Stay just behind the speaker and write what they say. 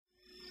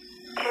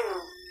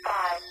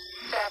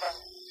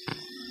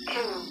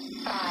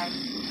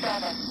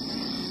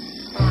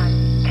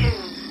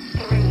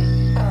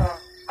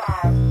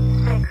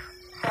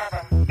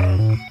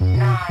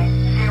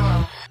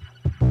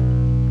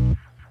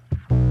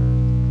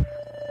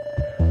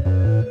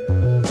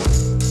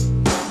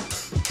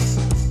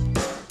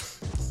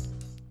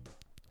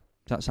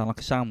that sound like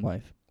a sound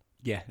wave?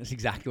 Yeah, that's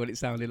exactly what it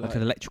sounded Like like.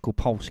 an electrical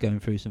pulse going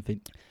through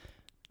something?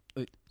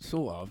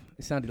 Sort of.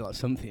 It sounded like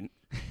something.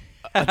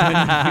 I don't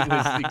know if it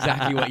was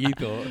exactly what you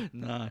thought.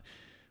 No.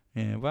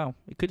 Yeah, well,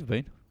 it could have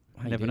been.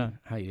 How you Never doing? know.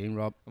 How you doing,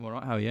 Rob? I'm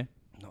alright, how are you?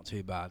 Not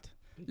too bad.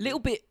 Little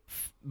bit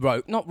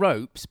not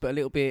ropes, but a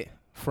little bit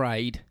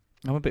frayed.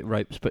 I'm a bit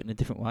ropes, but in a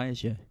different way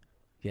as you.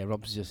 Yeah,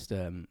 Rob's just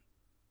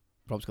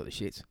Rob's got the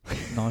shits.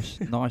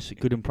 nice,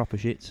 good and proper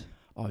shit.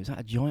 Oh, is that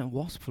a giant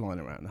wasp flying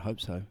around? I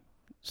hope so.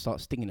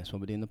 Start stinging us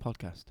when we're doing the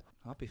podcast.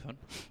 That'd be fun.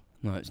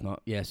 No, it's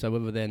not. Yeah, so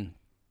other than...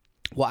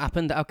 What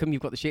happened? How come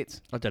you've got the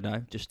shits? I don't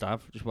know, just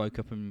woke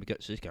up and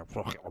got to go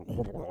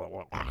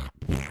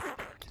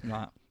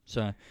like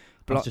so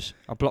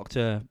I blocked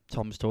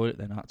Tom's toilet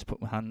then. I had to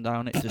put my hand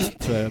down it just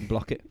to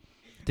block it.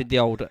 Did the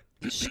old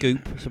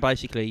scoop. So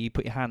basically you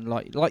put your hand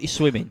like you're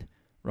swimming,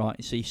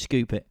 right? So you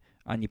scoop it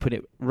and you put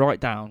it right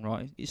down,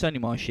 right? It's only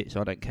my shit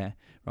so I don't care.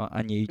 Right,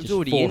 and you just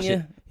force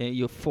it. Yeah,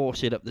 you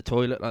force it up the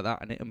toilet like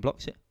that and it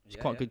unblocks it. It's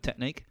quite a good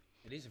technique.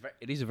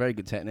 It is a very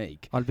good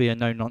technique. I'd be a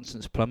no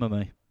nonsense plumber,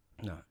 me.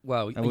 No.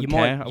 Well, I wouldn't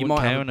care. I wouldn't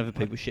care on other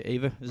people's shit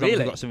either. As long as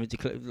I've got something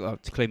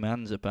to clean my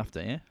hands up after,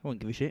 yeah? I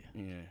wouldn't give a shit.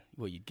 Yeah.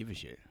 Well, you'd give a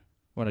shit.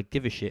 Well, I'd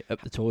give a shit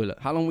up the toilet.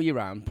 How long were you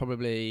around?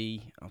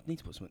 Probably... I need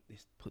to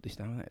put this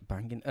down.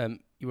 Banging.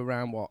 You were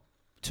around, what?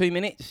 2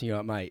 minutes? You're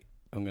like, mate,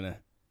 I'm gonna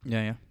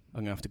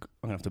have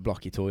to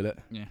block your toilet.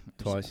 Yeah.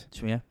 Twice.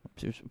 So yeah.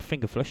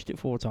 Finger flushed it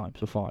 4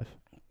 times or 5.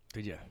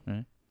 Did you? Yeah.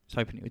 I was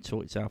hoping it would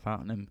sort itself out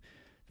and then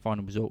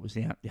final result was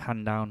the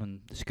hand down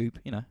and the scoop,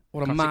 you know.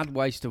 What a mad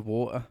waste of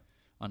water.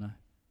 I know.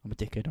 I'm a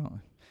dickhead, aren't I?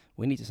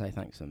 We need to say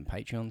thanks to some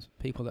Patreons,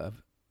 people that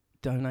have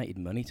donated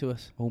money to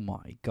us. Oh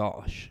my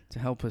gosh. To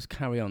help us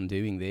carry on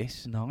doing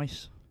this.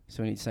 Nice.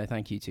 So we need to say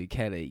thank you to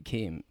Kelly,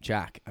 Kim,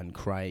 Jack and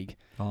Craig.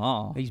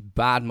 Ah. These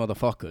bad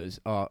motherfuckers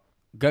are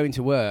going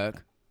to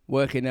work,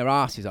 working their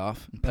asses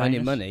off,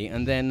 earning money,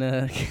 and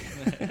then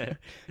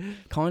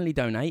kindly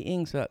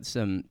donating. So that's...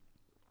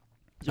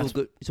 It's all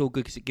good. It's all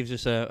good because it gives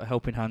us a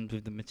helping hand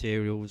with the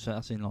materials.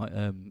 That's in like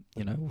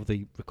all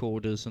the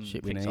recorders and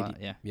shit things like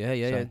that.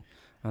 Yeah.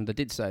 And I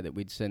did say that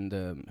we'd send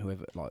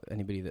whoever, like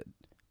anybody that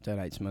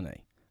donates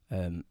money.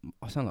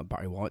 I sound like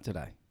Barry White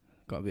today.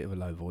 Got a bit of a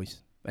low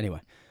voice. Anyway,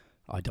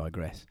 I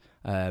digress.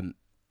 Yeah,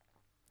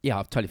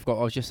 I've totally forgot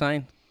what I was just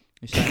saying.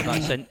 You're saying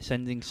about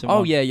sending someone.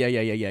 Oh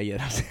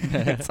yeah.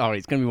 Sorry,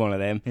 it's gonna be one of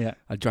them. Yeah.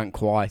 I drank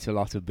quite a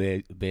lot of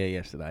beer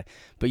yesterday,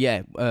 but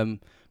yeah.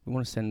 We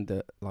want to send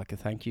a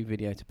thank you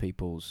video to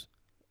people's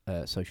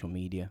social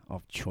media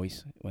of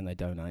choice when they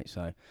donate.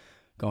 So,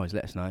 guys,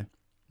 let us know.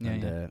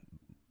 Yeah,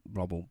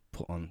 Rob will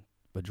put on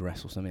a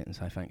dress or something and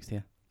say thanks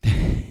to you.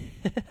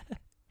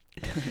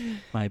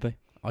 Maybe.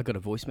 I got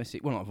a voice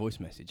message. Well, not a voice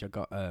message. I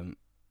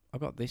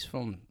got this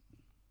from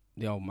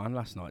the old man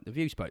last night. Have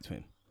you spoke to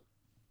him?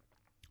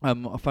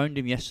 I phoned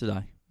him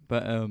yesterday,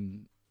 but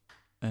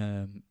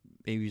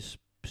he was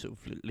sort of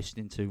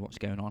listening to what's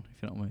going on,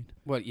 if you know what I mean.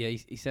 Well, yeah,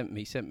 he sent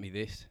me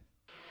this.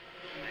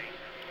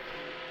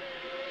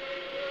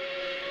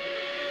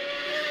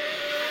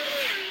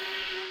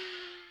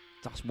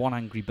 That's one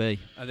angry bee.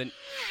 And then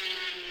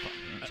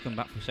let's come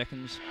back for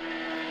seconds.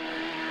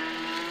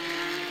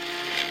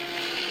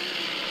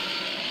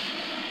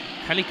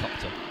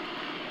 Helicopter,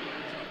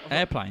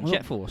 airplane,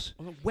 jet force.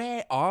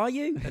 Where are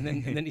you? And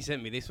then he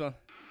sent me this one.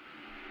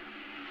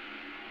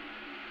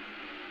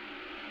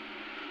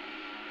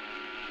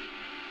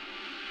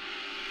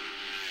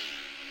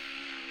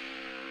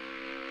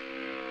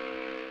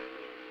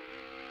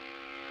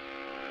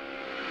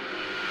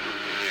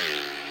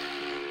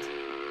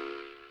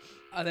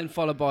 And then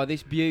followed by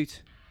this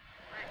beaut.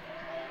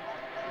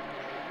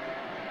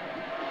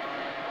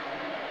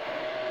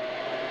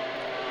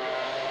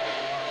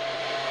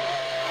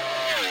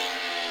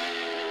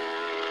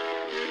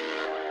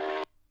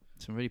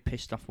 Some really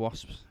pissed off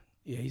wasps.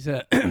 Yeah, he's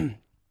sorry,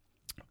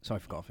 I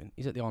forgot him.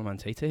 He's at the Iron Man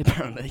TT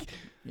apparently.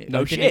 Yeah,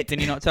 no shit.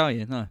 Didn't he not tell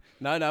you? No.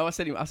 No. I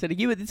said, are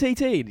you at the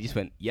TT? And he just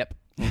went, yep.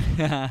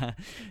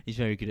 He's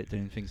very good at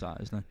doing things like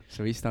that, isn't he?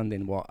 So he's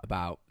standing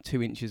about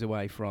 2 inches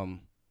away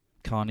from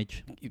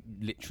carnage.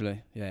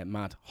 Literally, yeah,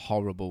 mad,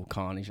 horrible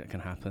carnage that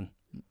can happen.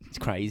 It's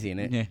crazy, isn't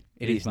it? Yeah,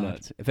 it is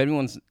nuts. If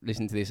anyone's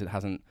listening to this that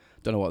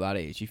don't know what that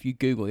is, if you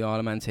Google the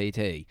Iron Man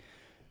TT,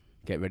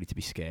 get ready to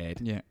be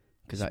scared. Yeah,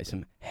 because that is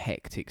some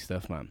hectic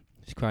stuff, man.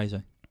 It's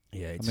crazy.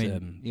 Yeah, it's, I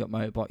mean, you got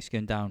motorbikes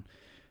going down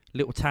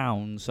little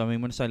towns. I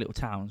mean, when I say little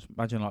towns,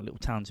 imagine like little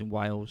towns in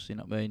Wales. You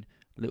know what I mean?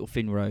 Little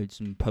thin roads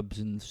and pubs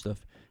and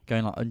stuff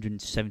going like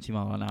 170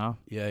 mile an hour.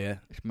 Yeah.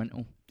 It's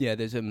mental. Yeah,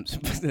 there's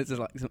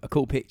like a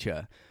cool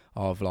picture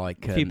of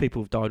like a few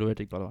people have died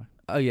already, by the way.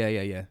 Oh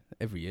yeah.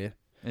 Every year.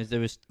 There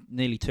was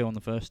nearly 2 on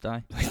the first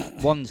day.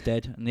 One's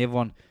dead, and the other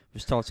one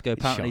was told to go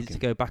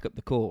back up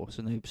the course,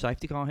 and the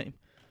safety car hit him.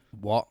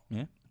 What?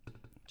 Yeah.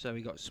 So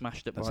he got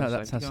smashed up. That's by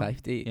how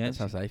safety. Yeah, that's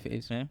how safe it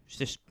is. Yeah. It's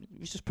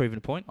just proving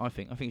a point. I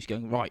think he's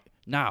going right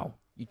now.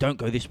 You don't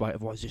go this way,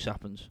 otherwise this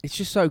happens. It's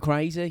just so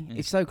crazy. Yeah.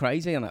 It's so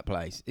crazy on that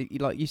place.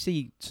 Like you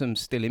see some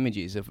still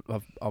images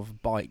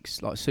of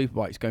bikes, like super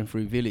bikes, going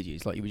through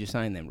villages, like you were just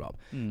saying then, Rob.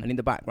 And in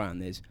the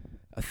background, there's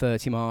a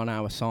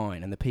 30-mile-an-hour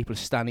sign, and the people are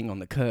standing on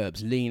the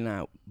curbs, leaning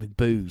out with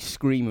booze,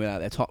 screaming without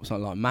their tops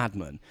on like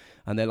madmen,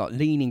 and they're like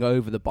leaning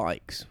over the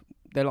bikes.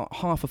 They're like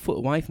half a foot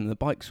away from them. The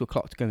bikes were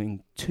clocked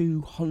going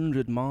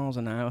 200 miles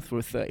an hour through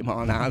a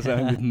 30-mile-an-hour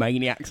zone with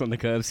maniacs on the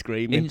curb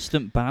screaming.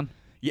 Instant ban.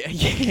 Yeah,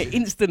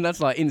 instant. That's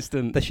like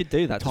instant. They should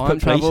do that. Time Just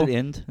put police travel at the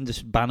end and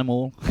just ban them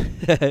all.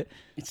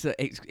 It's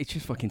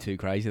just fucking too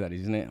crazy, that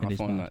is, isn't it? I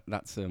find mad.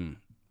 that's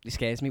it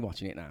scares me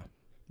watching it now.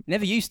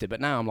 Never used to, but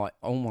now I'm like,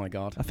 oh my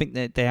god. I think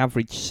they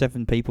average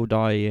 7 people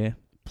die a year.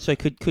 So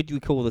could you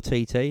call the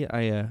TT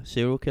a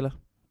serial killer?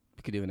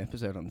 We could do an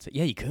episode on it.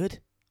 Yeah, you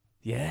could.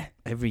 Yeah.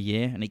 Every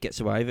year, and he gets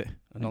away with it.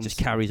 And just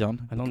carries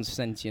on. A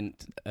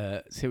non-sentient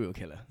serial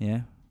killer.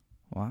 Yeah.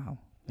 Wow.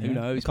 Who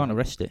knows? You can't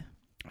arrest it.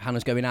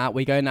 Hannah's going out.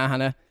 We going now,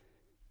 Hannah?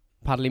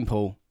 Paddling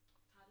pool.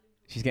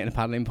 She's getting a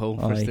paddling pool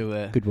for us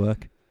to good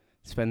work.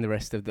 Spend the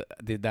rest of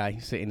the day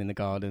sitting in the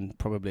garden,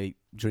 probably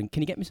drink.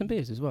 Can you get me some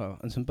beers as well?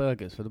 And some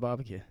burgers for the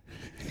barbecue?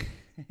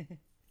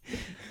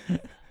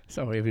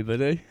 Sorry,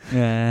 everybody.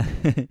 Yeah.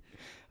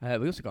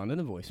 We also got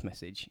another voice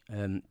message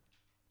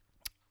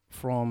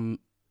from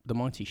the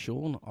mighty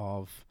Sean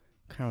of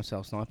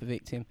Carousel Sniper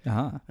Victim.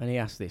 Uh-huh. And he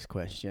asked this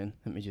question.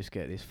 Let me just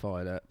get this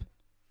fired up.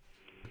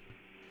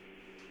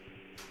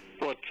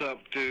 What's up,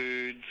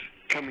 dudes?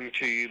 Coming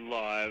to you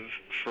live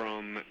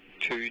from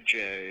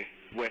 2J,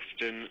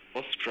 Western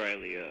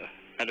Australia,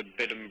 at a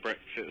bed and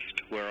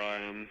breakfast where I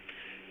am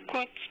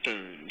quite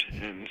stoned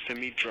and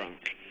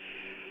semi-drunk.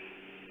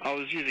 I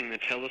was using the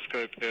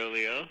telescope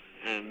earlier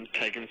and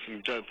taking some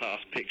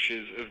dope-ass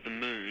pictures of the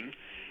moon,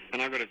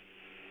 and I got a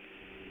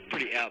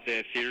pretty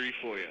out-there theory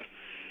for you.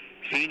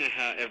 So you know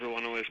how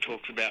everyone always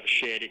talks about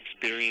shared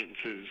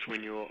experiences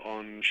when you're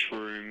on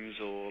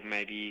shrooms or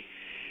maybe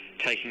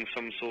taking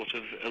some sort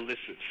of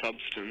illicit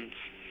substance?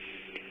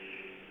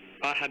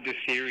 I had this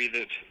theory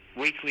that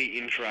weakly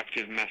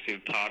interactive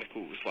massive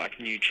particles like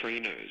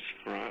neutrinos,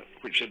 right,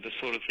 which are the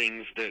sort of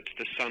things that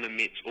the sun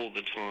emits all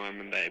the time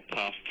and they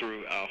pass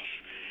through us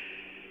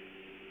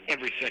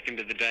every second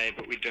of the day,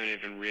 but we don't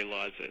even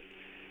realize it.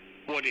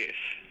 What if,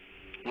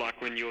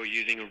 like when you're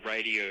using a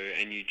radio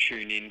and you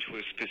tune into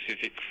a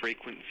specific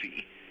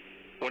frequency,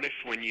 what if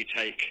when you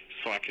take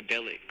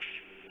psychedelics,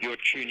 you're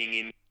tuning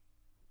in...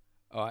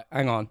 Alright,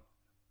 hang on.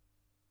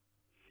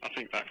 I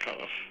think that cut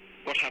off.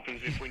 What happens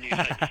if when you take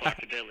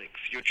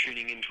psychedelics, you're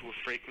tuning into a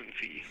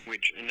frequency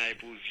which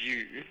enables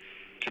you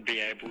to be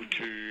able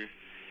to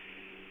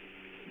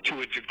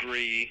a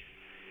degree,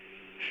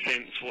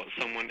 sense what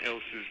someone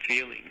else is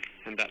feeling,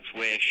 and that's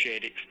where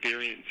shared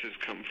experiences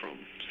come from.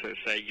 So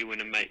say you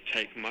and a mate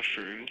take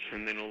mushrooms,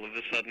 and then all of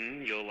a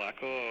sudden you're like,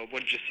 oh,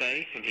 what did you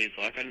say? And he's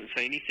like, I didn't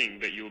say anything,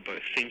 but you were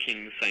both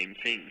thinking the same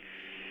thing.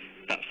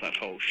 That's that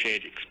whole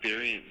shared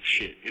experience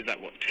shit. Is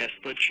that what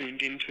Tesla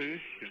tuned into?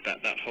 Is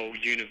that whole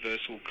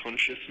universal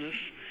consciousness?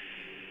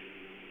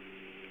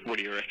 What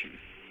do you reckon?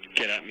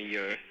 Get at me,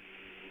 yo.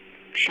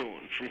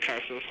 Sean from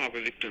Carousel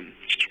Sniper Victim.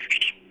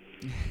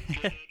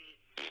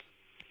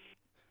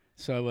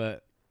 So,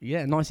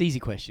 yeah, nice easy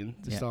question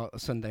to Yeah. start a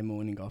Sunday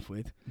morning off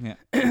with. Yeah.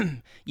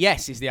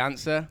 Yes is the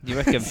answer. You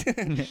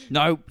reckon?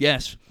 No,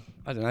 yes.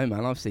 I don't know,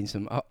 man. I've seen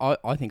some...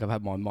 I think I've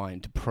had my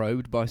mind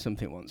probed by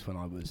something once when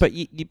I was But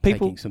people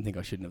taking something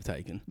I shouldn't have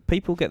taken.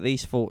 people get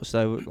these thoughts,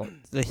 though.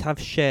 Like, they have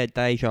shared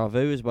deja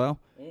vu as well.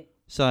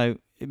 So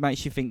it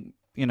makes you think,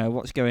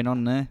 what's going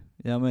on there.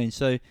 You know what I mean?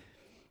 So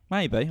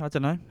maybe, I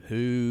don't know.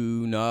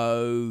 Who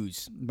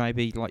knows?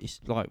 Maybe, like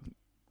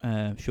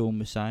Sean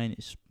was saying,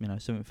 it's,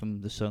 something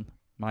from the sun.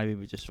 Maybe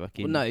we just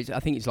fucking... Well, no,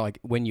 I think it's like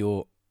when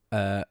you're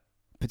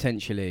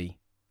potentially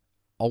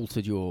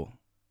altered your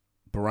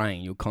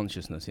brain, your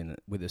consciousness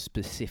with a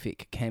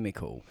specific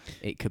chemical,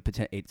 it could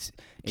it's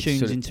tunes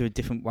sort of, into a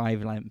different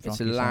wavelength.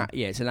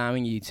 it's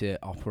allowing you to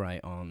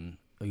operate on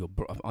your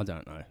I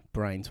don't know,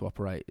 brain to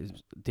operate is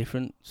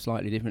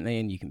slightly differently,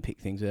 and you can pick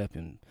things up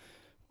and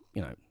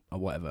or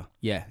whatever.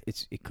 Yeah,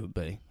 it could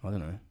be. I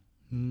don't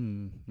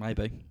know.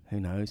 Maybe. Who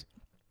knows?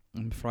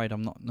 I'm afraid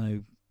I'm not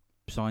no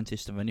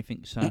scientist of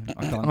anything, so I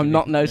can't. I'm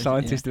not no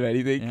scientist of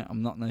anything. Yeah,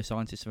 I'm not no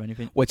scientist of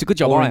anything. Well, it's a good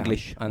job Or I am,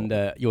 English. and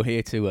you're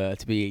here to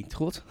be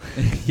taught.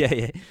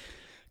 Yeah.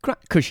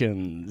 Crack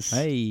cushions.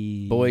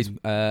 Hey, Boys,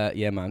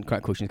 yeah, man,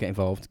 crack cushions, get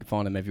involved.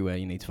 Find them everywhere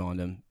you need to find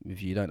them.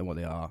 If you don't know what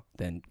they are,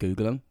 then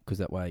Google them, because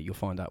that way you'll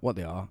find out what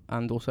they are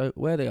and also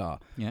where they are.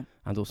 Yeah.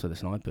 And also the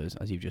snipers,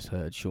 as you've just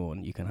heard,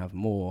 Sean, you can have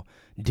more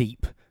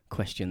deep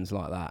questions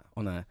like that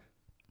on a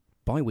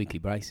bi-weekly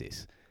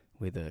basis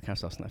with a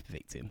Carousel Sniper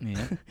Victim.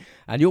 Yeah.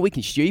 And Your Week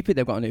in Stupid,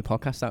 they've got a new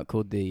podcast out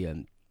called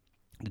the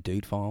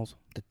Dude Files.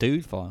 The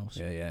Dude Files.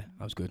 Yeah,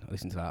 that was good. I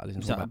listened to that.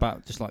 Is that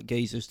about just like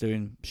geezers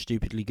doing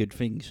stupidly good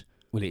things?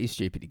 Well, it is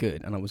stupidly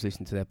good, and I was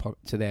listening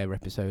to their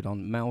episode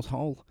on Mel's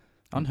Hole.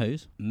 On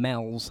whose?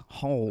 Mel's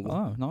Hole.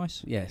 Oh,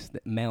 nice. Yes,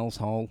 Mel's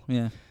Hole.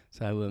 Yeah.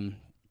 So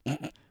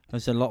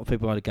There's a lot of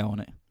people had to go on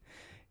it.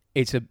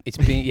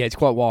 it's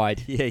quite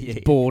wide. Yeah.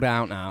 It's bored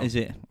out now. Is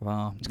it?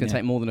 Wow. It's going to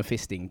take more than a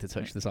fisting to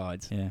touch the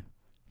sides. Yeah.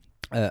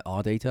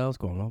 Our details.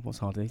 Go on, Rob.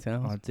 What's our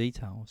details? Our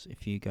details.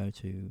 If you go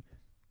to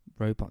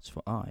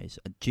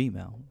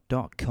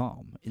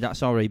robotsforeyes@gmail.com.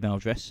 That's our email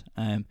address.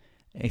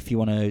 If you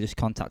want to just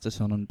contact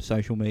us on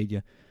social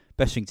media,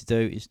 best thing to do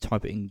is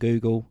type it in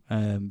Google,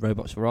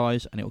 Robots for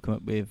Eyes, and it will come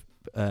up with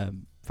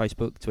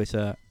Facebook,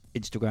 Twitter,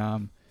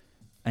 Instagram,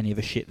 any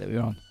other shit that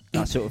we're on,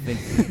 that sort of thing.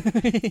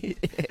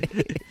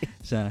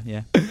 So,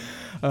 yeah.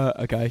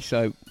 Okay,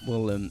 so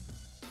we'll.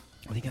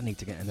 I think I need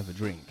to get another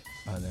drink,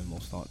 and then we'll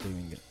start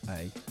doing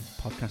a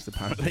podcast,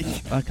 apparently.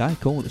 Okay,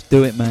 cool. Let's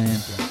do it, man.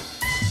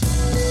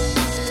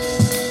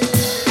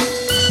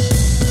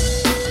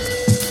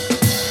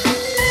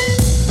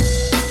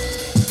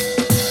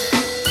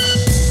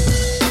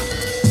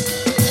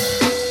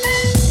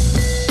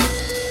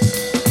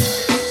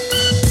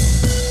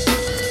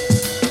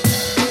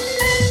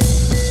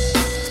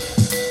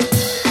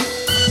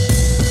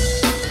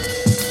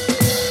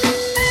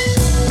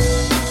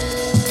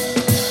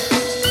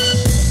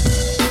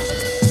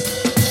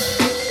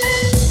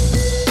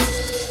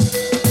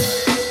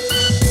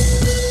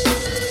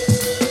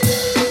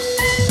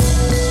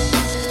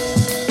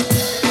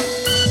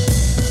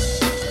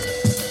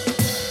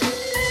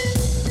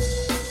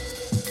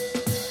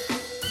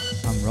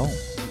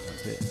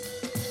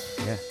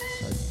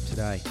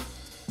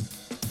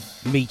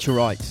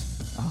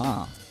 Meteorites.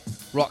 Aha.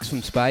 Rocks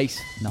from space.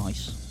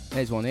 Nice.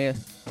 There's one here.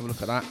 Have a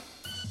look at that.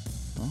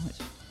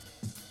 Right.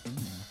 I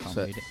can't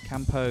So- read it.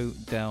 Campo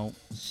del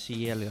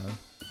Cielo.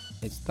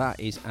 That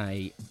is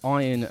a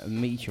iron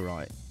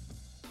meteorite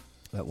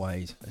that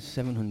weighs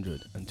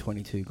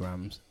 722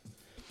 grams.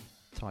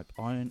 Type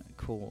iron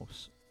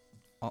course.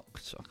 I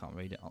can't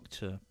read it.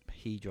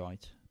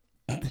 Octahedrite.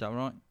 Is that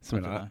right?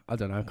 Something I like don't that. I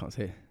don't know. I can't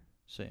see it.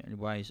 So it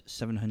weighs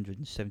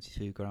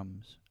 772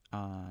 grams.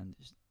 And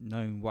its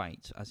known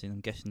weight, as in I'm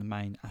guessing the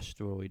main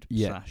asteroid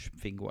slash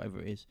thing, whatever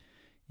it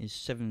is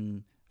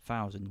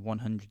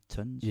 7,100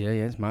 tons. Yeah,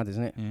 it's mad,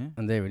 isn't it? Yeah.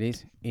 And there it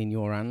is in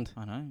your hand.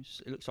 I know.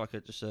 It looks like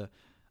just a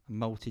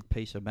melted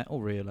piece of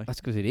metal, really. That's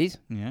because it is.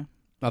 Yeah.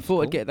 I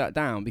thought I'd cool. get that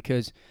down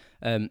because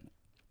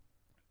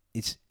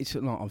it's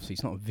not, obviously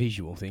it's not a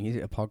visual thing, is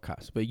it? A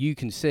podcast, but you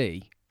can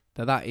see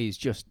that is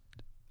just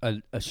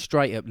a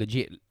straight up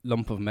legit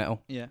lump of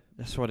metal. Yeah,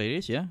 that's what it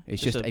is. Yeah,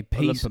 It's just a lump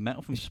piece of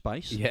metal from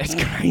space. Yeah, it's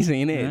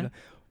crazy, isn't it? Yeah.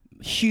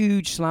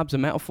 Huge slabs of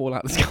metal fall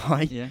out of the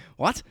sky. Yeah.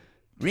 What?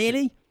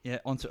 Really? Yeah,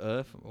 onto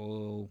Earth.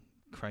 Oh,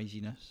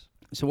 craziness.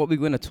 So what we're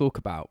going to talk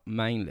about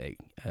mainly,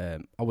 I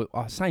was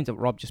saying to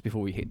Rob just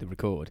before we hit the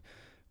record,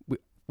 we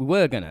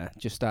were going to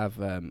just have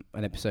an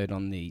episode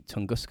on the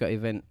Tunguska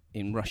event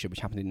in Russia, which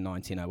happened in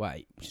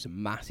 1908, which is a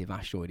massive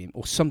asteroid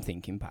or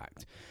something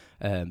impact.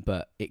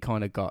 But it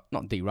kind of got,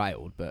 not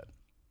derailed, but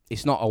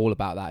it's not all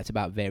about that. It's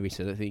about various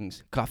other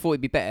things. 'Cause I thought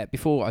it'd be better,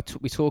 before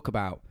we talk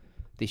about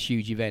this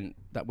huge event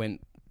that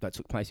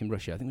took place in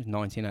Russia, I think it was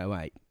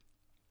 1908.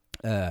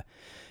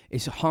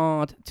 It's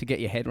hard to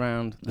get your head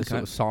around the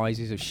sort of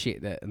sizes of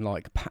shit and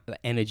like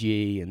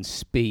energy and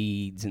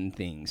speeds and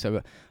things.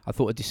 So I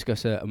thought I'd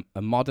discuss a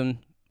much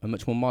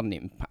more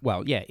modern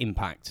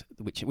impact,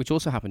 which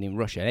also happened in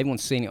Russia.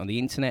 Everyone's seen it on the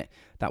internet.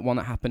 That one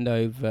that happened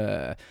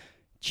over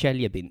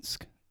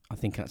Chelyabinsk, I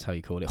think that's how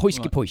you call it.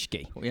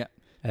 Hoysky-Poysky. Yeah.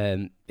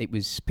 It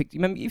was picked.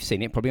 Remember, you've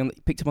seen it probably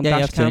picked up on Yeah,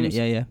 dash I've seen cams.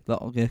 it. Yeah.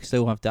 They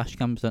still have dash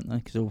cams, don't they?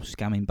 Because they're all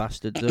scamming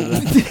bastards.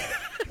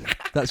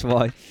 That's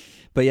why.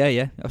 But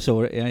yeah, I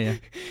saw it. Yeah.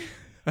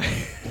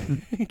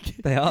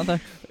 They are though.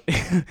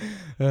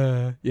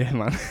 Yeah,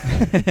 man.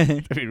 I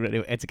didn't really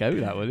know where to go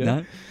with that one.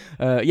 No.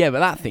 But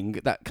that thing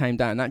that came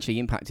down and actually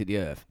impacted the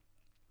Earth,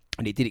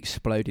 and it did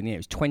explode in the air. It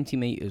was 20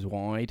 meters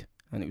wide,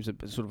 and it was a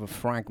sort of a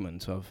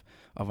fragment of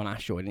an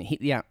asteroid, and it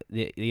hit the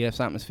Earth's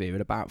atmosphere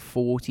at about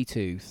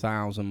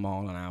 42,000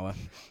 miles an hour,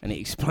 and it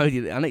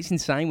exploded. And it's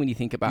insane when you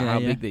think about how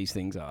big these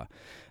things are.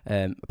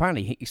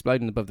 Apparently,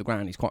 exploding above the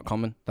ground is quite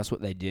common. That's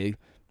what they do.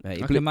 I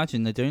can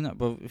imagine they're doing that,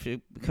 but if you're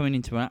coming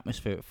into an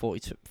atmosphere at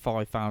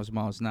 45,000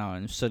 miles an hour,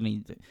 and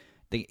suddenly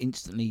they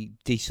instantly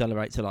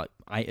decelerate to like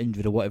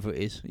 800 or whatever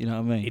it is, you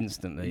know what I mean?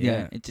 Instantly,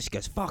 yeah. It just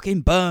goes,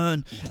 fucking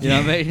burn, you know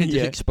what I mean? It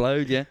just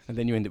explode, yeah. And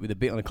then you end up with a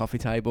bit on a coffee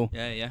table.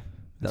 Yeah.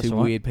 That's Two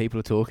weird people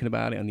are talking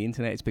about it on the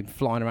internet. It's been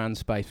flying around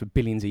space for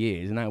billions of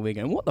years, and now we're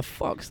going, what the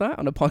fuck's that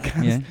on a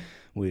podcast? Yeah.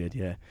 Weird,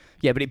 yeah.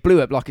 Yeah, but it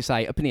blew up, like I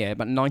say, up in the air,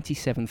 about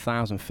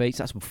 97,000 feet.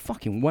 So that's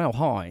fucking well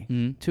high.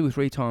 2 or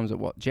 3 times at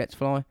what jets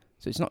fly.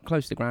 So it's not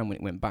close to the ground when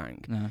it went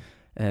bang. No.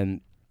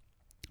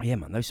 Yeah,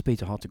 man, those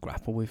speeds are hard to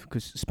grapple with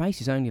because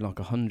space is only like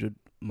 100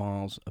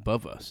 miles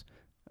above us.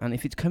 And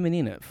if it's coming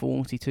in at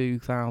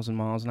 42,000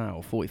 miles an hour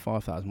or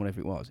 45,000, whatever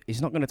it was, it's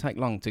not going to take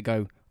long to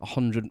go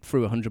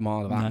 100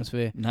 miles of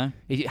atmosphere. No.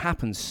 It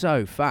happens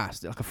so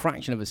fast, like a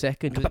fraction of a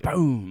second.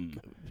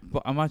 Boom!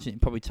 But I imagine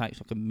it probably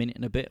takes like a minute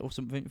and a bit or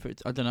something for it.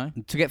 I don't know.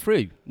 To get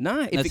through?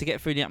 No. To get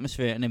through the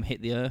atmosphere and then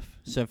hit the Earth.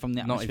 So from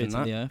the atmosphere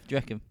to the Earth, do you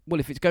reckon? Well,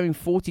 if it's going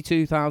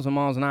 42,000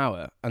 miles an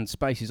hour and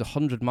space is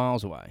 100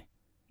 miles away,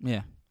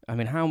 yeah, I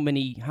mean,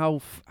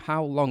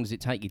 how long does it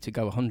take you to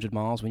go 100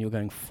 miles when you're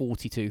going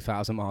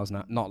 42,000 miles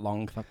now? Not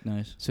long. Fuck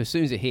knows. So as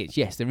soon as it hits,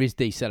 yes, there is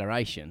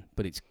deceleration,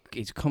 but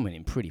it's coming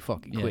in pretty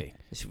fucking quick.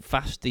 It's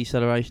fast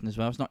deceleration as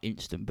well. It's not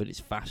instant, but it's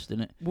fast,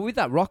 isn't it? Well, with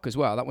that rock as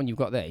well, that one you've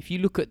got there, if you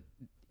look at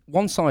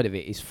one side of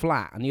it is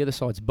flat and the other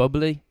side's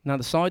bubbly. Now,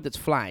 the side that's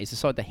flat is the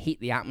side that hit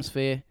the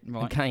atmosphere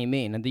and came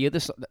in, and the other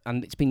side,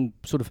 and it's been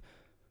sort of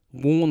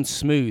worn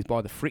smooth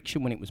by the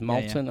friction when it was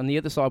molten, and the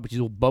other side, which is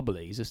all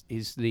bubbly,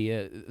 is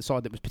the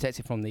side that was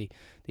protected from the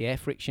air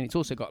friction. It's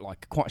also got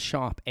like quite a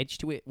sharp edge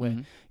to it where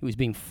it was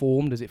being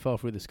formed as it fell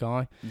through the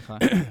sky.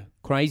 Okay.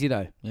 Crazy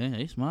though. Yeah,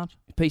 it's mad.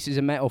 Pieces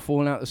of metal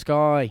falling out of the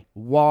sky.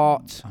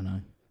 What? I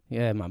know.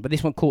 Yeah, man. But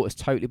this one caught us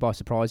totally by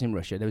surprise in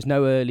Russia. There was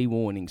no early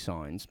warning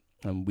signs,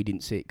 and we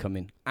didn't see it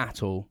coming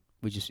at all.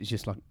 It's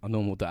just like a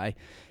normal day.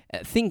 I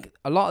think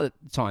a lot of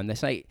the time they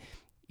say,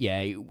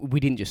 yeah,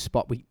 we didn't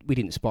spot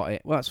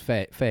it. Well, that's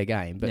fair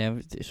game, but yeah,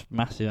 it's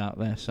massive out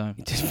there, so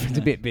it's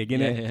a bit big,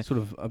 isn't it? Yeah. Sort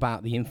of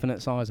about the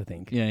infinite size, I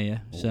think. Yeah.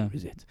 Or So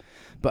is it?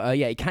 But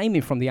it came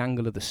in from the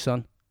angle of the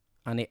sun,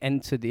 and it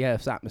entered the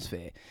Earth's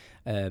atmosphere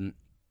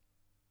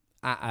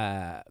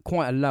at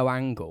quite a low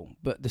angle,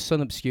 but the sun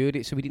obscured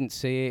it, so we didn't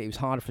see it. It was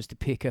harder for us to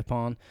pick up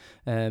on.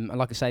 And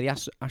like I say, the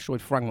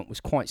asteroid fragment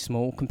was quite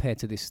small compared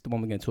to the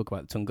one we're going to talk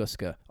about, the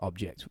Tunguska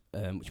object,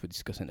 which we'll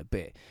discuss in a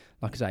bit.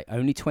 Like I say,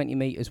 only 20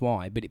 metres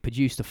wide, but it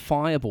produced a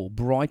fireball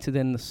brighter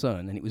than the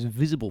sun, and it was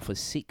visible for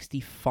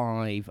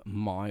 65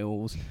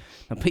 miles.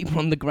 And people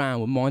on the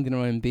ground were minding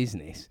their own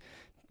business,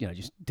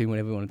 just doing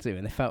whatever they wanted to do,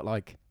 and they felt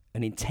like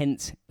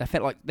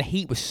the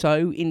heat was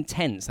so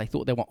intense they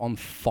thought they were on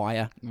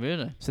fire.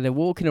 Really? So they're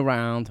walking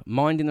around,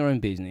 minding their own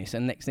business,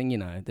 and next thing you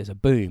know, there's a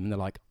boom, and they're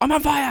like, I'm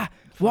on fire!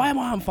 Why am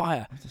I on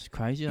fire? That's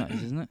crazy, that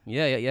is, isn't it?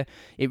 Yeah.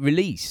 It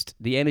released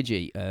the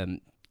energy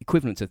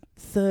equivalent to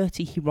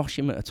 30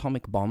 Hiroshima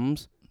atomic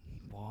bombs.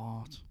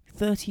 What?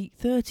 30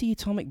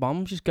 atomic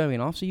bombs just going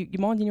off, so you're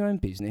minding your own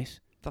business.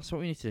 That's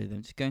what we need to do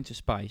then. Just go into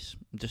space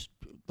and just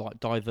like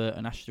divert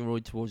an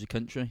asteroid towards a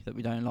country that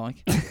we don't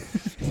like.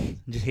 And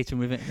just hit them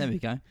with it. There we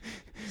go.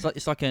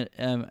 It's like an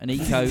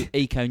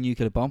eco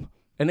nuclear bomb.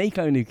 An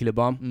eco nuclear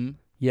bomb. Mm.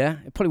 Yeah,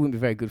 it probably wouldn't be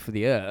very good for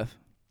the Earth.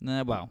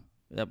 Nah, well,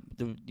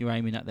 you're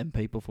aiming at them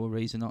people for a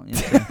reason, aren't you?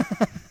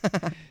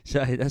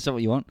 So that's not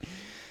what you want.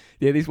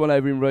 Yeah, this one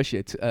over in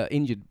Russia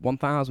injured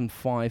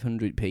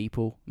 1,500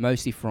 people,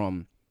 mostly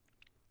from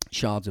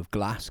shards of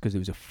glass, because there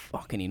was a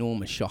fucking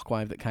enormous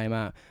shockwave that came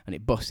out and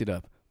it busted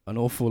up an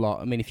awful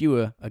lot. I mean, if you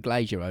were a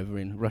glazier over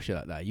in Russia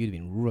that day, you'd have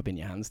been rubbing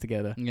your hands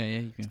together.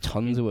 Yeah.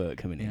 Tons of work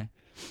coming in.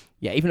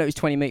 Yeah, even though it was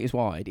 20 metres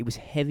wide, it was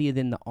heavier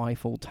than the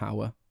Eiffel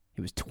Tower.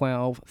 It was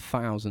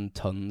 12,000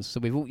 tons. So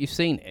you've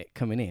seen it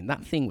coming in.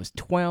 That thing was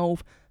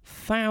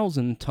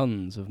 12,000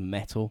 tons of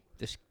metal.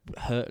 Just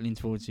hurtling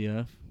towards the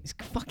Earth. It's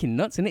fucking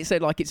nuts, isn't it? So,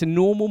 like, it's a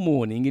normal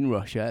morning in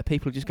Russia.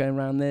 People are just going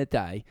around their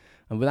day,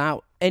 and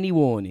without any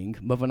warning,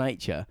 Mother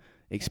Nature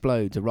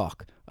explodes a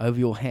rock over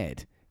your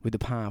head with the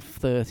power of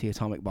 30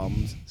 atomic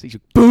bombs. So you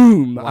just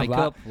boom!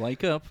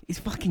 Wake up. It's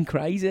fucking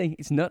crazy.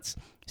 It's nuts.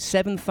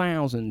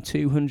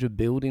 7,200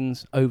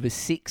 buildings over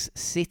 6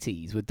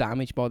 cities were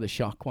damaged by the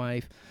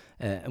shockwave.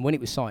 And when it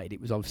was sighted,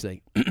 it was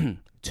obviously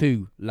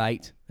too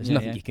late. There's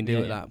nothing you can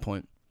do at that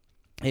point.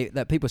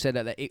 People said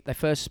that they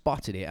first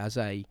spotted it as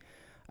a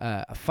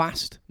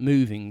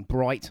fast-moving,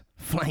 bright,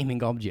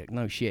 flaming object,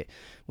 no shit,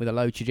 with a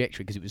low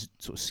trajectory because it was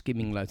sort of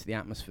skimming low to the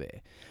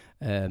atmosphere,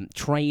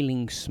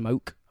 trailing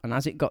smoke. And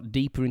as it got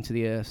deeper into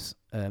the Earth's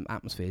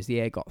atmosphere,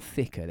 the air got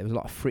thicker. There was a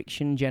lot of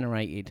friction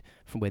generated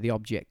from where the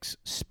object's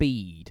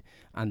speed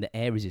and the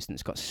air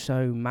resistance got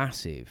so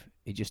massive,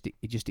 it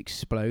just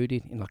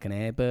exploded in like an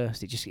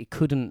airburst. It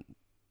couldn't.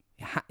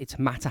 Its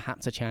matter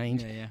had to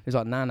change. Yeah. It was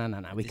like, no,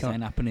 we this can't.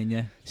 ain't happening,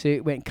 yeah. So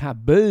it went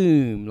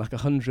kaboom, like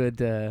 100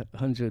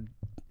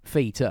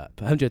 feet up,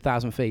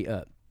 100,000 feet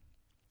up.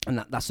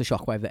 And that's the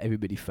shockwave that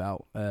everybody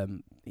felt.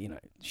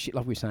 Shit,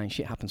 like we were saying,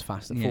 shit happens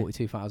fast at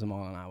 42,000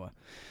 miles an hour.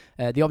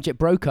 The object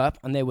broke up,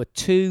 and there were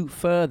 2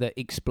 further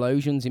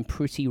explosions in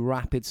pretty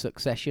rapid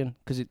succession,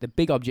 because the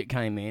big object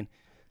came in,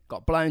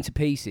 got blown to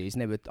pieces,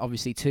 and there were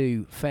obviously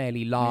 2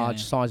 fairly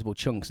large, sizable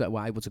chunks that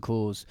were able to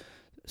cause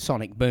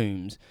sonic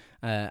booms,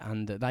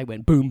 and they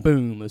went boom,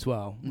 boom as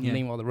well. Yeah.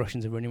 Meanwhile, the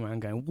Russians are running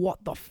around going,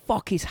 what the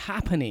fuck is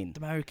happening?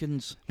 The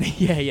Americans.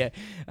 Yeah.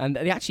 And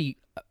they actually,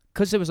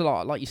 because there was a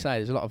lot, like you say,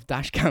 there's a lot of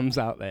dash cams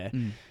out there,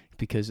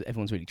 because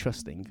everyone's really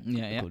trusting,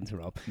 according to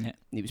Rob. Yeah.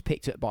 It was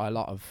picked up by a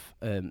lot of,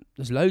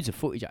 there's loads of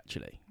footage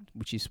actually,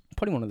 which is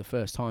probably one of the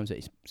first times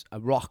that a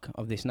rock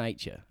of this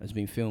nature has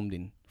been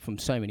filmed from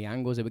so many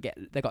angles.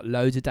 They got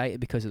loads of data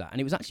because of that. And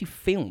it was actually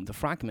filmed, the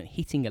fragment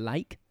hitting a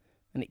lake,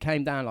 and it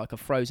came down like a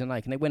frozen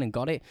lake, and they went and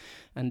got it,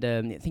 and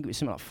I think it was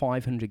something like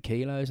 500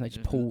 kilos, and they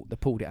just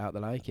pulled it out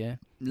of the lake,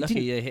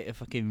 Lucky they hit a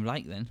fucking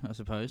lake then, I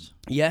suppose.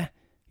 Yeah.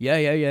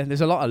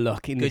 There's a lot of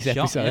luck in this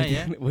episode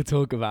that we'll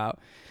talk about.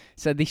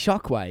 So the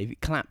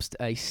shockwave collapsed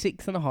a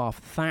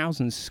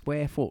 6,500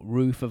 square foot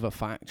roof of a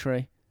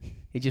factory.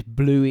 It just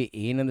blew it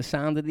in, and the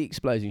sound of the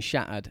explosion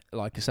shattered,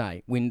 like I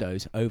say,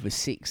 windows over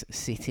 6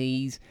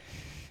 cities.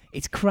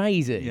 It's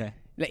crazy. Yeah.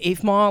 Like,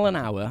 if mile an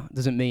hour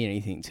doesn't mean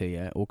anything to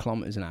you, or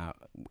kilometres an hour,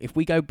 if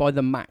we go by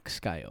the Mach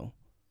scale,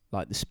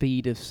 like the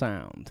speed of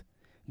sound,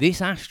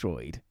 this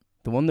asteroid,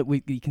 the one that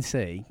you can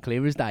see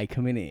clear as day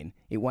coming in,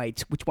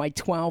 which weighed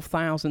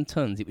 12,000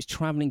 tons. It was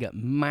travelling at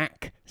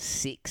Mach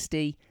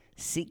 60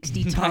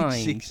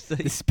 times 60.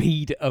 the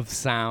speed of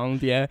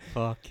sound. Yeah,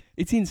 Fuck.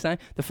 it's insane.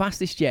 The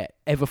fastest jet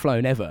ever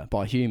flown ever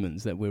by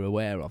humans that we're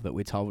aware of, that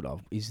we're told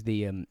of, is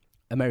the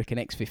American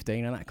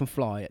X-15, and that can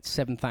fly at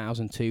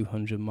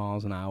 7,200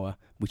 miles an hour,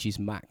 which is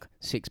Mach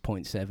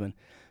 6.7.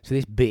 So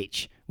this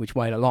bitch, which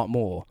weighed a lot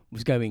more,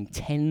 was going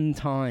 10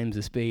 times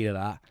the speed of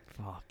that.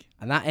 Fuck.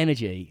 And that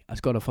energy has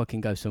got to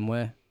fucking go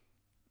somewhere.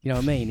 You know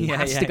what I mean? It Yeah,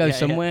 has yeah, to go yeah,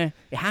 somewhere.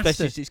 It has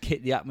Especially to. as it's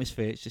hit the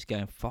atmosphere, it's just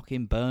going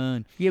fucking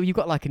burn. Yeah, but you've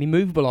got like an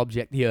immovable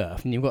object, the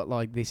Earth, and you've got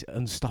like this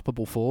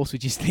unstoppable force,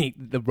 which is the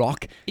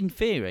rock. In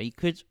theory,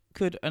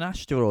 could an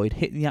asteroid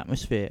hit the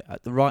atmosphere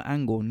at the right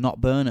angle and not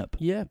burn up?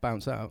 Yeah,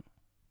 bounce out.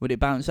 Would it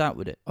bounce out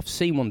with it? I've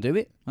seen one do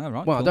it. Oh,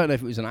 right. Well, cool. I don't know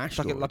if it was an It's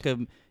asteroid. like a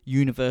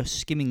universe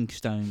skimming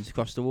stones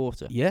across the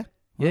water. Yeah,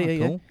 yeah, Oh,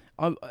 yeah, cool.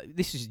 yeah.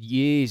 This is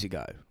years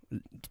ago.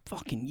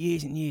 Fucking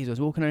years and years. I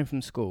was walking home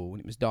from school and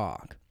it was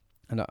dark.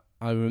 And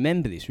I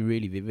remember this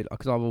really vivid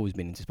because I've always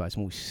been into space.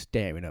 I'm always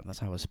staring up. That's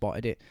how I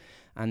spotted it.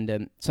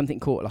 And something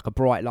caught, like a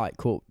bright light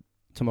caught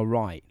to my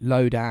right,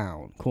 low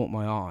down, caught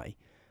my eye.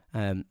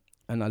 And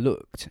I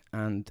looked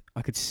and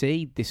I could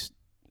see this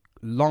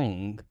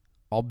long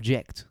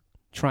object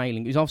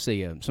trailing. It was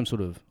obviously some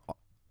sort of,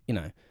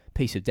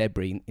 piece of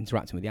debris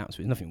interacting with the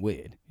atmosphere. It's nothing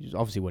weird. It was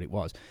obviously what it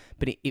was.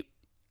 But it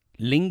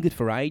lingered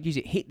for ages.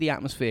 It hit the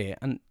atmosphere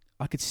and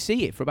I could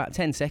see it for about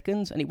 10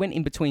 seconds, and it went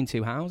in between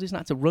two houses, and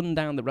I had to run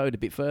down the road a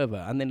bit further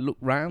and then look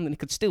round, and I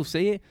could still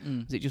see it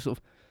as it just sort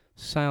of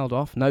sailed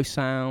off. No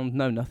sound,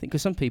 no nothing.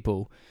 Because some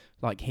people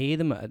like hear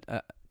them at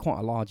quite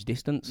a large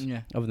distance,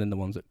 Yeah. other than the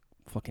ones that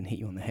fucking hit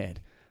you on the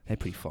head. They're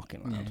pretty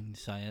fucking Yeah, loud.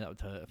 so yeah, that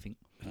would hurt, I think.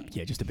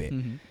 Yeah, just a bit.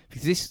 Mm-hmm.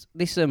 Because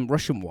this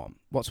Russian one,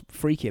 what's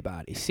freaky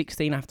about it is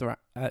 16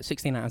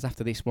 hours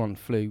after this one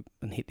flew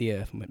and hit the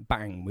Earth and went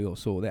bang, we all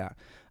saw that.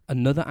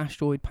 Another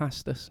asteroid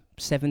passed us,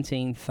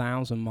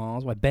 17,000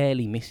 miles away,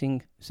 barely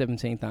missing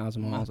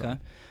 17,000 miles Okay.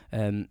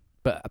 away.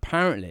 But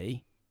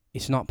apparently,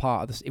 it's not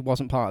part of this. It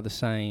wasn't part of the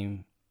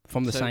same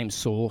from the So- same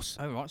source.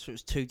 Oh, right, so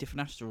it's two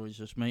different asteroids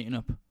just meeting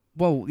up,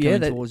 Well, yeah,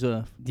 coming towards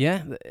Earth.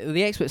 yeah.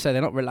 The experts say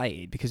they're not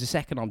related because the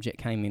second object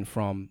came in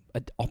from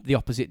the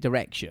opposite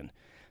direction.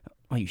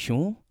 Are you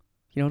sure?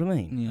 You know what I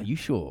mean? Yeah. Are you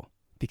sure?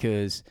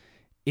 Because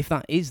if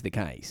that is the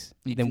case,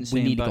 You then can see we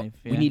 'em nearly both,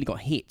 we yeah. nearly got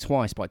hit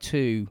twice by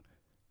two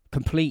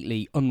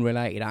completely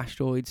unrelated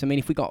asteroids. I mean,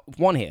 if we got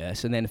one hit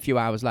us and then a few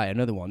hours later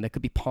another one, they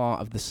could be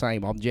part of the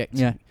same object.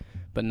 Yeah.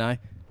 But no.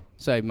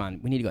 So man,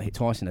 we nearly got hit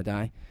twice in a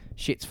day.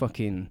 Shit's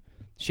fucking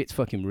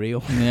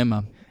real. Yeah,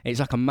 man. It's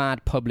like a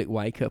mad public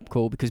wake up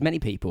call because many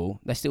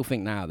people, they still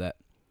think now that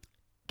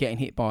getting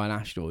hit by an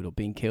asteroid or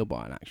being killed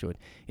by an asteroid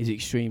is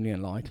extremely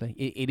unlikely.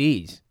 It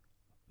is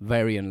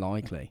very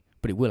unlikely,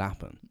 but it will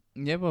happen.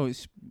 Yeah, well,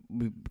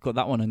 we've got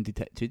that one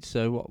undetected,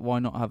 so why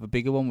not have a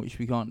bigger one which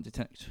we can't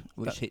detect,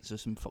 which hits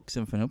us and fucks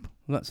something up?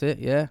 Well, that's it.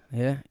 Yeah.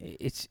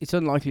 It's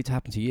unlikely to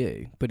happen to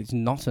you, but it's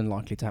not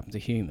unlikely to happen to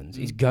humans.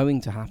 It's going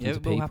to happen Yeah, to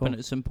it will people. happen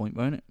at some point,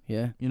 won't it?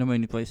 Yeah. You know what I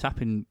mean? It's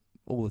happening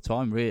all the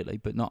time, really,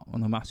 but not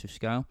on a massive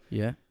scale.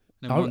 Yeah.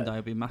 Then I one re- day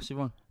it'll be a massive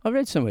one. I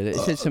read somewhere that it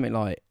said something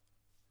like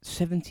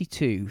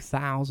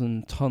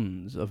 72,000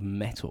 tons of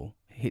metal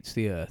hits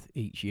the Earth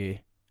each year,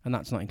 and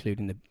that's not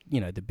including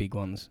the big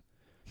ones.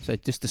 So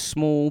just a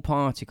small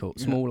particle,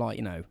 Yeah. small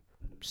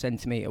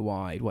centimetre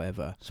wide,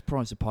 whatever.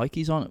 Surprised the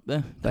pikeys aren't up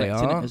there. They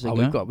collecting are. It as they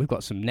Oh, go. we've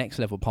got some next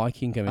level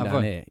piking going Have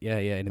down we? here. Yeah,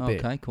 in a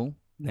bit. Okay, cool.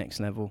 Next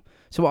level.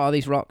 So what are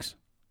these rocks?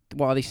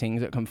 What are these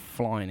things that come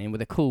flying in? Well,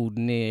 they're called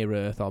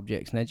near-Earth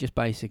objects, and they're just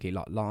basically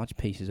like large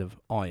pieces of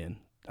iron,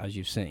 as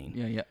you've seen.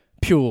 Yeah.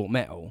 Pure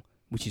metal,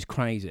 which is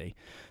crazy.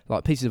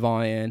 Like pieces of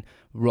iron,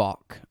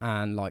 rock,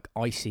 and like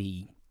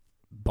icy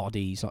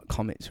bodies, like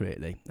comets,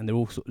 really. And they're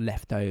all sort of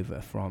left over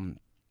from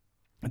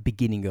the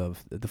beginning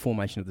of the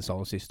formation of the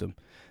solar system.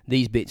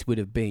 These bits would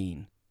have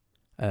been,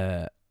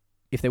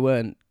 if they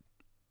weren't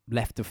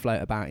left to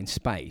float about in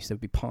space, they'd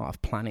be part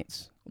of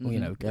planets,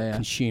 Yeah.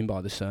 consumed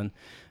by the sun.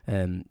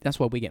 That's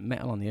why we get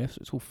metal on the Earth. So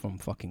it's all from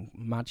fucking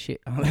mad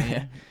shit, aren't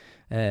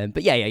they?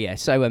 But yeah.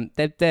 So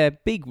they're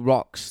big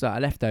rocks that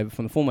are left over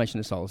from the formation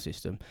of the solar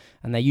system,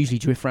 and they usually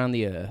drift around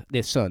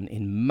the sun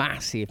in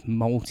massive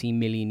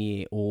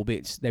multi-million-year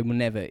orbits. They will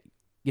never,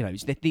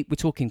 we're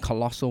talking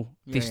colossal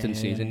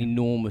distances and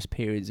enormous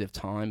periods of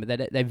time,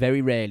 but they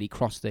very rarely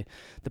cross the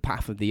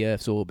path of the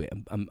Earth's orbit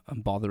and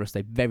bother us.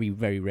 They very,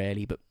 very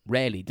rarely, but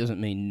rarely doesn't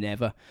mean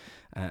never.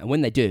 And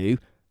when they do,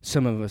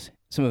 some of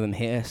them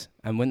hit us,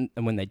 and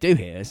when they do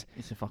hit us,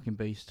 It's a fucking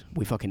beast.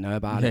 we fucking know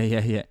about it.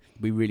 Yeah.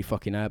 We really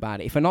fucking know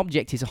about it. If an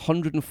object is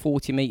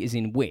 140 metres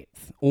in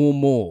width or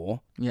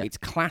more, Yeah. it's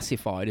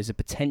classified as a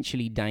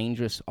potentially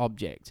dangerous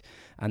object,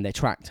 and they're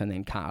tracked and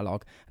then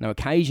catalogued. Now,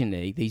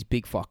 occasionally, these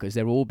big fuckers,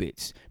 their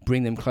orbits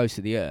bring them close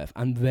to the Earth,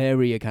 and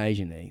very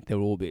occasionally, their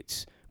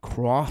orbits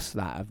across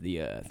that of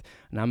the Earth.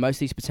 Now, most of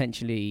these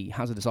potentially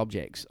hazardous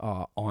objects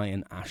are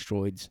iron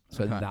asteroids.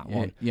 So that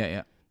one.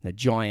 Yeah. The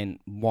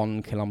giant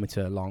 1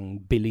 kilometre long,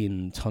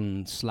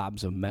 billion-ton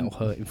slabs of metal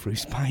hurtling through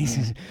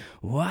space.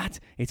 What?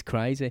 It's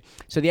crazy.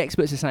 So the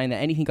experts are saying that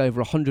anything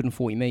over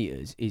 140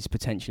 metres is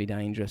potentially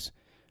dangerous.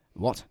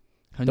 What?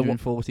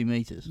 140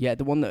 metres? Yeah,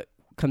 the one that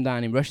come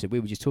down in Russia that we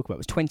were just talking about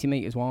was 20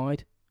 metres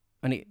wide.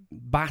 And it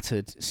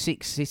battered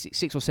six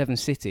or seven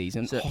cities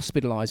and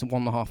hospitalised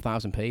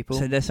 1,500 people.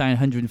 So they're saying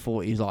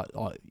 140 is like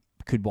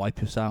could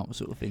wipe us out,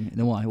 sort of thing, in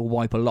a way. Or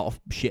wipe a lot of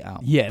shit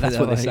out. Yeah, that's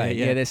what they're saying.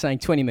 Yeah, they're saying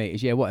 20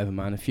 metres. Yeah, whatever,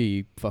 man. A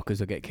few fuckers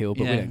will get killed,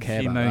 but we don't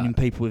care about that. moaning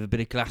people with a bit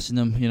of glass in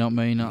them, you know what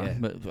I mean? Yeah.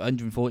 But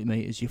 140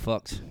 metres, you're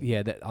fucked.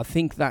 Yeah, I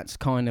think that's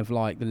kind of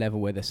like the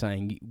level where they're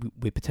saying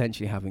we're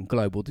potentially having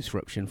global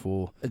disruption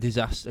for... A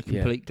disaster, a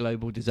complete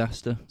global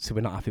disaster. So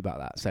we're not happy about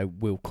that. So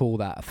we'll call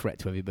that a threat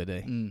to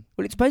everybody.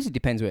 Well, it basically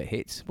depends where it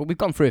hits. But we've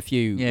gone through a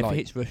few... Yeah, if it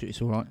hits Russia,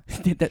 it's all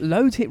right.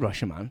 Loads hit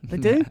Russia, man. They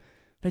do.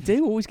 They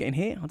do, always getting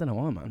hit. I don't know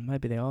why, man.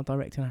 Maybe they are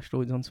directing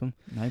asteroids onto them.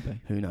 Maybe.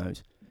 Who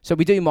knows? So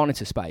we do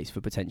monitor space for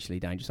potentially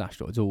dangerous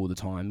asteroids all the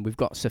time. We've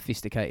got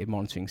sophisticated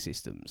monitoring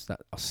systems that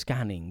are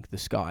scanning the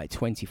sky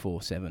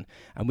 24/7.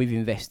 And we've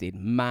invested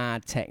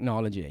mad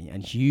technology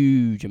and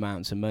huge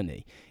amounts of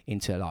money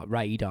into like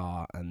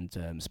radar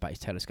and space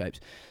telescopes.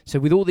 So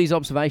with all these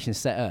observations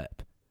set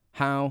up,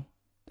 how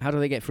do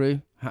they get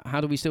through?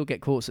 How do we still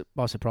get caught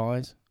by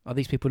surprise? Are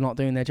these people not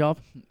doing their job?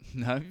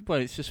 No, well,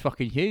 it's just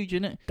fucking huge,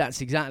 isn't it? That's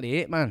exactly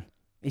it, man.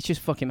 It's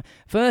just fucking...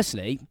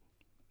 Firstly,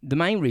 the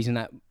main reason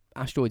that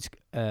asteroids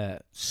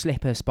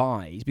slip us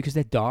by is because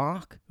they're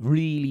dark.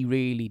 Really,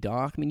 really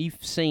dark. I mean,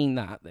 you've seen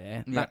that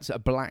there. Yeah. That's a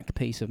black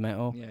piece of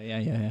metal.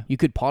 Yeah. You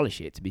could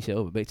polish it to be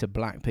silver, but it's a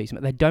black piece of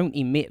metal. They don't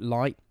emit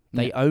light.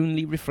 They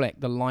only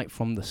reflect the light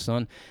from the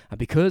sun. And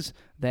because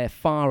they're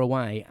far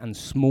away and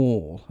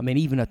small, I mean,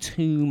 even a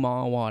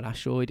 2-mile wide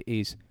asteroid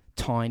is...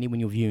 tiny when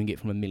you're viewing it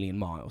from 1 million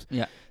miles.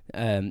 Yeah.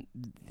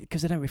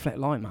 Because they don't reflect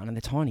light, man, and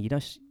they're tiny. You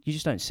just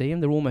don't see them.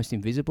 They're almost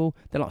invisible.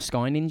 They're like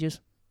sky ninjas.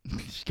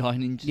 Sky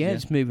ninjas. Yeah,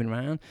 just moving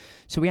around.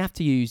 So we have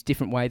to use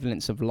different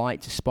wavelengths of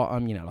light to spot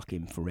them. You know, like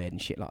infrared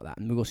and shit like that.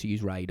 And we also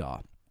use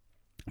radar,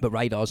 but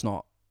radar's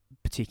not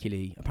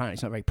particularly. Apparently,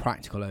 it's not very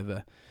practical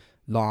over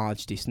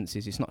large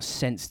distances. It's not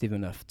sensitive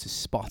enough to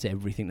spot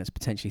everything that's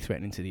potentially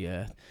threatening to the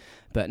Earth.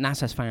 But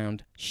NASA's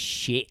found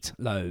shit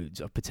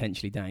loads of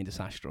potentially dangerous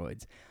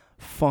asteroids.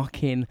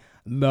 Fucking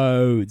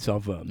loads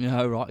of them.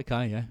 Yeah, right,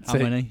 okay, yeah. How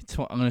many?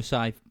 I'm going to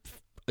say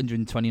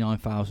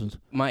 129,000.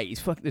 Mate,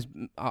 it's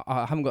fucking...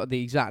 I haven't got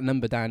the exact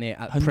number down here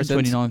at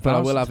 129,000. But I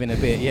will have in a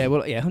bit. Yeah,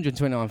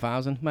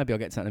 129,000. Maybe I'll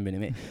get to that in a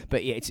minute.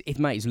 But yeah,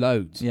 it's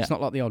loads. Yeah. It's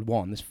not like the odd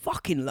one. There's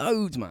fucking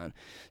loads, man.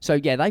 So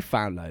yeah, they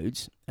found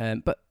loads.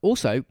 But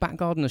also, back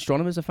garden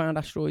astronomers have found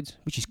asteroids,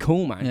 which is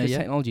cool, man. Because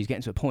technology is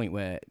getting to a point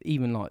where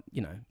even like,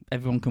 you know...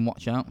 Everyone can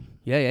watch out.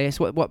 Yeah. It's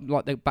what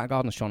like the back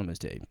garden astronomers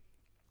do.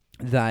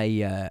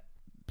 They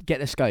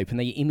get the scope and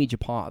they image a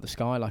part of the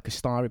sky, like a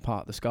starry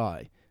part of the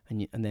sky,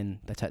 and then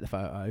they take the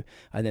photo,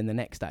 and then the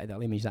next day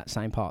they'll image that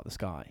same part of the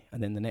sky,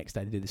 and then the next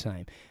day they do the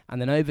same. And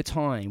then over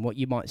time, what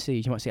you might see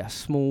is a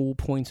small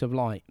point of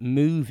light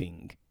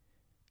moving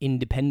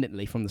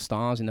independently from the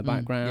stars in the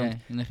background. Yeah,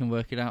 and they can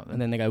work it out then.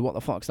 And then they go, what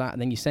the fuck's that?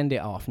 And then you send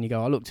it off, and you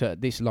go, I looked at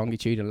this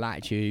longitude and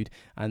latitude,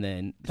 and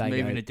then it's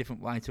moving a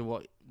different way to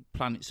what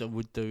planets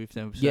would do if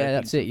they were... Yeah,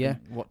 that's it, yeah.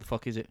 What the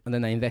fuck is it? And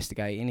then they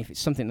investigate, and if it's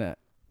something that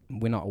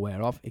we're not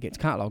aware of, it gets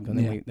catalogued,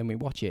 and then we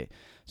watch it.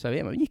 So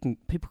yeah, man,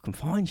 people can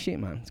find shit,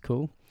 man. It's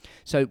cool.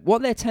 So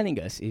what they're telling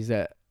us is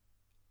that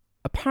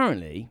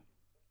apparently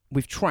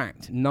we've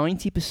tracked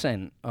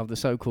 90% of the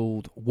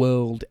so-called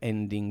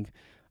world-ending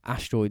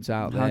asteroids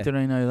out there. How do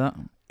they know that?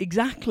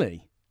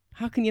 Exactly.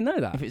 How can you know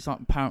that? If it's like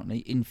apparently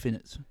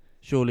infinite,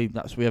 surely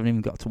we haven't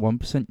even got to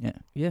 1%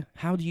 yet. Yeah.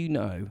 How do you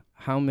know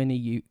how many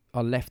you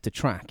are left to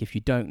track if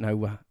you don't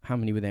know how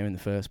many were there in the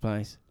first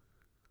place?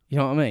 You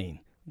know what I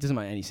mean? It doesn't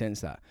make any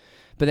sense, that.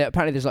 But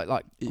apparently there's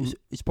like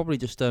it's probably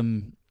just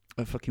a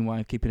fucking way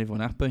of keeping everyone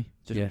happy.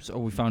 Just,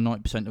 we found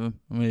 90% of them.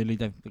 Really,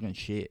 they're going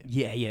shit.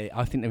 Yeah.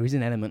 I think there is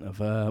an element of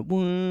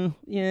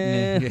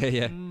Yeah.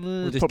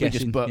 We're just probably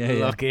guessing. Just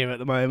luck here at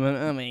the moment.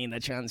 I mean, the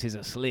chances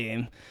are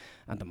slim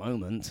at the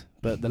moment,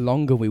 but the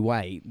longer we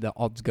wait, the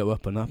odds go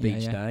up and up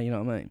each day. You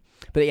know what I mean?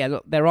 But yeah,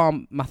 look, there are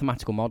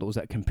mathematical models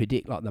that can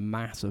predict like the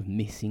mass of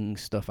missing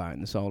stuff out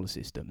in the solar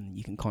system.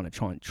 You can kind of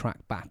try and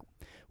track back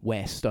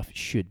where stuff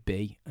should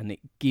be, and it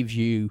gives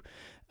you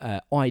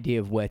idea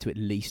of where to at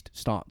least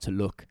start to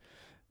look.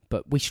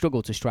 But we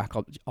struggle to track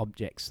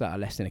objects that are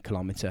less than a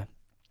kilometre.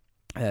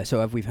 So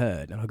as we've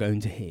heard, and are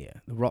going to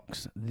hear, the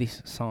rocks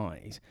this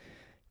size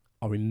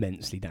are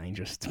immensely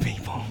dangerous to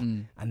people,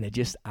 and they're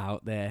just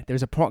out there.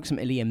 There's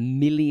approximately 1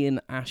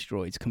 million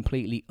asteroids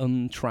completely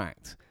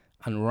untracked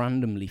and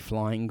randomly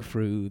flying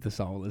through the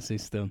solar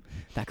system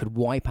that could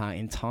wipe out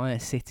entire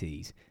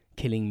cities,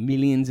 killing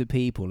millions of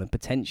people and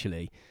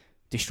potentially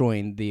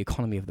destroying the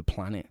economy of the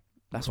planet.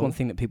 That's one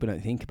thing that people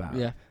don't think about.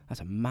 Yeah.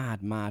 That's a mad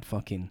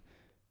fucking...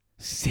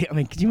 I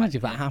mean, could you imagine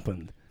if that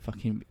happened?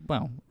 Fucking,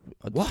 well,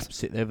 I'd What? just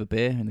sit there with a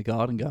beer in the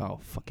garden and go, oh,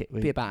 fuck it.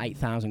 It'd be about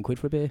 8,000 quid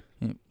for a beer.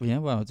 Yeah,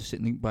 well, I'd just sit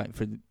and wait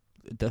for the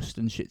dust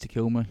and shit to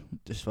kill me.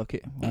 Just fuck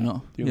it. Why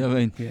not? You know what I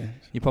mean? Yeah.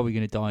 You're probably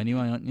going to die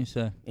anyway, aren't you?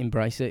 So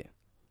Embrace it.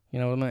 You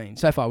know what I mean?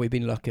 So far, we've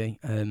been lucky.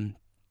 And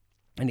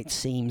it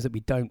seems that we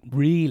don't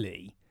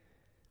really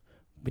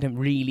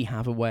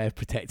have a way of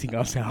protecting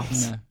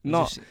ourselves. no,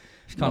 Not,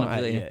 it's kind not of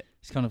out yeah, yet.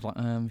 it's kind of like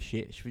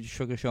shit. Should we just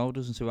shrug our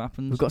shoulders and see what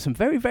happens? We've got some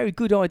very, very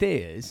good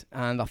ideas,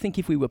 and I think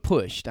if we were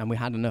pushed and we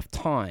had enough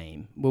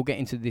time, we'll get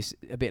into this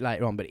a bit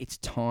later on. But it's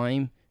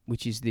time,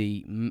 which is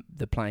the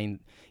plain.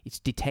 It's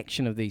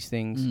detection of these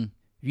things. Mm.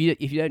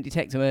 If you don't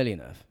detect them early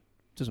enough,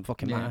 it doesn't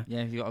fucking matter.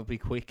 Yeah, you got to be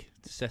quick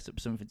to set up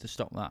something to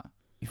stop that.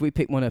 If we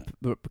pick one up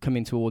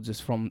coming towards us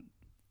from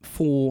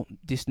 4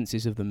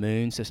 distances of the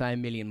moon, so say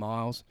 1 million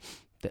miles,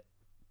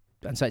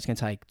 and say it's going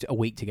to take a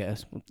week to get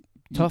us,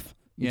 tough.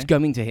 Yeah. It's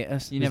going to hit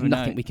us. You There's never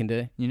nothing know. we can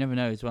do. You never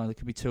know as well. There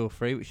could be 2 or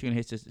 3 which are going to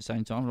hit us at the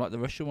same time, like the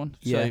Russia one.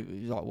 Yeah. So,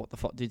 like, what the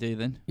fuck do you do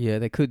then? Yeah,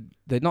 they could.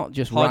 They're not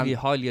just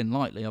Highly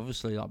unlikely,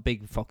 obviously, like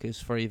big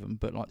fuckers, 3 of them,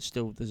 but like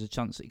still, there's a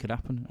chance it could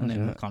happen, and then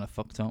Yeah. we're kind of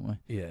fucked, aren't we?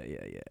 Yeah.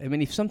 I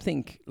mean, if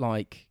something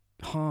like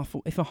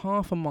if a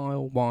half a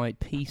mile wide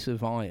piece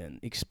of iron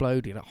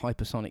exploded at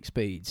hypersonic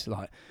speeds,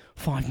 like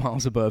 5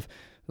 miles above,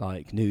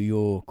 like New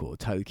York or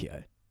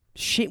Tokyo,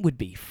 shit would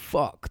be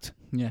fucked,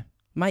 Yeah.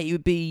 mate. It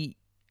would be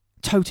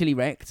totally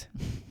wrecked.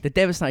 The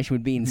devastation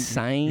would be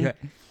insane. Yeah.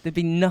 There'd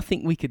be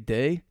nothing we could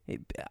do.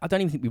 I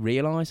don't even think we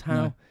realise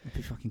how. No, it'd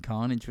be fucking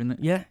carnage, wouldn't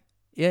it?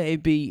 Yeah,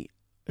 it'd be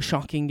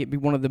shocking. It'd be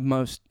one of the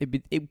most.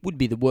 It would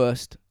be the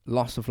worst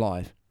loss of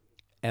life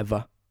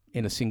ever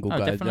in a single Oh,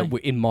 go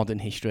definitely. in modern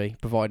history.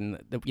 Providing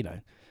that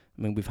I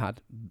mean, we've had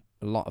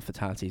a lot of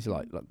fatalities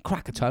like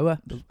Krakatoa,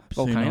 the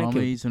volcano.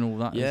 Tsunamis and all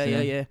that.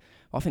 Yeah.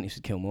 I think this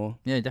would kill more.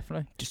 Yeah,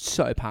 definitely. Just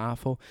so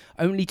powerful.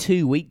 Only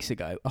 2 weeks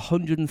ago, a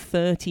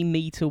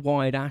 130-metre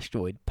wide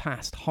asteroid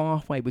passed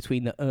halfway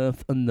between the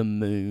Earth and the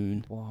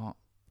Moon. What?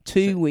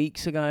 2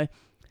 weeks ago.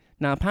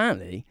 Now,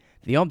 apparently,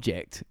 the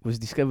object was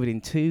discovered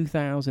in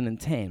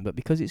 2010, but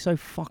because it's so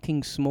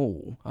fucking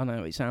small, I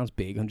know it sounds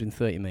big,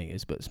 130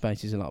 metres, but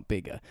space is a lot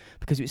bigger.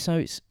 Because it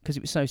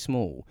was so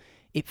small,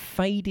 it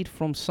faded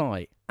from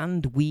sight,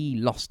 and we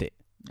lost it.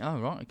 Oh,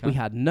 right, okay. We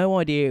had no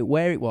idea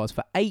where it was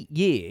for 8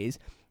 years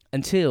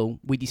until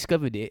we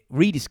rediscovered it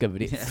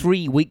Yeah.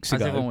 3 weeks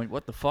As ago. everyone went,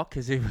 what the fuck,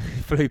 as it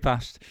flew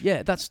past?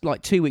 Yeah, that's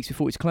like 2 weeks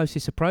before its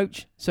closest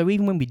approach. So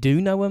even when we do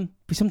know them,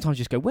 we sometimes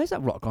just go, "Where's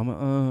that rock?" I'm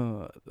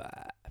like,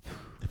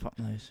 Fuck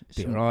knows. It's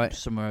Be alright.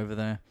 Somewhere over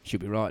there.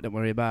 should be right. Don't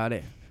worry about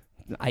it.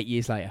 8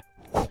 years later,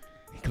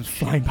 it comes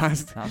flying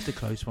past. That was the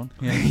close one.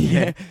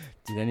 Yeah.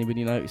 Did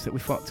anybody notice that we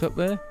fucked up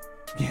there?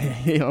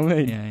 Yeah, you know what I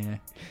mean?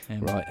 Yeah.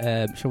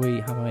 Right, shall we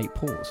have a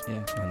pause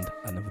Yeah. and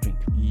another drink?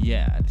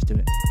 Yeah, let's do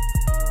it.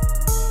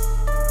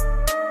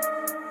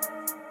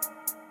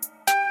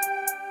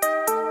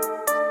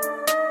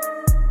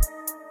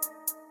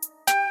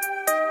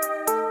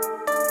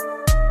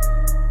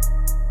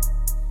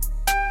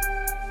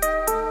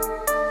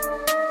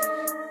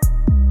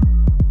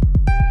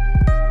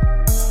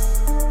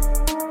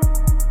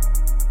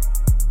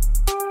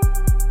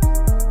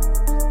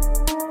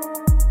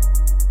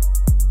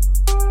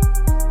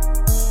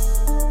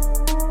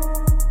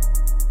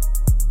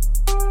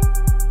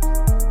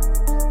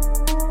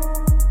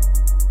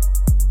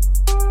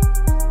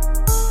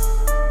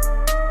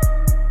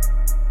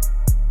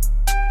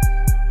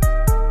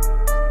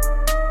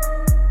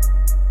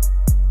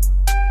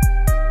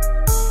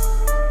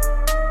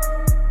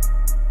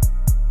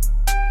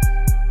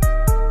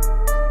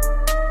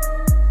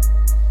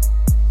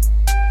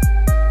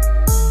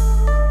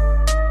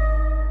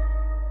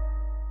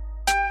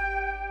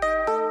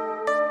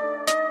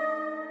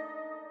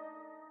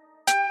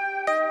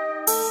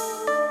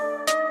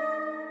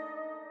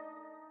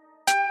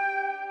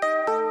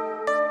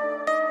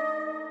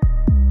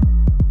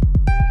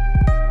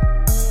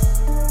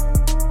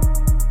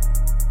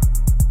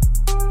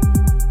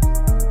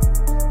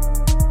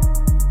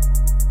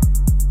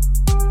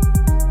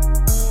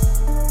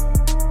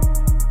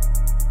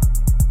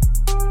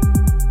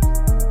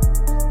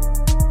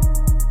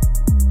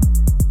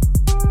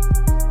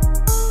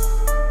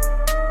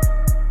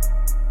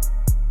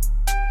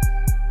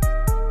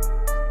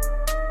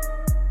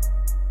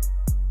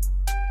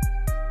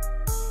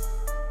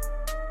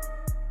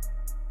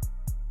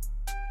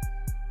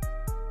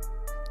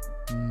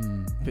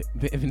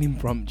 Bit of an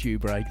impromptu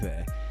break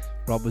there.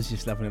 Rob was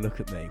just having a look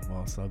at me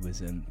whilst I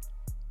was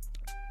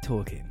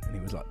talking, and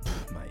he was like,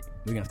 "Mate,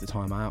 we're gonna have to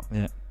time out."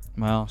 Yeah.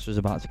 My arse was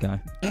about to go.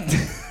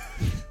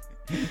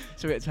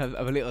 So we had to have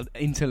a little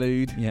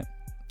interlude. Yeah.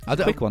 I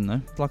don't. Quick one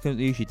though, like I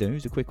usually do.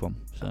 It's a quick one.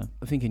 So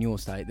I think in your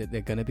state that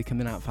they're going to be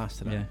coming out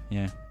faster. Now.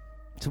 yeah.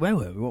 So where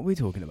were we? What were we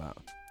talking about?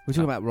 We're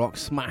talking about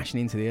rocks smashing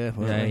into the earth.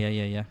 Weren't we?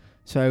 Yeah.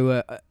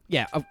 So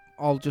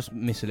I'll just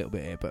miss a little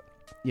bit here, but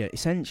yeah,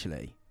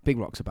 essentially, big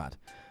rocks are bad.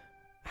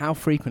 How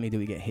frequently do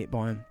we get hit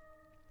by them?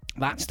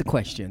 That's the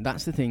question.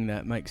 That's the thing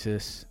that makes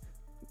us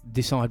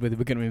decide whether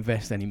we're going to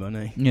invest any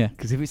money. Yeah.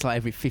 Because if it's like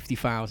every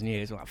 50,000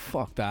 years, we're like,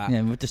 fuck that.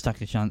 Yeah, we'll just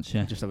take a chance,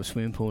 yeah. Just have a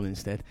swimming pool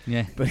instead.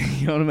 Yeah. But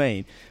you know what I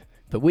mean?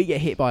 But we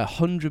get hit by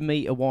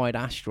 100-metre wide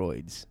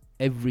asteroids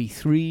every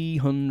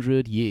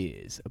 300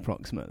 years,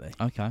 approximately.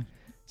 Okay.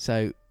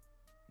 So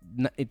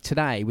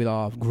today, with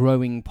our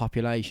growing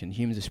population,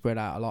 humans are spread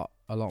out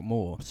a lot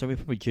more. So we're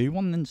probably due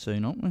one then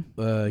soon, aren't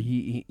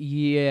we?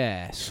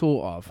 Yeah,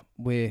 sort of.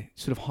 We're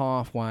sort of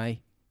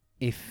halfway.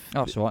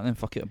 Oh, it's alright then,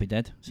 fuck it, I'll be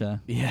dead. So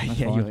Yeah.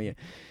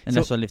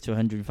 unless I live to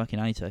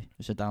 180,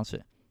 which I doubt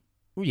it.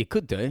 Well, you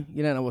could do.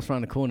 You don't know what's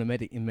around the corner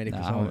in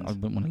medical science. I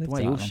wouldn't want to live The way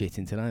to you're that long.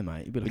 shitting today,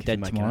 mate. You'll be Be looking dead to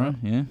make tomorrow,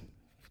 yeah.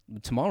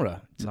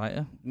 Tomorrow?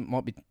 Later.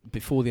 Might be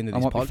before the end of I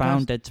this might podcast. be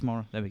found dead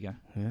tomorrow. There we go.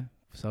 Yeah.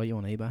 Sell you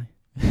on eBay.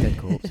 Dead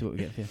corpse. See what we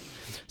get for you.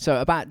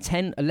 So about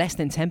less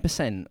than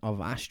 10%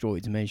 of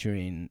asteroids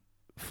measuring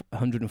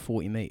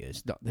 140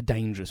 metres, the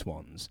dangerous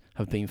ones,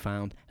 have been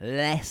found.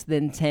 Less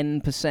than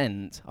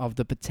 10% of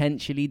the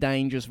potentially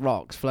dangerous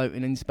rocks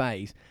floating in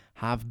space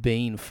have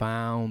been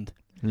found.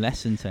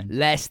 Less than 10.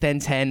 Less than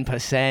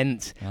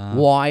 10%. Ah.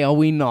 Why are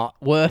we not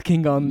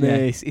working on Yeah.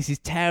 this? This is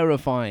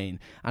terrifying.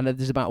 And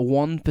there's about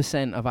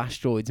 1% of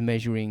asteroids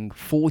measuring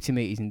 40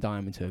 metres in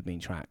diameter have been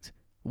tracked.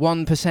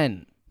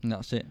 1%. And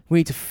that's it. We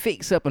need to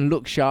fix up and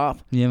look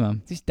sharp. Yeah,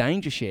 man. This is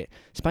dangerous shit.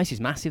 Space is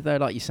massive, though,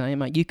 like you're saying,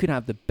 mate. You could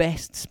have the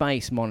best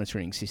space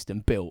monitoring system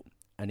built,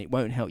 and it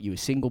won't help you a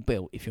single bit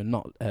if you're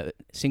not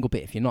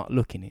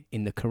looking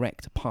in the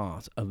correct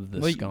part of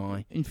the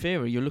sky. In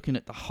theory, you're looking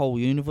at the whole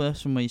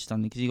universe from where you're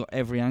standing because you've got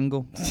every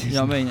angle. You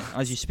know what I mean?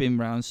 As you spin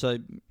round, so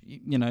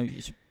you know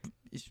it's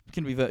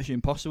going to be virtually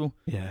impossible.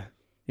 Yeah.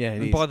 Yeah,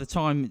 and by the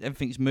time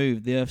everything's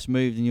moved, the Earth's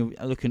moved, and you're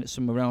looking at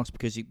somewhere else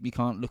because you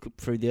can't look up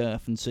through the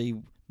Earth and see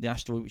the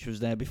asteroid which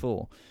was there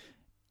before.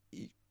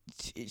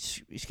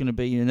 It's going to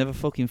be another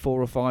fucking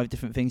 4 or 5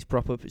 different things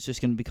prop up. It's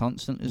just going to be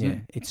constant, isn't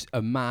it? It's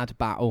a mad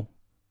battle,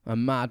 a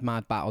mad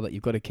battle that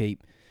you've got to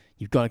keep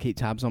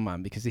tabs on,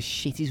 man, because this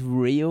shit is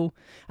real.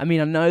 I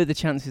mean, I know the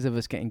chances of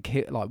us getting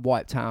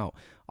wiped out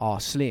are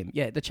slim.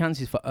 Yeah, the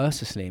chances for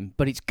us are slim,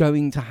 but it's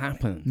going to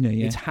happen.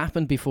 Yeah. It's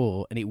happened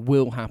before, and it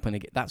will happen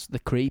again. That's the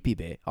creepy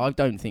bit. I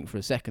don't think for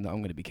a second that I'm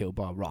going to be killed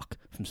by a rock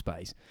from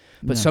space,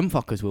 but some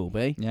fuckers will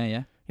be. Yeah.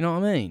 You know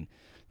what I mean?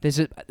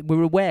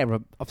 We're aware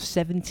of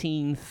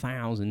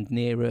 17,000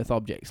 near-Earth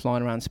objects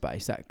flying around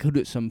space that could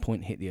at some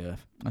point hit the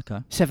Earth. Okay.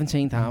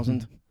 17,000.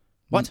 Mm-hmm.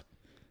 What?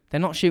 They're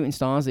not shooting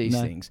stars, these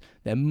things.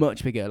 They're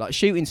much bigger. Like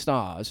shooting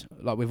stars,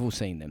 like we've all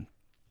seen them.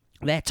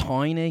 They're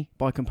tiny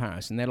by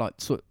comparison. They're like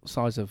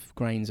size of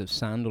grains of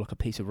sand or like a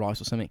piece of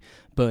rice or something,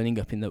 burning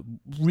up in the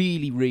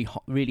really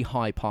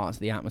high parts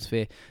of the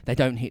atmosphere. They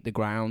don't hit the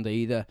ground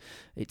either.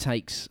 It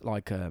takes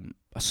like a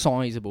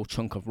sizable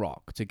chunk of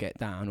rock to get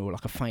down, or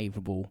like a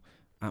favourable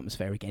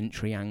atmospheric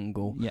entry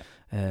angle.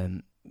 Yeah.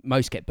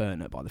 Most get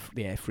burnt up by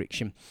the air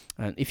friction.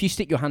 And if you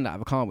stick your hand out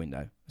of a car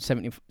window,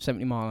 70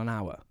 mile an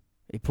hour,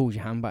 it pulls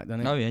your hand back,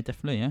 doesn't it? Oh yeah,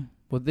 definitely, yeah.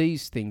 Well,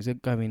 these things are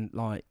going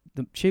like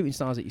the shooting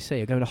stars that you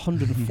see are going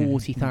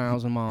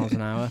 140,000 miles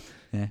an hour.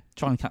 Yeah.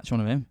 Try and catch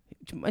one of them.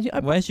 Imagine,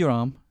 Where's your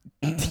arm?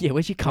 yeah,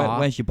 where's your car?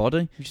 Where's your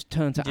body? You just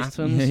turn to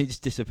atoms. Yeah, you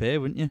just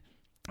disappear, wouldn't you?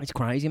 It's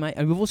crazy, mate.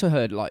 And we've also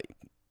heard like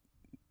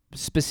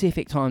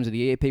specific times of the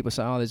year people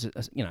say, "Oh, there's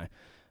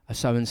a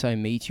so-and-so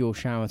meteor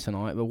shower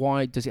tonight," but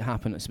why does it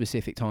happen at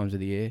specific times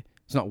of the year?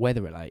 It's not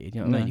weather related,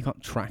 you know what I mean? You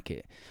can't track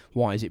it.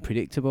 Why is it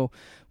predictable?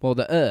 Well,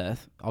 the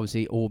Earth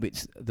obviously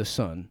orbits the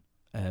sun.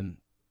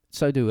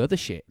 So do other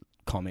shit,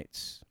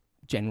 comets,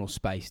 general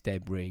space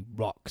debris,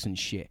 rocks and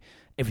shit.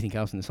 Everything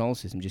else in the solar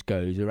system just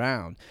goes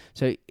around.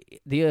 So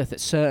the Earth at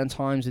certain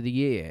times of the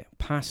year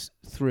pass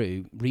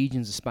through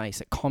regions of space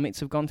that comets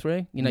have gone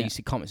through. You know, you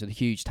see comets with the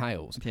huge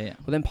tails. Yeah.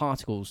 Well, then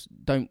particles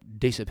don't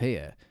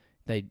disappear.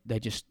 They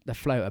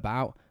float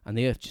about, and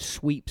the Earth just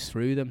sweeps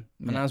through them.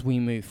 And as we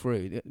move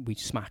through, we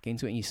smack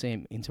into it, and you see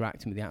them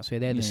interacting with the atmosphere.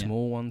 They're the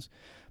small ones,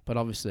 but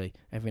obviously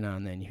every now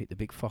and then you hit the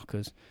big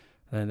fuckers,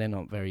 and they're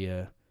not very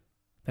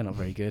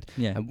good.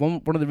 Yeah. And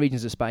one of the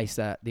regions of space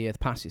that the Earth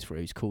passes through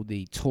is called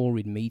the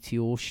Taurid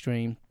meteor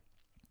stream,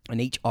 and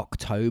each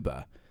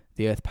October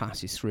the Earth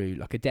passes through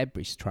like a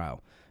debris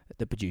trail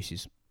that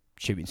produces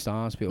shooting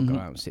stars. People go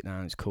out and sit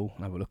down, it's cool,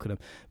 and have a look at them.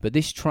 But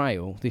this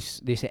trail,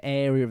 this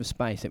area of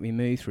space that we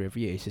move through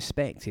every year, is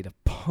suspected of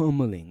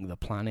pummeling the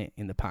planet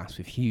in the past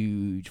with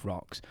huge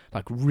rocks,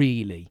 like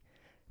really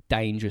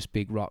dangerous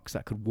big rocks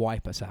that could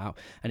wipe us out.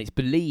 And it's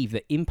believed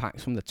that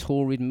impacts from the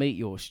Taurid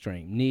meteor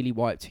stream nearly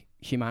wiped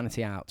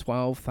humanity out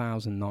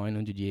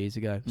 12,900 years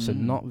ago, so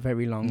not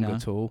very long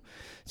at all.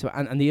 So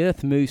and the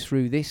Earth moves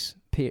through this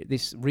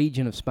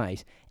region of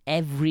space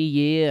every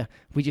year.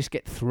 We just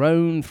get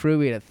thrown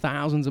through it at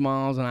thousands of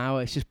miles an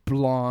hour. It's just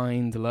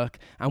blind luck,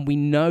 and we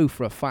know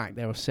for a fact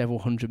there are several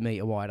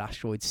 100-meter wide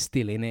asteroids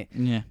still in it.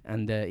 Yeah.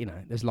 And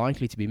there's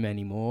likely to be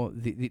many more.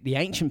 The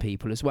ancient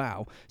people as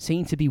well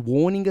seem to be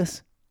warning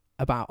us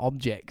about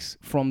objects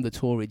from the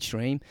Taurid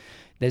stream.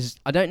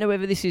 I don't know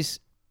whether this is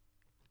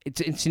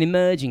it's an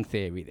emerging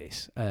theory,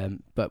 this,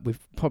 but we've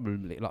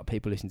probably, a lot of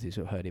people listening to this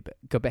have heard it, but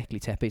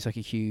Göbekli Tepe, it's like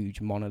a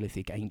huge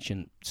monolithic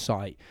ancient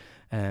site.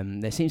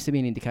 There seems to be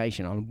an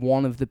indication on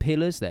one of the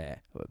pillars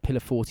there, Pillar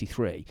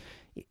 43,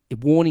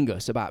 warning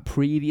us about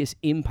previous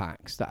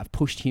impacts that have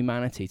pushed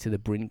humanity to the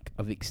brink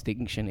of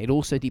extinction. It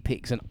also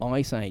depicts an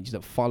ice age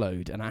that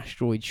followed an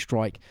asteroid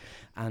strike,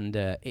 and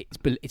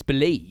it's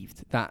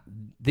believed that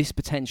this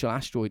potential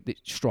asteroid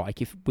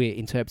strike, if we're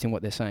interpreting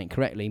what they're saying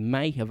correctly,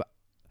 may have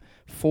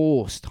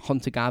forced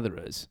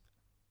hunter-gatherer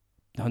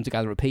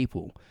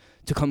people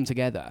to come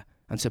together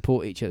and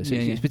support each other. So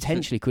it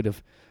potentially could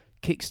have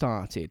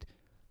kick-started,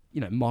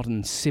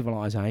 modern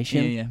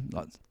civilization. Yeah,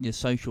 like your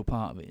social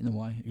part of it in a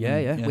way.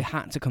 Yeah. We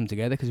had to come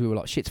together because we were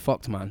like, shit's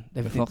fucked, man.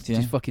 Everything's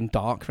just fucking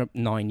dark for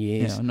 9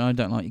 years. Yeah, I know I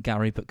don't like you,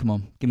 Gary, but come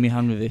on, give me a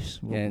hand with this.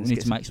 We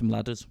need to make some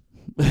ladders.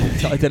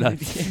 I don't know.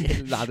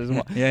 Ladders and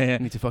what? Yeah.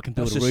 We need to fucking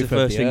build That's a roof. just the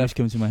first thing Earth. that's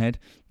come to my head.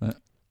 But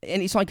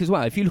And it's like, as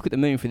well, if you look at the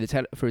moon through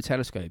a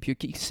telescope, you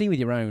can see with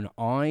your own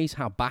eyes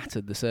how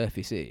battered the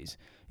surface is.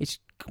 It's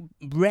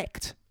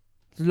wrecked.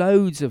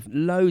 Loads of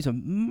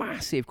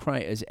massive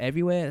craters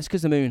everywhere. That's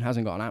because the moon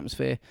hasn't got an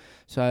atmosphere.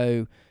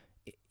 So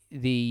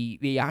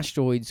the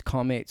asteroids,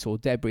 comets, or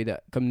debris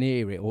that come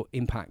near it or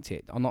impact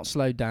it are not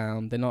slowed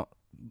down.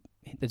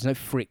 There's no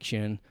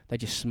friction. They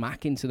just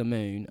smack into the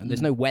moon, and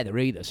there's no weather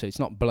either, so it's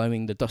not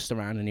blowing the dust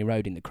around and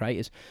eroding the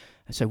craters.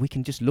 And so we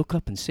can just look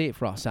up and see it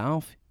for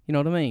ourselves. You know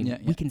what I mean? Yeah.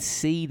 We can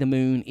see the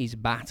moon is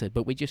battered,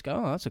 but we just go,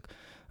 oh,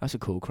 that's a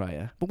cool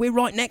crater. But we're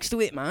right next to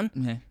it, man.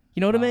 yeah. You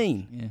know what I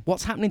mean? Yeah.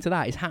 What's happening to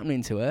that is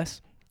happening to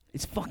us.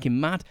 It's fucking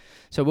mad.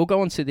 So we'll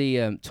go on to the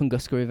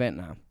Tunguska event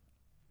now.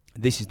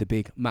 This is the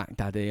big Mac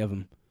Daddy of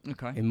them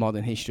Okay. in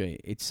modern history.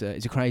 It's a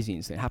crazy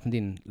incident. It happened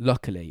in,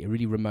 luckily, a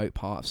really remote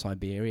part of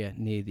Siberia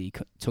near the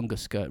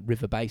Tunguska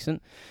River basin.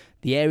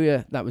 The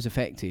area that was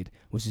affected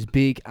was as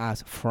big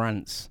as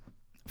France.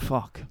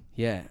 Fuck.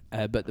 Yeah,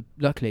 but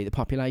luckily the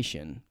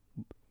population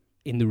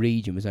in the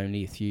region was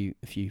only a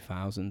few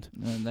thousand.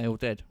 And they all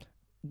dead.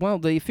 Well,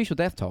 the official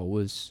death toll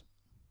was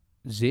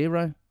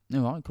 0. All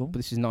right, cool. But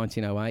this is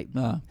 1908.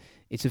 Ah.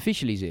 It's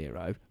officially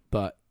 0,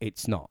 but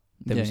it's not.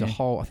 There was a yeah.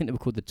 whole, I think they were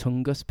called the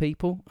Tungus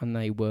people, and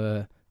they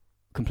were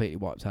completely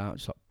wiped out,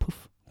 just like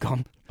poof,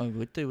 gone. Oh, it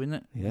would do, wouldn't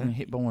it? Yeah.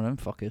 Hit by one of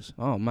them fuckers.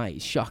 Oh mate,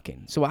 it's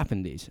shocking. So what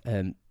happened is,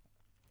 at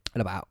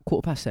about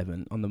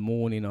 7:15 on the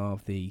morning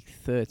of the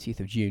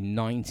 30th of June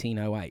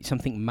 1908,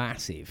 something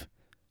massive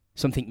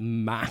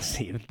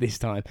this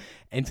time,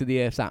 entered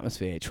the Earth's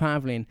atmosphere,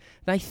 travelling,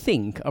 they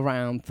think,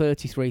 around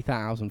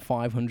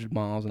 33,500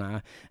 miles an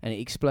hour, and it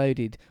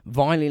exploded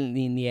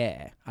violently in the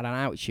air at an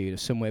altitude of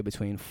somewhere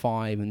between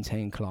 5 and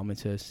 10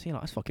 kilometres. You're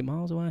like, that's fucking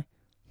miles away.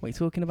 What are you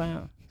talking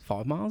about?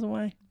 5 miles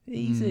away?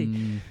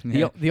 Easy.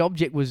 Yeah. The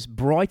object was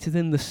brighter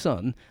than the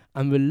sun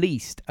and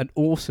released an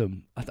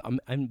awesome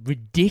and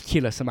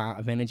ridiculous amount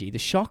of energy. The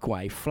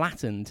shockwave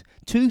flattened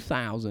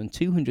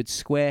 2,200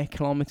 square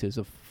kilometres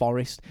of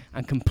forest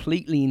and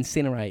completely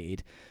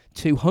incinerated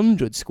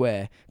 200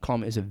 square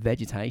kilometres of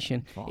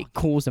vegetation. Fuck. It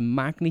caused a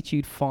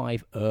magnitude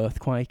 5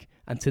 earthquake,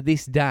 and to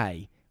this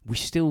day, we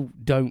still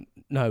don't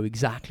know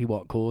exactly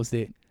what caused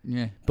it.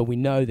 Yeah. But we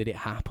know that it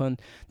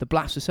happened. The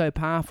blast was so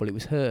powerful it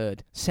was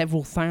heard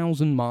several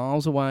thousand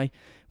miles away,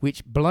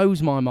 which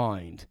blows my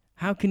mind.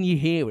 How can you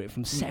hear it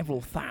from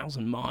several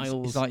thousand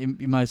miles? It's like you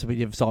might as well be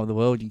the other side of the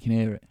world. You can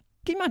hear it.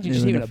 Can you imagine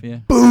just hearing a yeah.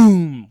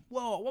 boom?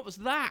 Whoa, what was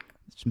that?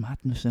 It's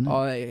madness, isn't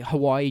it?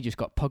 Hawaii just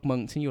got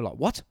pugmunked, and you're like,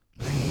 what?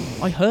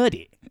 I heard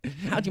it.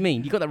 How do you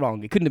mean? You got that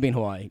wrong. It couldn't have been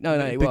Hawaii. No,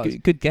 it was.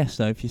 Good guess,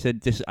 though, if you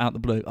said this out the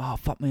blue. Oh,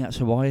 fuck me, that's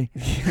Hawaii.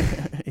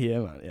 Yeah,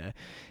 man, yeah.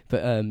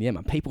 But,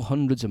 man, people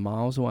hundreds of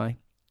miles away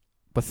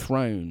were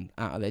thrown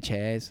out of their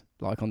chairs.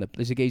 Like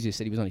there's a geezer who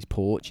said he was on his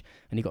porch,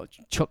 and he got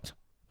chucked,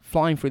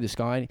 flying through the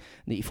sky,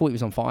 and he thought he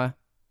was on fire.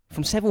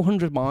 From several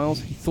hundred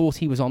miles, he thought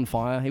he was on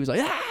fire. He was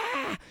like,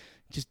 ah!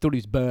 Just thought he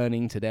was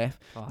burning to death.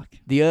 Fuck.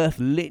 The earth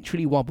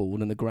literally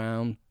wobbled and the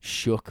ground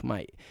shook,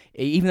 mate.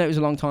 Even though it was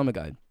a long time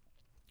ago,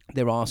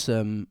 there are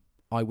some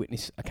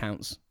eyewitness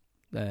accounts,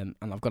 and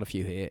I've got a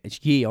few here.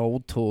 It's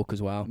ye-old talk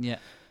as well. Yeah.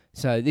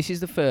 So this is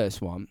the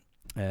first one,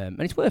 and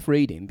it's worth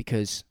reading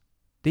because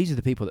these are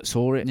the people that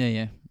saw it.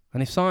 Yeah.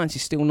 And if science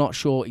is still not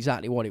sure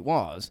exactly what it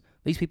was,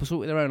 these people saw it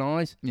with their own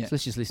eyes. Yeah. So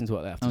let's just listen to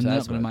what they have to I'm say.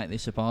 not going to make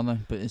this up, are they?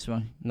 But this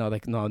way. No, they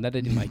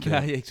didn't make it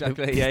up.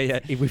 Exactly. Yeah.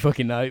 If we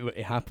fucking know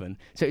it happened.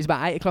 So it was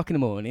about 8 o'clock in the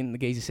morning. The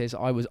geezer says,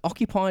 I was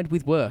occupied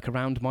with work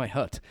around my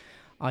hut.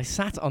 I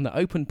sat on the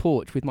open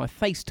porch with my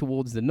face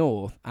towards the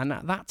north, and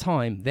at that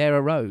time there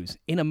arose,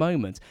 in a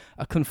moment,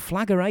 a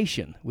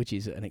conflagration, which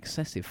is an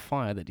excessive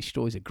fire that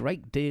destroys a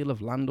great deal of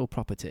land or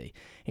property.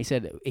 He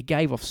said it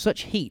gave off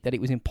such heat that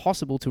it was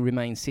impossible to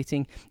remain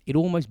sitting. It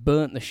almost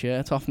burnt the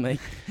shirt off me.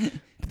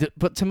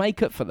 But to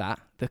make up for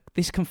that,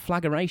 this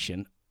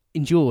conflagration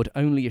endured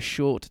only a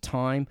short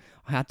time.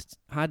 I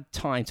had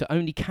time to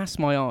only cast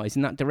my eyes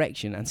in that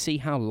direction and see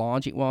how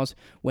large it was,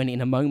 when in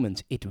a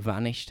moment it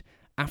vanished.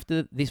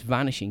 After this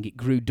vanishing, it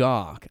grew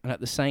dark, and at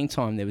the same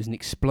time, there was an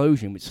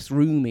explosion which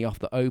threw me off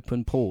the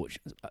open porch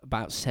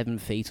about 7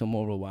 feet or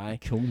more away.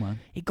 Cool, man.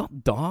 It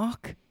got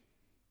dark.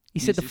 He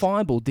said the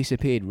fireball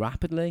disappeared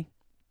rapidly.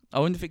 I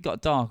wonder if it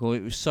got dark or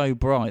it was so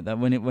bright that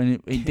when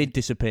it did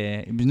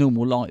disappear, it was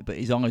normal light, but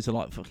his eyes are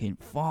like fucking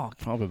fuck.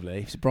 Probably.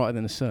 If it's brighter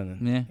than the sun,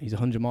 and Yeah. he's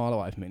 100 miles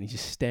away from it, and he's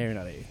just staring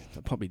at it.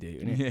 I'd probably do,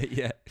 wouldn't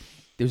he? Yeah.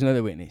 There was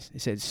another witness.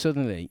 It said,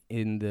 suddenly,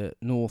 in the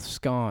north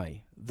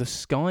sky, the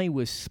sky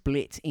was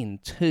split in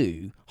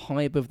two,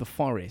 high above the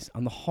forest,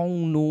 and the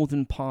whole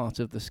northern part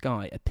of the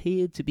sky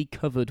appeared to be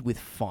covered with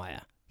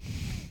fire.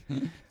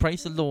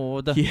 Praise the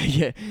Lord.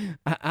 Yeah.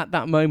 At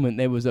that moment,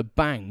 there was a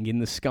bang in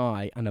the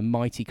sky and a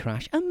mighty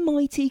crash. A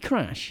mighty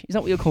crash? Is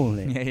that what you're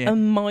calling it? Yeah. A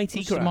mighty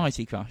What's crash. a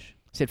mighty crash?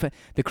 Said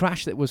the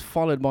crash that was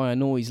followed by a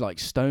noise like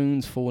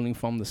stones falling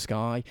from the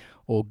sky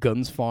or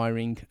guns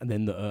firing, and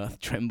then the earth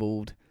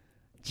trembled.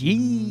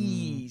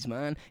 Jeez,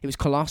 man. It was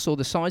colossal.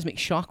 The seismic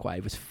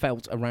shockwave was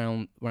felt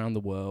around the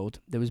world.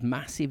 There was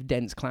massive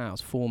dense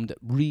clouds formed at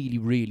really,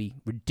 really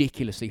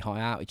ridiculously high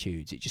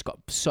altitudes. It just got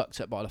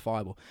sucked up by the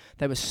fireball.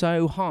 They were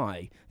so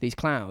high, these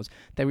clouds,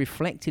 they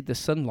reflected the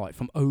sunlight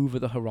from over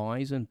the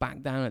horizon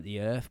back down at the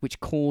earth, which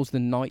caused the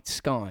night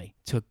sky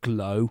to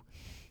glow.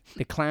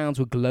 The clouds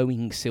were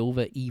glowing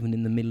silver even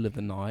in the middle of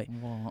the night.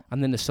 What?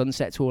 And then the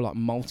sunsets were all like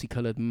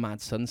multicoloured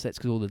mad sunsets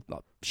because all the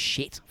like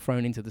shit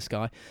thrown into the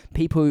sky.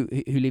 People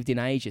who lived in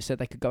Asia said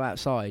they could go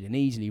outside and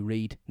easily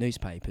read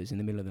newspapers in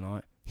the middle of the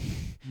night.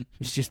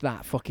 It's just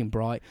that fucking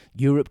bright.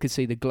 Europe could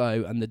see the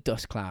glow and the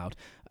dust cloud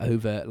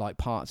over like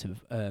parts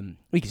of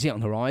we could see it on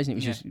the horizon.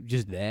 It was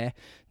just there.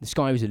 The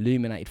sky was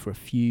illuminated for a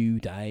few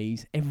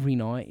days. Every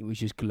night it was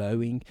just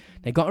glowing.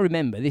 They got to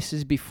remember, this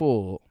is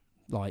before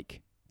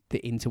like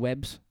the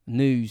interwebs.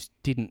 News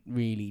didn't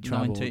really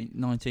travel.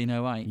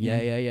 1908.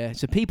 Yeah.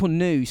 So people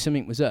knew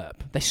something was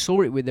up. They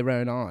saw it with their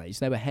own eyes.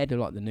 They were ahead of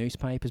like the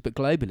newspapers. But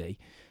globally,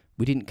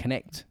 we didn't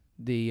connect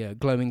the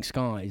glowing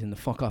skies and the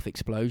fuck off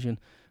explosion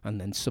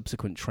and then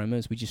subsequent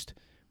tremors. We just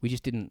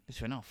didn't.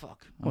 Just went, oh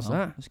fuck. What's well,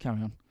 that? Let's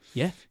carry on.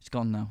 Yeah, it's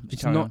gone now.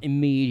 It's not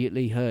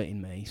immediately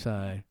hurting me.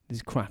 So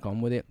just crack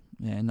on with it.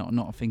 Yeah,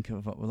 not think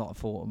of a lot of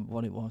thought of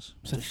what it was.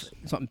 So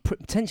it's like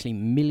potentially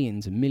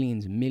millions and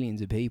millions and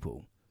millions of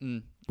people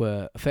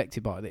were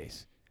affected by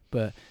this,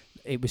 but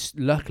it was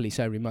luckily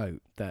so remote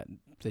that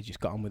they just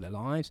got on with their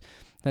lives.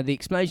 Now, the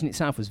explosion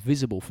itself was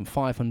visible from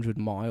 500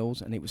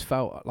 miles, and it was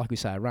felt, like we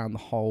say, around the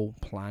whole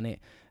planet.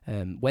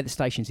 Weather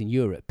stations in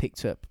Europe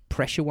picked up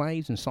pressure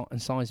waves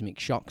and seismic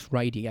shocks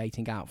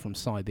radiating out from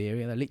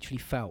Siberia. They literally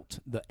felt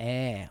the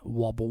air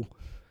wobble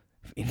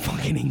in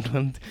fucking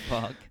England.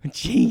 Fuck.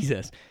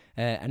 Jesus.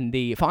 And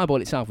the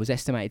fireball itself was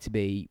estimated to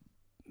be,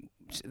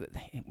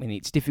 I mean,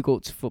 it's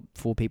difficult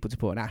for people to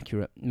put an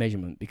accurate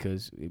measurement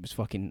because it was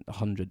fucking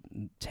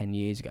 110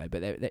 years ago,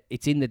 but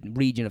it's in the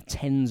region of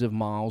tens of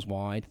miles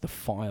wide, the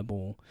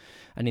fireball.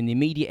 And in the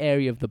immediate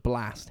area of the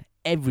blast,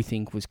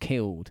 everything was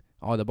killed,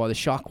 either by the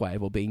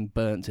shockwave or being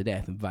burnt to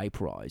death and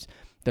vaporised.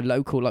 The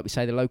local, like we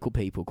say, the local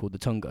people called the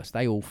Tungus,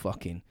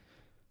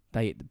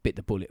 they bit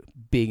the bullet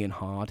big and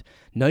hard.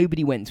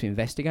 Nobody went to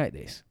investigate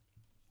this.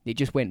 It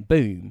just went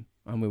boom,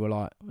 and we were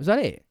like, was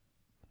that it?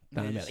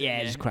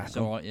 Just crack It's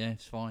on. alright, yeah,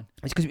 it's fine.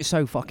 It's because it was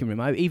so fucking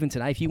remote. Even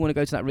today, if you want to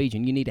go to that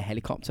region, you need a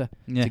helicopter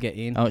to get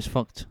in. Oh, it's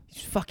fucked.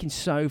 It's fucking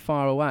so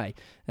far away.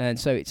 And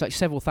so it's like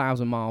several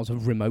thousand miles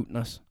of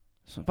remoteness.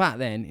 So back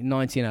then, in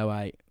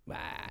 1908,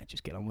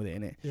 just get on with it,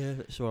 innit? Yeah,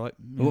 that's alright.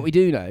 But what we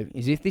do know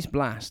is if this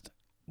blast,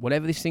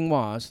 whatever this thing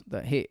was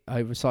that hit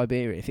over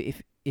Siberia,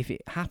 if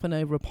it happened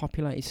over a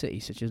populated city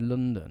such as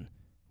London,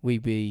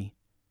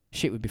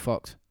 shit would be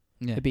fucked.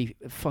 Yeah. It'd be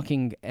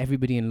fucking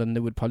everybody in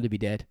London would probably be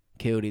dead,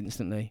 killed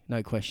instantly,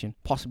 no question.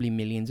 Possibly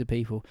millions of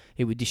people.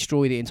 It would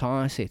destroy the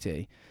entire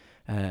city.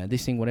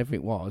 This thing, whatever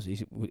it was,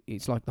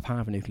 it's like the power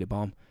of a nuclear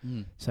bomb.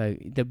 So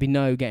there'd be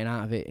no getting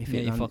out of it. If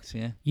you're fucked,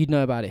 yeah. You'd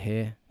know about it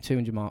here,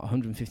 200 miles,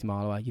 150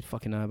 mile away. You'd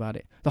fucking know about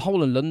it. The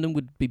whole of London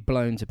would be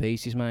blown to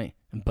pieces, mate,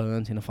 and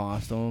burnt in a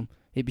firestorm.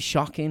 It'd be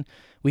shocking.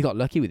 We got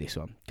lucky with this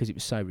one because it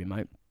was so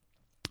remote.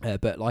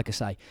 But like I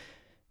say,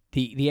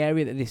 the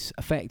area that this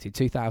affected,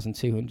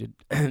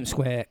 2,200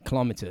 square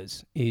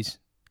kilometres, is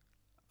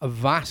a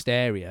vast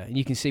area. And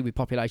you can see with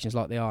populations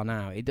like they are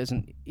now, it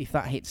doesn't. If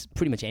that hits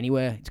pretty much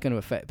anywhere, it's going to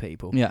affect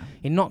people. Yeah.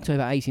 It knocked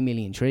over 80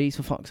 million trees,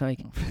 for fuck's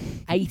sake.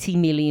 80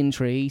 million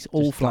trees,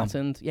 all Just gone.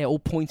 flattened. Yeah, all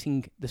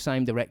pointing the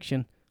same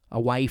direction,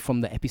 away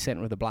from the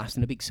epicenter of the blast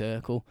in a big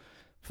circle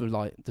for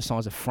like the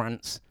size of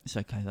France. It's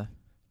okay, though.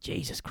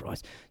 Jesus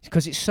Christ.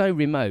 Because it's so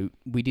remote,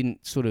 we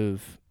didn't sort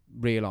of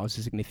realise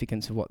the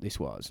significance of what this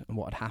was and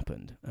what had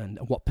happened and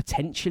what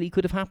potentially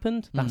could have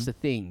happened. That's the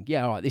thing.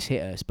 Yeah, all right, this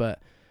hit us, but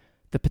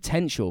the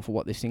potential for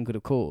what this thing could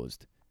have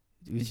caused,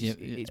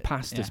 it's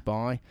passed us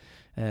by.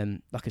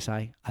 Like I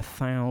say,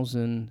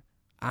 1,000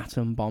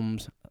 atom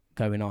bombs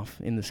going off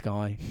in the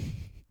sky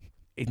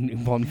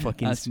in one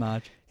fucking... That's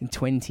mad. In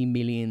 20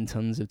 million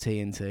tons of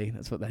TNT.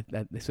 That's what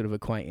they're sort of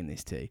equating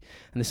this to. And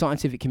the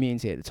scientific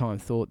community at the time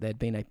thought there'd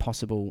been a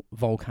possible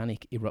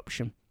volcanic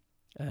eruption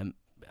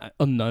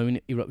unknown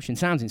eruption.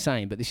 Sounds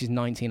insane, but this is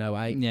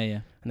 1908. Yeah,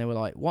 yeah. And they were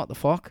like, what the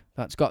fuck?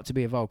 That's got to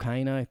be a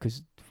volcano,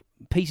 because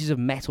pieces of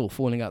metal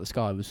falling out of the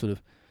sky was sort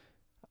of...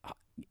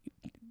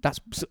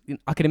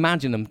 I can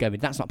imagine them going,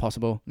 that's not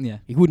possible. Yeah.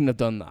 He wouldn't have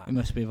done that. It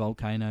must be a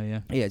volcano,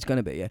 yeah. Yeah, it's going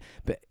to be, yeah.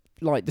 But,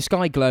 like, the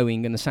sky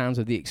glowing and the sounds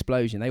of the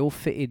explosion, they all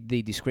fitted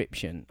the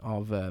description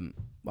of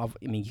I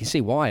mean, you can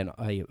see why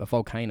a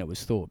volcano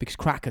was thought, because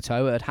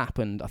Krakatoa had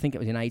happened, I think it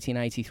was in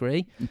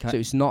 1883, Okay. so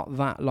it's not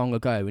that long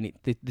ago, and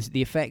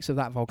the effects of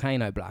that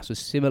volcano blast was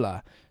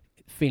similar,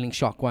 feeling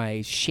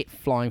shockwaves, shit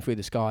flying through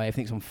the sky,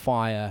 everything's on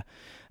fire,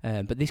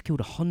 but this killed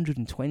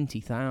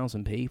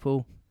 120,000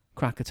 people.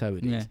 Krakatoa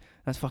did. Yeah.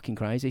 That's fucking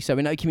crazy. So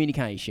with no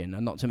communication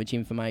and not so much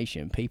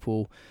information,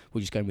 people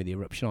were just going with the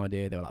eruption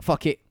idea. They were like,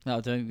 fuck it,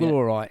 That'll do. we're Yeah.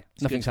 all right,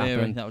 It's a good nothing's theory,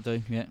 happened. That'll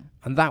do, yeah.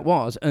 And that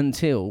was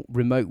until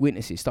remote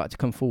witnesses started to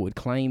come forward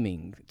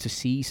claiming to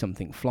see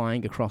something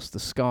flying across the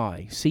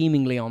sky,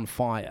 seemingly on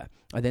fire.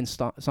 And then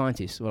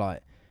scientists were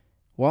like,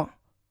 what?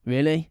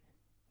 Really?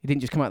 It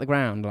didn't just come out of the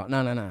ground? Like,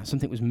 no.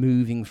 Something was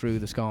moving through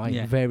the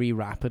sky very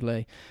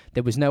rapidly.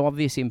 There was no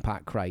obvious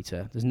impact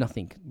crater. There's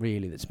nothing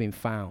really that's been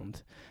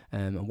found.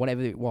 And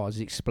whatever it was,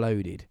 it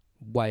exploded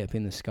way up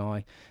in the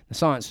sky. The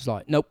science was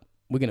like, nope,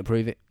 we're going to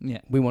prove it.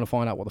 Yeah. We want to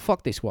find out what the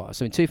fuck this was.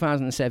 So in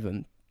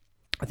 2007,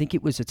 I think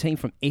it was a team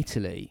from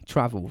Italy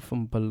travelled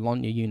from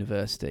Bologna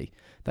University.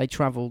 They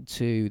travelled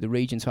to the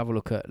region to have a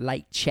look at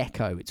Lake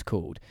Cecco, it's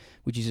called,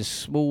 which is a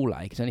small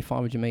lake. It's only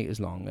 500 metres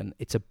long, and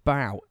it's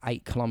about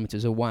 8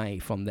 kilometres away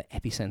from the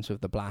epicentre of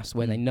the blast,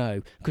 where they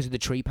know, because of the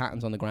tree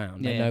patterns on the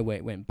ground, they know where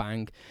it went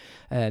bang.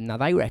 Now,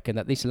 they reckon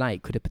that this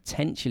lake could have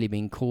potentially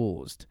been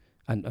caused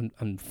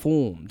and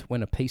formed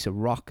when a piece of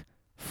rock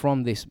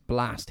from this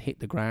blast hit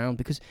the ground,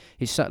 because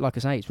it's so, like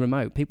I say, it's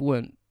remote. People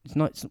weren't. It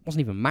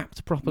wasn't even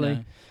mapped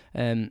properly.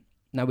 No.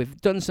 Now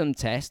we've done some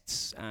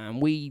tests,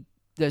 and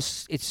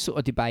it's sort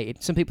of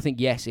debated. Some people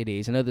think yes, it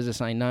is, and others are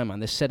saying no,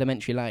 man. There's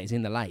sedimentary layers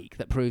in the lake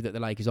that prove that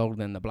the lake is older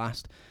than the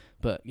blast.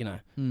 But we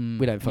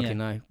don't fucking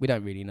know. We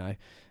don't really know.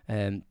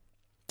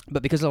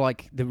 But because of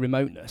like the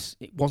remoteness,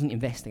 it wasn't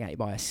investigated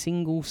by a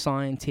single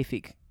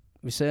scientific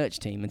research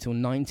team until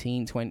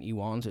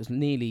 1921. So it's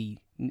nearly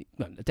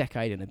a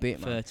decade and a bit,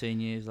 man. 13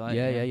 years later.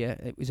 Yeah.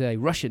 It was a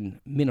Russian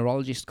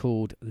mineralogist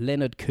called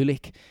Leonid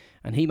Kulik,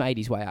 and he made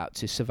his way out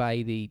to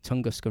survey the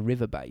Tunguska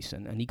River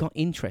basin, and he got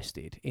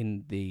interested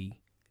in the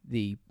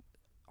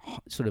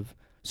sort of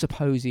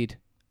supposed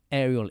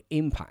aerial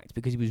impact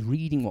because he was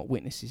reading what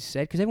witnesses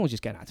said, because everyone's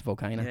just getting out to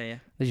volcano. Yeah.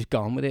 They just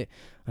gone with it,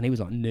 and he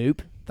was like,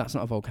 nope, that's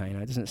not a volcano,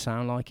 it doesn't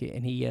sound like it.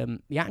 And he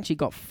actually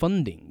got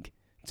funding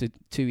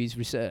to his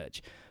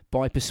research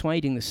by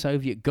persuading the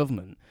Soviet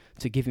government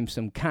to give him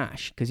some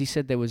cash, because he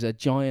said there was a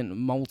giant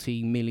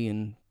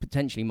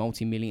potentially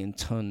multi-million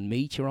ton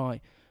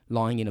meteorite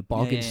lying in a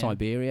bog in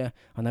Siberia,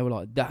 and they were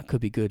like, that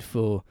could be good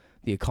for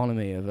the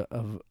economy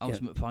of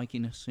ultimate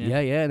pikiness. Yeah,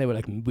 and they were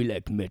like, we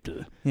like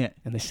metal. Yeah.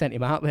 And they sent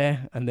him out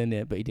there, and then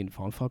but he didn't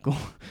find fuck all.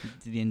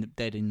 Did he end up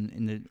dead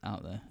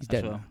out there? He's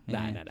dead. Well?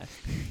 No.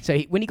 So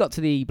when he got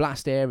to the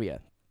blast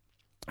area,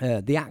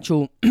 the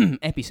actual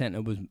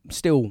epicenter was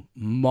still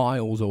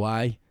miles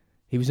away.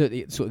 He was at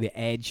the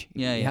edge.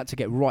 He had to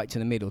get right to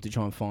the middle to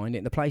try and find it.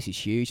 And the place is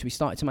huge, so he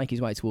started to make his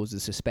way towards the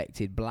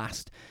suspected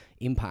blast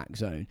impact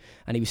zone.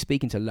 And he was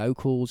speaking to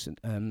locals.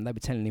 They were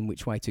telling him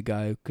which way to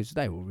go, because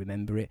they will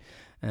remember it.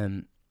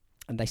 And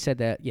they said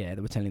that, they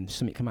were telling him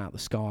something come out of the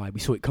sky.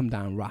 We saw it come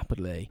down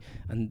rapidly.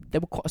 And they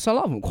were so a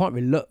lot of them were quite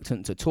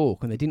reluctant to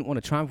talk, and they didn't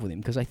want to travel with him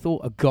because they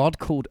thought a god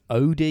called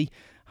Odie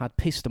had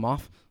pissed them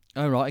off.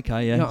 Oh, right,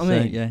 okay, yeah. You know what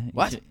I mean? Yeah.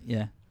 What?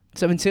 Yeah.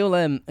 So until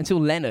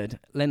Leonid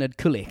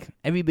Kulik,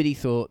 everybody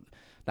thought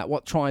that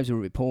what tribes were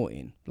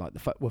reporting, like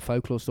were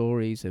folklore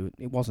stories.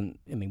 It wasn't.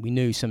 I mean, we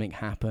knew something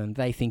happened.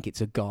 They think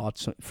it's a god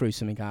threw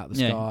something out of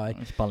the sky.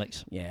 It's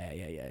bollocks.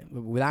 Yeah.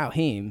 Without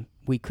him,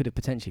 we could have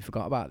potentially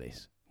forgot about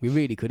this. We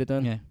really could have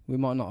done. Yeah. We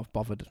might not have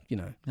bothered.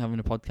 Having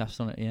a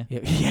podcast on it. Yeah.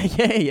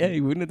 Yeah.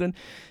 He wouldn't have done.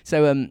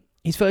 So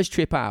his first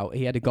trip out,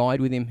 he had a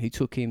guide with him who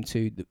took him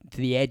to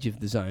the edge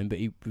of the zone, but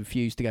he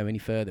refused to go any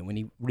further when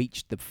he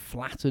reached the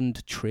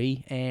flattened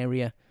tree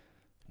area,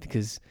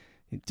 because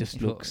it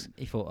just looks...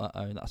 He thought,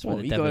 that's where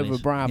the you devil go is. over a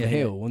brow of a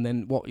hill, and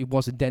then what it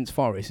was a dense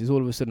forest is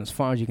all of a sudden, as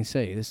far as you can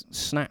see, there's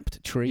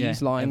snapped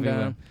trees lying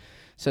everywhere. down.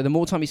 So the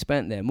more time he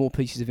spent there, more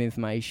pieces of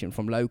information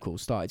from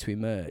locals started to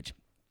emerge.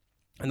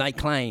 And they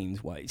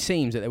claimed, it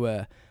seems that they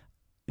were,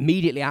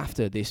 immediately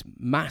after this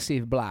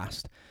massive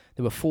blast,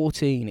 there were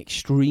 14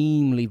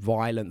 extremely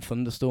violent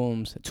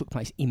thunderstorms that took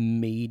place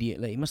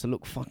immediately. It must have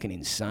looked fucking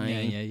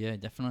insane. Yeah,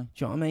 definitely.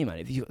 Do you know what I mean, man?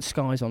 If you've got the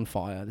sky's on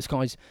fire, the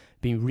sky's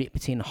been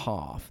ripped in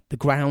half, the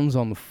ground's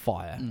on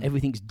fire,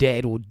 everything's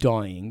dead or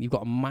dying, you've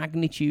got a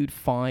magnitude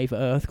 5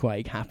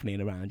 earthquake happening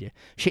around you,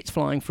 shit's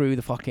flying through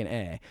the fucking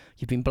air,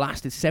 you've been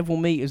blasted several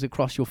metres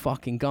across your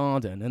fucking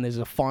garden, and there's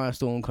a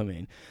firestorm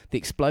coming. The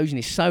explosion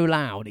is so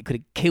loud it could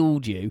have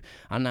killed you,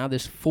 and now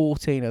there's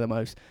 14 of the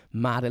most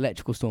mad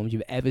electrical storms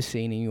you've ever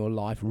seen in your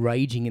life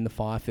raging in the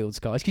fire-filled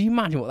skies. Can you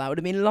imagine what that would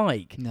have been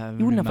like? No,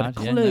 you wouldn't have had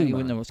a clue. You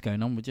wouldn't know what's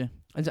going on, would you?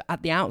 And so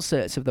at the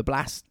outskirts of the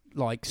blast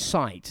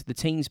site, the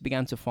teams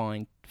began to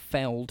find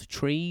felled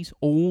trees,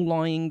 all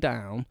lying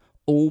down,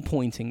 all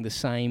pointing the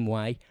same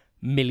way.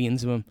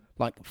 Millions of them,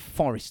 like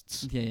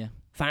forests, Yeah.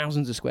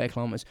 thousands of square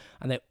kilometres,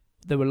 and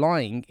they were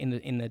lying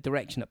in the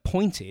direction that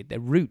pointed. Their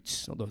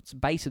roots, or the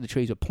base of the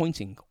trees, were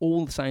pointing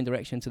all the same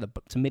direction to the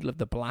middle of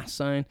the blast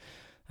zone.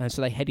 And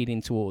so they headed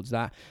in towards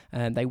that,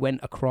 and they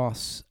went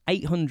across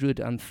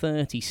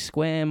 830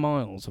 square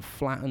miles of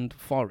flattened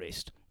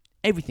forest.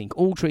 Everything,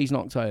 all trees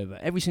knocked over,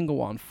 every single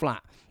one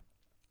flat.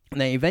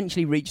 And they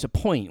eventually reached a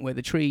point where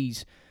the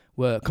trees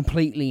were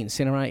completely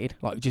incinerated,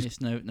 like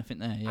just nothing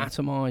there,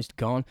 atomised,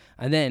 gone.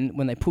 And then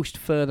when they pushed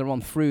further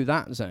on through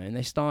that zone,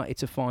 they started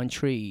to find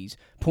trees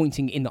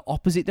pointing in the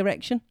opposite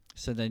direction.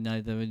 So they know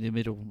they're in the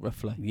middle,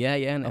 roughly. Yeah,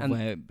 and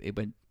where it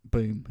went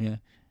boom, yeah.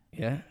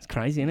 Yeah, it's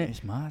crazy, isn't it?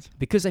 It's mad.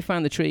 Because they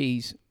found the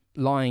trees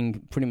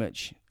lying pretty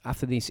much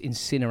after this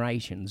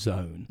incineration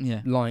zone,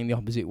 lying the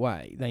opposite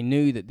way, they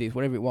knew that this,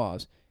 whatever it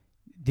was,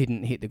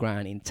 didn't hit the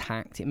ground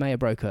intact. It may have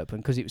broke up,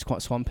 and because it was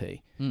quite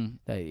swampy,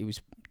 it was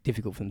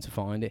difficult for them to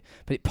find it.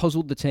 But it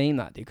puzzled the team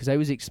that day, because they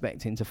was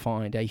expecting to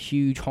find a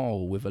huge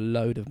hole with a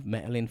load of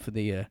metal in for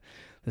the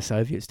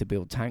Soviets to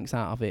build tanks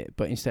out of it.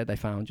 But instead they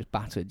found just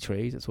battered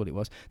trees. That's what it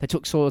was. They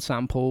took soil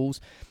samples,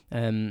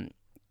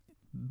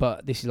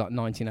 but this is like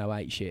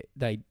 1908 shit.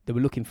 They were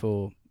looking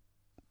for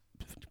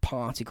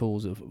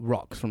particles of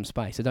rocks from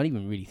space. I don't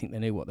even really think they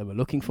knew what they were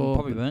looking for.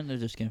 Probably weren't. They're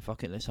just going,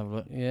 fuck it, let's have a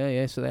look.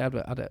 Yeah. So they had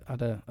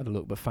a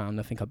look, but found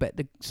nothing. I bet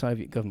the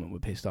Soviet government were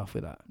pissed off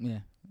with that. Yeah,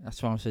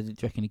 that's why I said, do you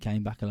reckon he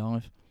came back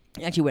alive?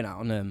 He actually went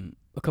out on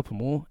a couple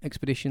more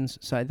expeditions.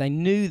 So they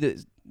knew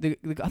that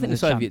I think the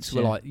Soviets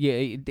were like,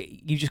 you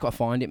just got to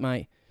find it,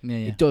 mate. Yeah.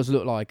 It does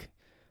look like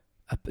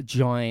a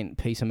giant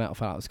piece of metal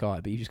fell out of the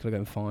sky, but you just got to go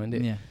and find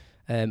it. Yeah.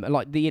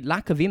 Like the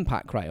lack of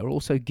impact crater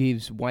also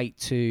gives weight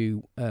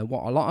to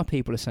what a lot of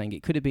people are saying.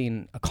 It could have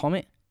been a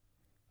comet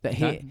that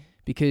hit,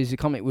 because the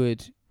comet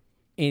would,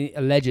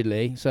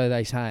 allegedly, so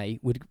they say,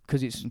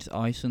 because it's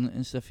ice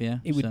and stuff. Yeah,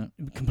 it would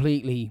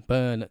completely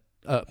burn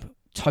up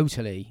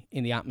totally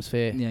in the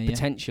atmosphere.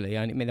 Potentially.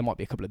 I mean, there might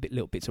be a couple of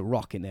little bits of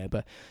rock in there,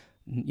 but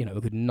a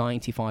good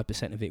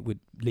 95% of it would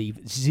leave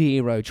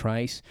zero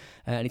trace.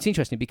 And it's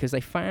interesting because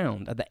they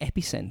found at the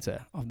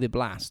epicenter of the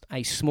blast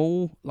a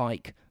small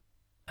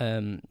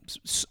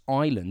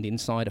island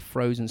inside a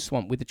frozen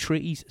swamp with the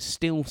trees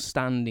still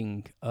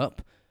standing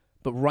up,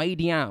 but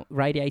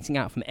radiating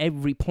out from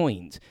every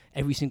point.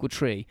 Every single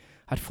tree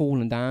had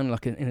fallen down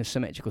in a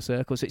symmetrical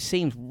circle. So it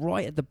seems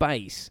right at the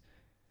base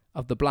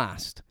of the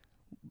blast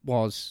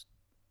was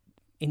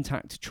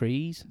intact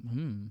trees.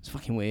 It's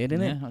fucking weird,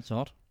 isn't it? Yeah, that's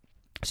odd.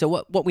 So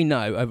what we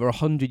know over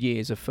 100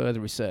 years of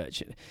further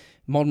research,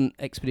 modern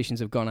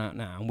expeditions have gone out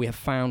now, and we have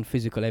found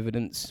physical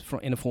evidence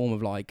in a form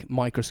of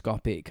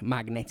microscopic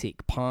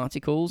magnetic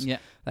particles. Yeah,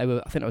 I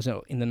think it was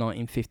in the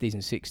 1950s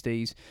and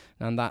 60s,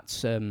 and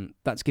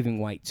that's giving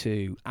weight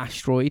to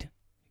asteroid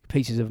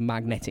pieces of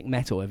magnetic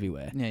metal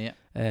everywhere. Yeah.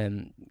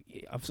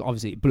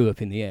 Obviously, it blew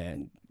up in the air,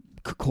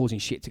 causing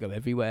shit to go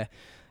everywhere.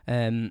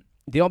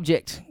 The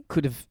object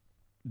could have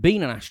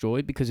been an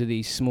asteroid because of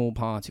these small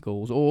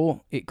particles,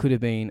 or it could have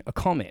been a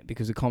comet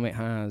because the comet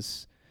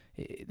has...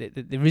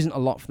 there isn't a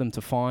lot for them to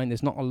find.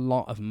 There's not a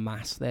lot of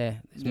mass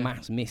there. There's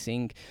mass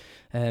missing.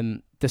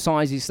 The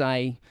sizes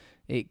say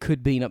it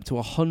could be up to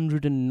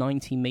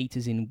 190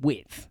 metres in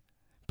width,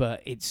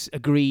 but it's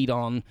agreed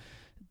on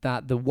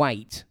that the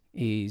weight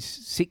is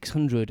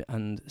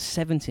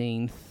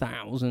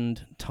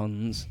 617,000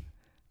 tonnes.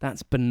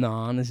 That's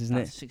bananas, isn't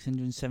it?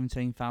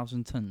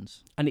 617,000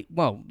 tonnes. And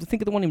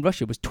think of the one in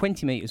Russia was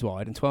 20 metres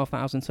wide and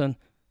 12,000 tonne.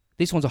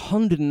 This one's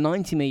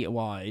 190 metre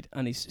wide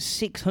and it's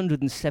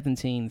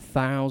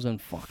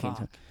 617,000 fucking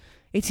tonne.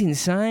 It's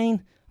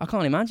insane. I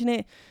can't imagine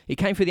it. It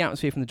came through the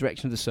atmosphere from the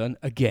direction of the sun,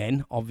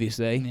 again,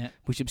 obviously,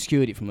 which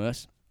obscured it from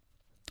us.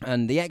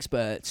 And the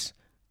experts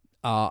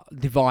are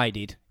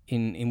divided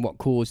in what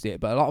caused it,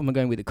 but a lot of them are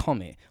going with the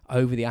comet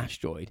over the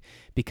asteroid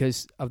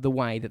because of the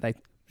way that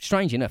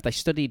strange enough, they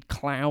studied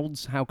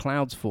clouds, how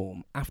clouds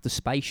form after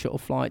space shuttle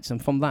flights,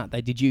 and from that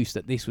they deduced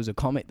that this was a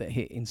comet that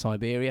hit in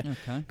Siberia.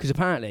 Because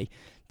apparently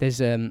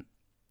there's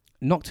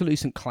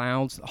noctilucent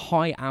clouds,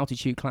 high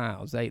altitude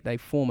clouds. They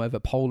form over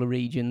polar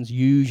regions,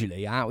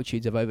 usually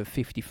altitudes of over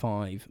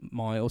 55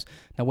 miles.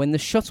 Now, when the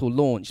shuttle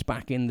launched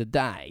back in the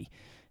day,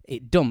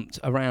 it dumped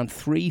around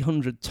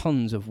 300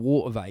 tons of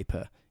water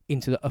vapor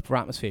into the upper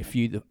atmosphere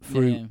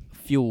through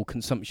fuel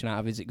consumption out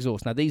of its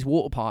exhaust. Now, these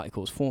water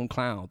particles form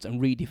clouds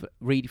and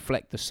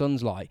reflect the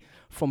sun's light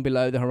from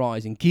below the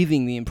horizon,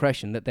 giving the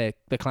impression that the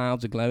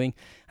clouds are glowing.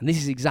 And this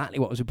is exactly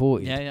what was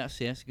reported. Yeah,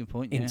 that's a good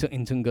point. In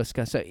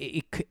Tunguska. So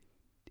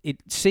it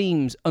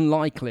seems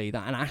unlikely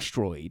that an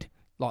asteroid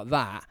like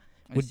that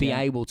would be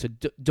able to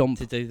dump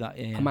to do that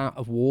amount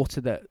of water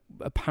that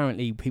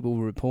apparently people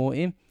were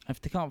reporting.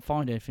 If they can't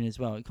find anything as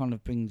well, it kind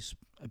of brings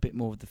a bit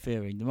more of the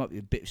theory. There might be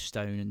a bit of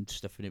stone and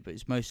stuff in it, but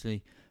it's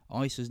mostly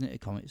ice, isn't it, a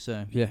comet?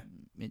 So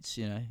it's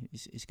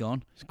it's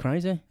gone. It's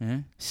crazy.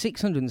 Yeah.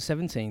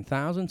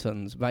 617,000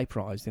 tons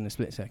vaporized in a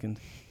split second.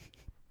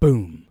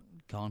 Boom.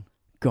 Gone.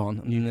 gone,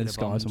 and Nuclear the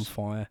sky's on bombs.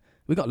 fire.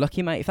 We got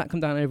lucky, mate. If that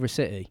come down over a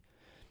city,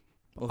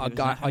 Or if I it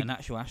was gu- an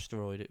actual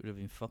asteroid, it would have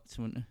been fucked,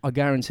 wouldn't it? I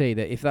guarantee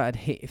that if that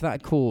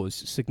had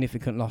caused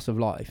significant loss of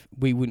life,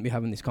 we wouldn't be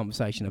having this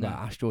conversation about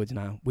No. asteroids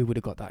now. We would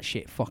have got that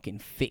shit fucking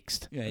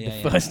fixed.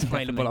 Yeah, the first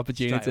available Definitely.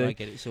 opportunity. Straight away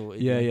get it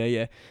sorted.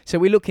 Yeah. So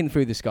we're looking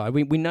through the sky.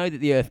 We know that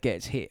the Earth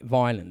gets hit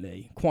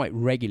violently, quite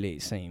regularly,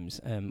 it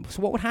seems.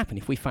 So what would happen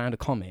if we found a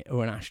comet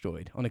or an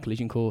asteroid on a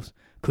collision course?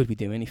 Could we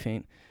do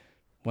anything?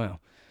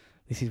 Well,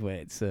 this is where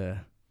it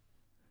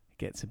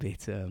gets a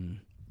bit.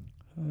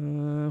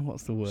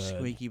 What's the word?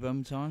 Squeaky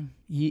bum time.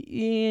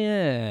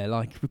 Yeah,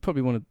 like we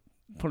probably want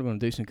to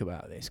do something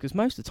about this, because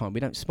most of the time we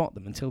don't spot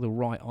them until they're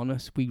right on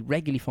us. We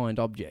regularly find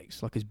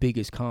objects like as big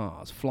as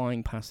cars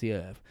flying past the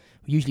Earth.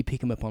 We usually pick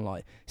them up on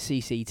like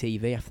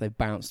CCTV after they've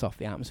bounced off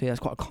the atmosphere.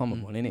 That's quite a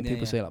common one, isn't it? Yeah,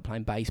 People yeah. see it like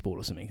playing baseball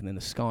or something, and then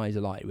the skies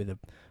are light with a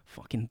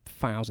fucking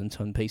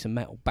 1,000-ton piece of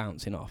metal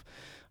bouncing off,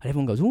 and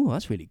everyone goes, "Oh,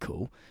 that's really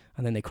cool,"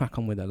 and then they crack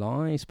on with their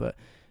lives. But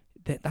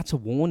that's a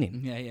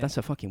warning. Yeah. That's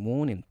a fucking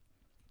warning.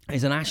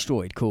 There's an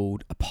asteroid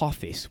called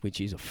Apophis, which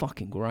is a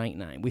fucking great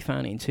name. We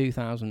found it in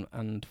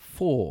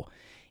 2004.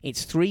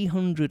 It's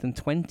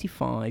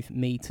 325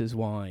 meters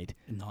wide.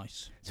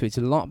 Nice. So it's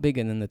a lot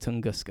bigger than the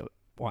Tunguska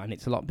one, and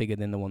it's a lot bigger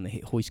than the one that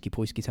hit Hoisky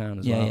Poisky Town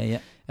as well. Yeah.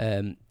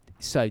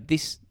 So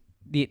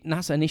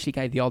NASA initially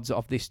gave the odds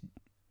of this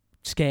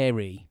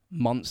scary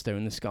monster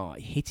in the sky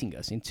hitting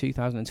us in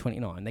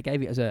 2029. They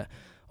gave it as a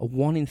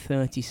 1 in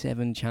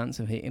 37 chance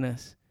of hitting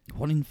us.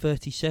 1 in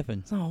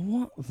 37. Oh,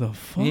 what the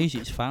fuck?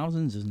 Usually it's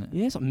thousands, isn't it?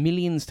 Yeah, it's like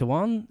millions to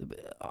one.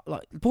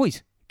 Like,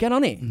 boys, get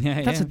on it.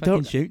 Yeah, That's yeah. a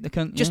Fucking shoot. They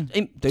can't. Just Do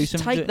something to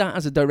take it. that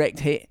as a direct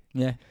hit.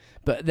 Yeah.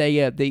 But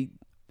they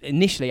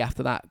initially,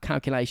 after that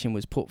calculation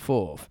was put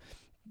forth,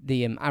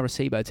 the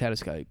Arecibo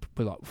telescope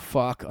were like,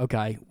 "Fuck,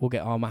 okay, we'll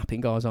get our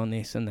mapping guys on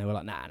this," and they were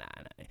like, "Nah,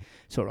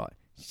 it's all right.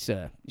 It's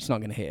not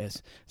going to hit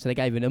us." So they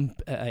gave an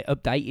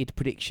updated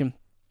prediction.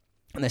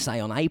 And they say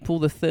on April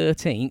the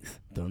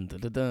 13th,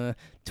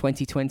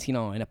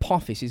 2029,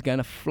 Apophis is going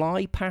to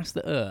fly past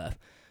the Earth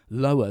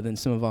lower than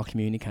some of our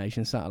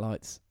communication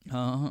satellites.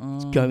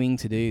 It's going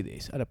to do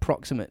this at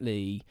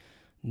approximately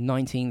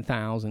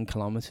 19,000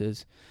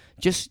 kilometres.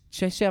 Just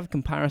to have a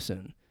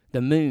comparison, the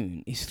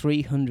Moon is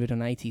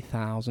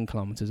 380,000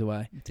 kilometres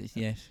away.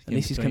 Yes. And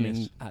this is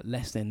coming at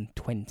less than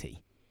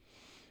 20.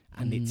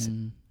 And it's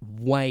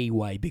way,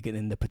 way bigger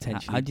than the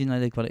potential. How do you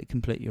know they've got it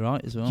completely right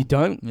as well? You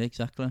don't. Yeah,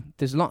 exactly.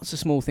 There's lots of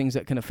small things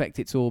that can affect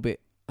its orbit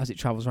as it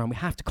travels around. We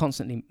have to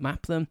constantly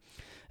map them.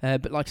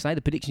 But like I say,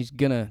 the prediction is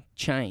going to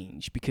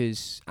change,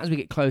 because as we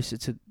get closer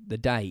to the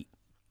date,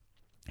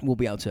 we'll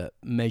be able to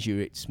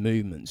measure its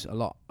movements a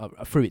lot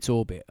through its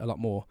orbit a lot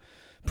more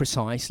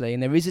precisely.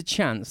 And there is a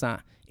chance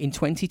that in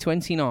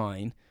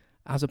 2029,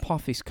 as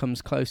Apophis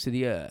comes close to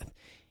the Earth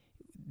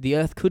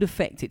could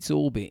affect its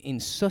orbit in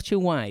such a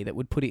way that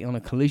would put it on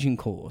a collision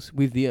course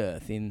with the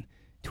Earth in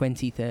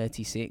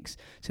 2036.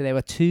 So there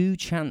are 2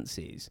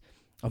 chances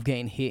of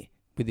getting hit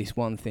with this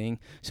one thing.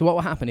 So what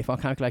will happen if our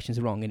calculations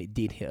are wrong and it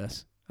did hit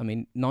us? I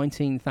mean,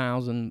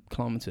 19,000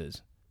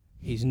 kilometres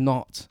is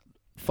not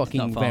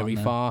fucking very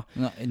far.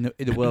 Not in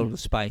the world of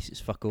space, it's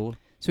fuck all.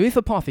 So if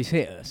Apophis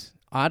hit us,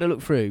 I had a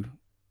look through,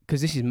 because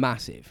this is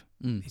massive.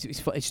 Mm.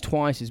 It's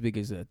twice as big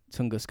as the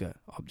Tunguska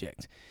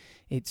object.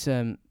 It's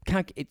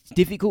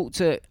difficult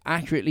to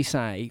accurately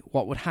say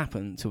what would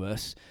happen to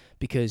us,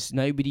 because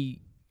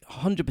nobody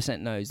 100%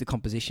 knows the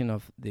composition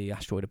of the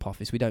asteroid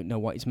Apophis. We don't know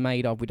what it's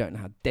made of. We don't know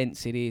how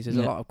dense it is. There's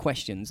a lot of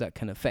questions that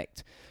can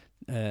affect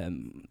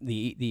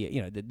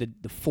the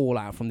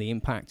fallout from the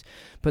impact.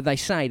 But they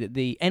say that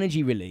the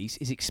energy release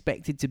is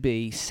expected to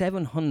be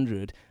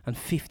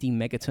 750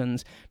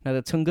 megatons. Now,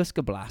 the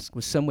Tunguska blast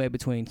was somewhere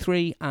between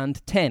 3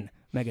 and 10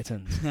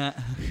 megatons.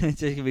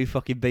 It's going to be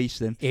fucking beast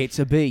then. It's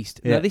a beast.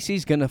 Yeah. Now, this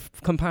is going to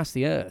come past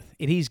the Earth.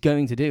 It is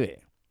going to do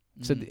it.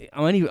 So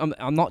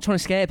I'm not trying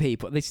to scare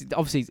people. This is,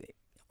 obviously,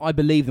 I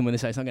believe them when they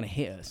say it's not going to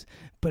hit us.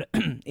 But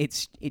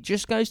it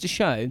just goes to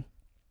show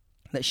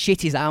that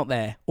shit is out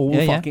there all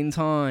the fucking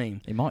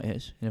time. It might hit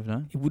us. You never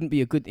know. It wouldn't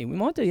be a good thing. We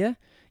might do, yeah.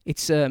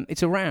 It's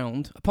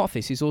around,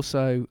 Apophis is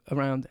also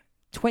around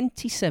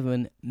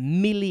 27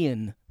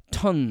 million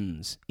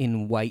tons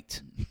in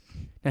weight.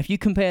 Now, if you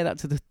compare that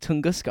to the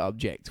Tunguska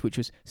object, which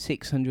was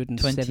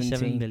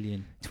 27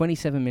 million.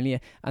 27 million,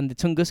 and the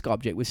Tunguska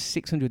object was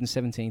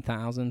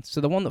 617,000.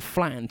 So the one that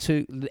flattened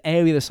to the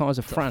area the size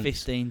of It's France. like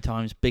 15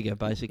 times bigger,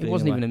 basically. It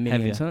wasn't even a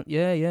million Heavier. ton.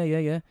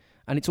 Yeah.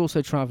 And it's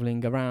also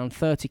travelling around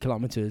 30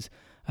 kilometres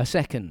a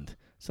second.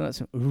 So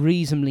that's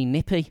reasonably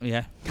nippy.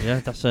 Yeah,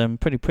 that's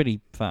pretty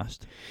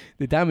fast.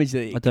 The damage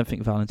that I don't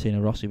think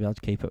Valentino Rossi will be able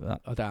to keep up with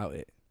that. I doubt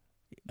it.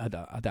 I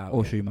doubt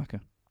Or it. Schumacher.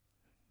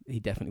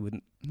 He definitely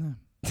wouldn't. No.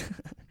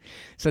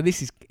 So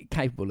this is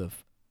capable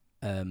of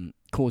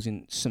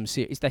causing some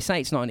serious... They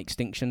say it's not an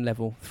extinction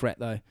level threat,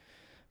 though.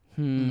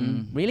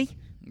 Really?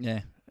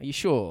 Yeah. Are you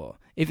sure?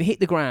 If it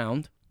hit the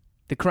ground,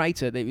 The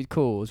crater that it would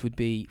cause would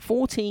be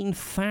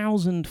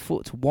 14,000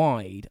 foot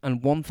wide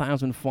and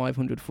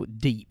 1,500 foot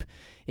deep.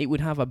 It would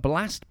have a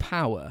blast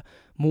power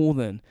more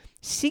than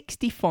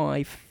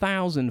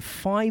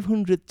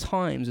 65,500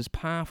 times as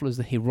powerful as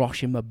the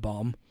Hiroshima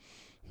bomb.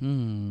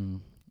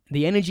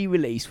 The energy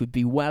release would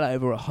be well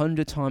over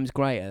 100 times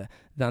greater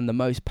than the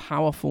most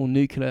powerful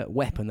nuclear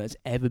weapon that's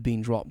ever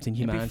been dropped in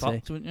humanity. You'd be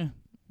fucked, wouldn't you?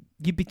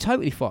 You'd be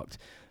totally fucked.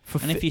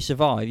 And if you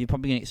survive, you're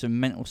probably going to get some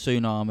mental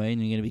tsunami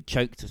and you're going to be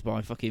choked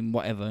by fucking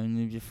whatever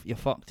and you're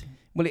fucked.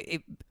 Well,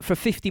 for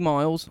 50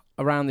 miles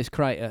around this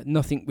crater,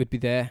 nothing would be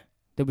there.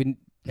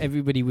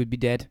 Everybody would be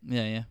dead.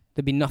 Yeah.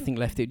 There'd be nothing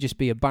left. It would just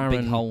be a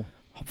barren Big hole.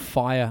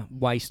 Fire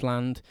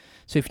wasteland.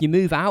 So if you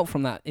move out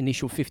from that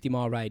initial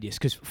 50-mile radius,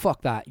 because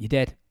fuck that, you're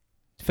dead.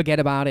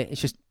 Forget about it.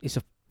 It's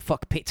a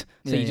fuck pit.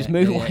 So you just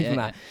move away from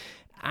that.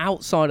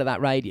 Outside of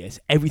that radius,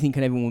 everything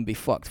and everyone would be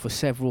fucked for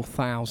several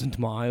thousand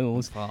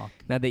miles. Fuck.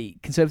 Now, the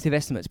conservative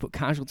estimates put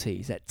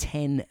casualties at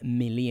 10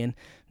 million.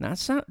 Now,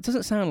 that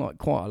doesn't sound like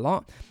quite a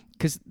lot,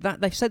 because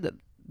they've said that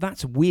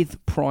that's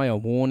with prior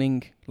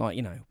warning. Like,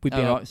 you know, we'd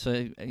be right,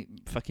 so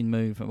fucking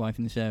move away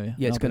from this area.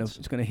 Yeah,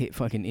 it's gonna hit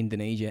fucking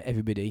Indonesia.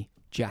 Everybody,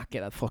 Jack,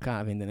 get the fuck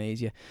out of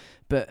Indonesia.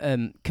 But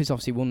because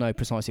obviously we'll know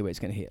precisely where it's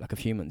going to hit, like a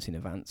few months in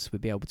advance, we'd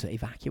be able to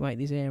evacuate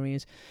these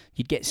areas.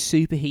 You'd get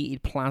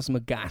superheated plasma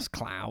gas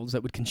clouds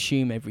that would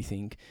consume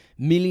everything.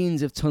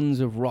 Millions of tons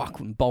of rock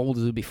and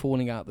boulders would be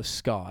falling out of the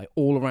sky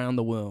all around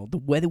the world. The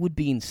weather would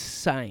be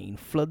insane.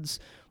 Floods,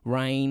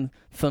 rain,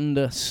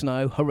 thunder,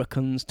 snow,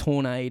 hurricanes,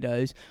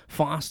 tornadoes,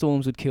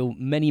 firestorms would kill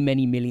many,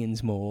 many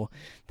millions more.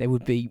 There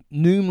would be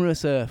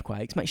numerous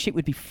earthquakes. Mate, shit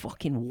would be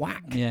fucking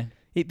whack. Yeah.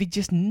 It'd be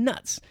just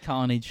nuts.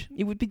 Carnage.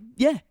 It would be,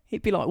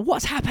 it'd be like,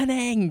 what's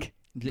happening?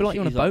 It'd be like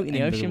you're on a boat in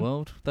the ocean. End of the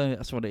world.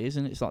 That's what it is,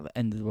 isn't it? It's like the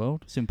end of the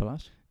world. Simple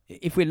as.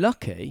 If we're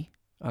lucky,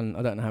 and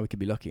I don't know how we could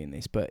be lucky in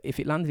this, but if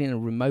it landed in a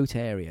remote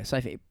area, say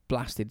if it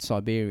blasted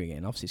Siberia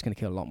again, obviously it's going to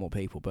kill a lot more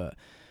people, but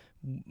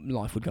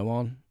life would go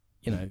on.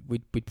 You know,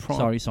 we'd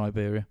Sorry,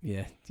 Siberia.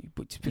 Yeah,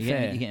 but to be You're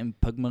fair, getting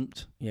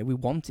pug-munked. Yeah, we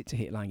want it to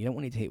hit land. You don't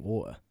want it to hit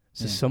water.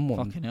 So Yeah.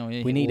 someone, Fucking hell,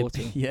 yeah. we need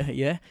water.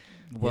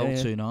 World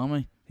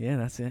tsunami. Yeah,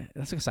 that's it.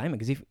 That's the same,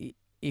 because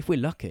if we're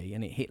lucky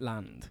and it hit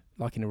land,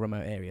 like in a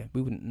remote area,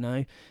 we wouldn't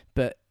know.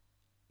 But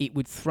it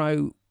would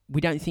throw. We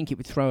don't think it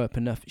would throw up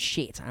enough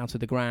shit out of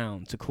the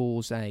ground to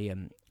cause a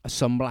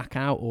sun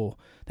blackout, or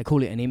they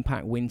call it an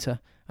impact winter,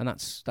 and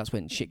that's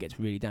when shit gets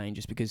really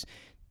dangerous, because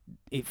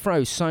it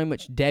throws so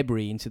much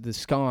debris into the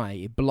sky,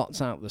 it blots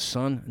out the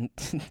sun, and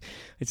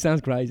it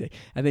sounds crazy.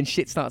 And then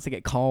shit starts to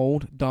get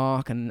cold,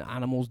 dark, and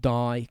animals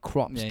die,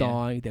 crops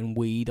die, then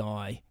we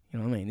die. You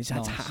know what I mean? This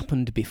has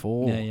happened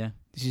before. Yeah.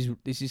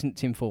 This isn't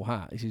tinfoil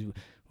hat. This is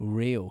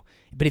real.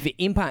 But if it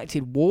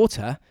impacted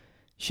water,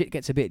 shit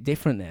gets a bit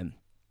different then.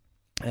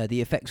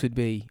 The effects would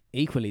be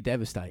equally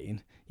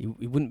devastating.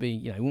 It wouldn't be,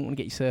 you wouldn't want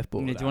to get your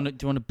surfboard. Do you want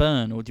to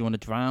burn or do you want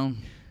to drown?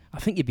 I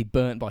think you'd be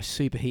burnt by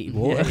superheated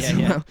water.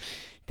 Yeah.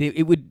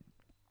 It would,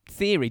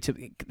 they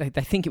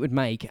think it would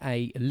make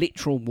a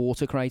literal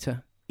water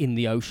crater in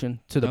the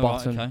ocean to the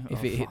bottom. Right, okay.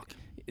 If it hit,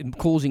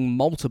 causing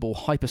multiple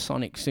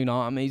hypersonic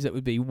tsunamis that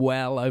would be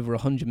well over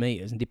 100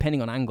 meters, and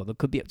depending on angle, there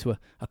could be up to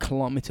a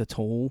kilometer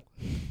tall.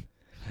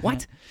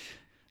 What?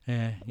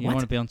 Yeah, you want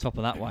to be on top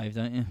of that wave,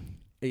 don't you?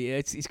 Yeah,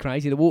 it's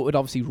crazy. The water would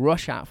obviously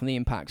rush out from the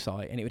impact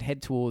site, and it would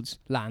head towards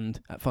land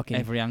at fucking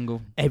every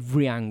angle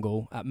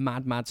at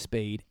mad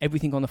speed.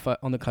 Everything on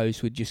the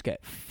coast would just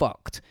get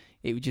fucked.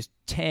 It would just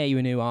tear you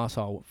a new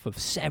arsehole for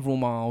several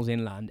miles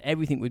inland.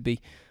 Everything would be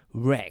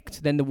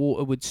wrecked. Then the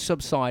water would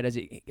subside as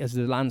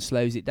the land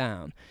slows it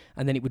down,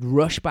 and then it would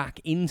rush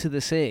back into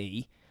the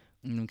sea,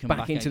 and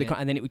back into the,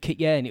 and then it would kick.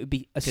 Yeah, and it would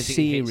be a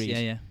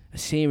series, a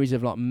series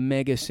of like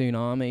mega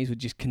tsunamis would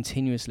just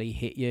continuously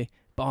hit you.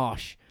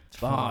 Bosh,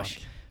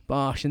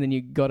 and then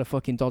you got to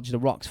fucking dodge the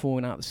rocks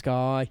falling out of the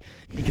sky.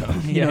 You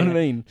know what I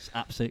mean? It's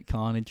absolute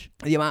carnage.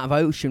 The amount of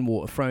ocean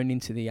water thrown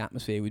into the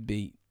atmosphere would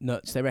be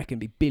nuts. They reckon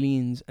it'd be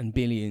billions and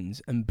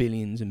billions and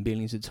billions and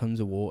billions of tons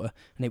of water,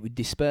 and it would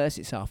disperse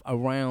itself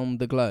around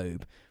the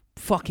globe,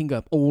 fucking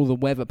up all the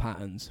weather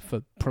patterns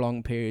for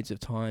prolonged periods of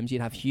times.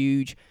 You'd have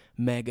huge,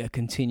 mega,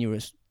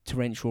 continuous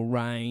torrential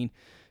rain.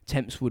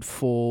 Temps would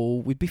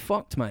fall. We'd be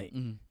fucked, mate.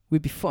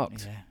 We'd be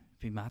fucked. Yeah.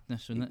 Be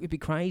madness, wouldn't it? It'd be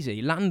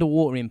crazy. Land or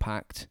water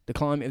impact, the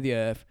climate of the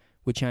Earth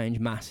would change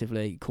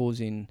massively,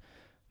 causing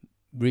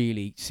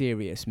really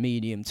serious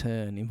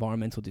medium-term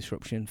environmental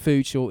disruption,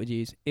 food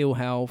shortages, ill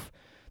health.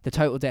 The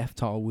total death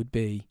toll would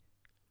be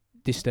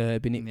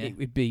disturbing.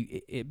 It'd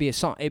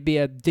be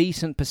a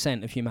decent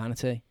 % of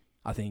humanity,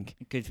 I think.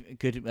 Good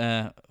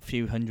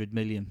few 100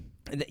 million.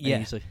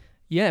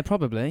 Yeah,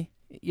 probably.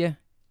 Yeah,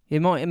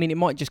 it might. I mean, it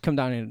might just come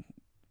down in.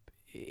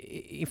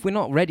 If we're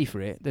not ready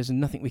for it, there's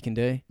nothing we can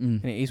do,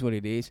 and it is what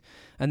it is.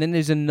 And then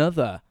there's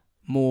another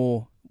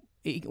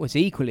it's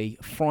equally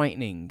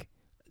frightening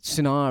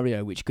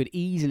scenario which could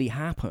easily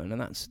happen, and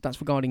that's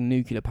regarding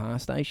nuclear power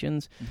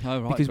stations.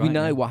 Oh, right, because we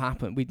know what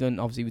happened. We've done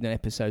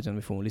episodes on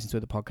before. Listen to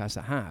other podcasts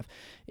that have.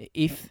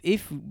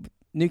 If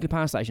nuclear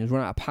power stations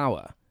run out of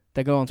power,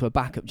 they go onto a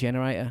backup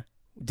generator,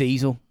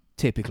 diesel,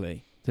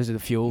 typically. There's the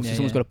fuel. So Yeah,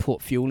 someone's yeah. got to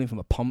put fuel in from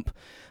a pump.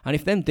 And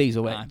if them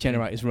diesel Nah,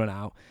 generators run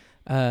out,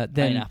 Ain't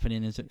then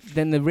happening, is it?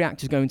 the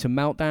reactor's going to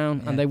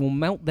meltdown, Yeah. and they will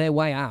melt their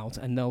way out,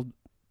 and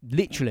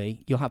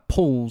you'll have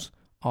pools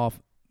of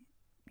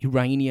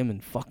uranium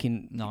and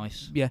fucking...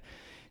 Nice. Yeah.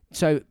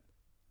 So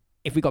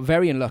if we got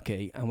very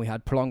unlucky and we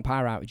had prolonged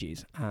power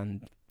outages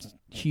and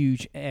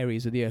huge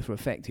areas of the Earth were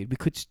affected, we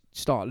could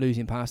start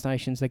losing power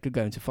stations. They could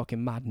go into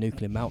fucking mad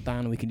nuclear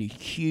meltdown, and we can do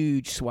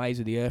huge swathes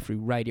of the Earth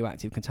through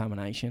radioactive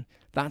contamination.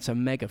 That's a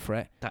mega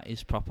threat. That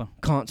is proper.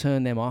 Can't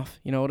turn them off.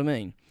 You know what I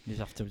mean? You just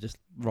have to just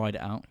ride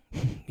it out.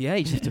 Yeah,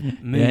 you just have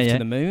to move Yeah. to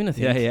the moon, I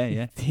think.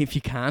 Yeah. If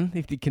you can,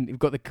 you've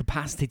got the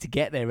capacity to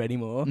get there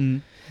anymore.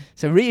 Mm.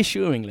 So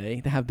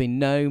reassuringly, there have been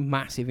no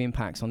massive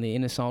impacts on the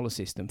inner solar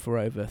system for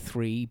over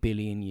 3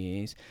 billion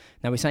years.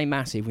 Now, we say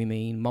massive, we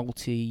mean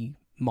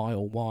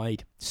multi-mile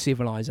wide,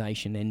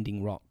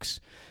 civilization-ending rocks.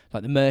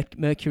 Like the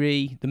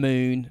Mercury, the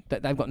Moon,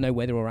 they've got no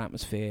weather or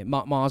atmosphere.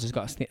 Mars has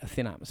got a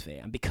thin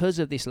atmosphere. And because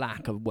of this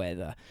lack of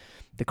weather,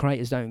 the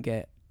craters don't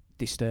get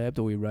disturbed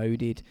or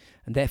eroded,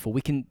 and therefore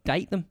we can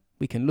date them.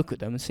 We can look at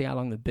them and see how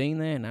long they've been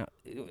there. Now,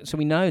 so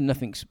we know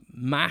nothing's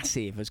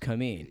massive has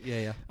come in.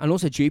 Yeah. And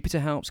also Jupiter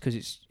helps because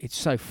it's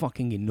so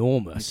fucking It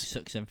enormous.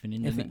 sucks everything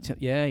in, doesn't it?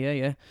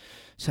 Yeah.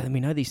 So then we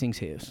know these things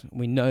hit us.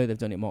 We know they've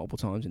done it multiple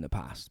times in the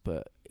past,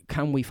 but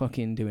can we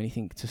fucking do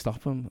anything to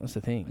stop them? That's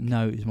the thing.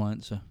 No is my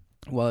answer.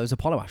 Well, there's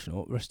Apollo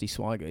astronaut, Rusty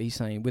Schweiger. He's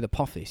saying with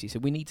Apophis, he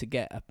said we need to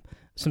get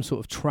some sort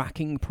of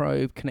tracking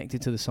probe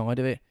connected to the side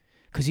of it,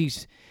 because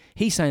he's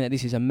saying that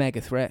this is a mega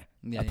threat.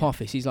 Yeah,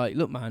 Apophis. He's like,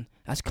 look, man,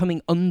 that's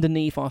coming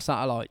underneath our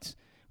satellites.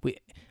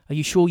 Are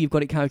you sure you've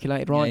got it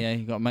calculated right? Yeah,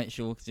 you've got to make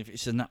sure, because if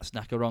it's a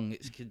snacker wrong,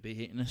 it could be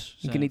hitting us.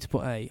 You're going to need to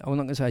put I'm not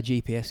going to say a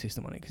GPS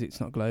system on it because it's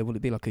not global.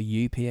 It'd be like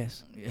a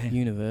UPS,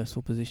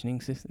 Universal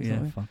Positioning System.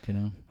 Yeah, fucking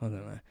hell. I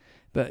don't know.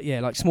 But yeah,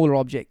 like smaller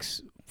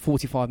objects,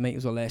 45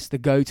 metres or less, the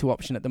go-to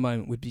option at the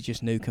moment would be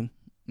just nuke them.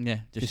 Yeah,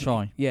 just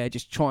try. Yeah,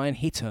 just try and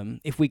hit them.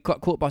 If we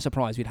got caught by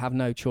surprise, we'd have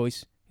no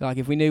choice. Like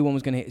if we knew one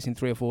was going to hit us in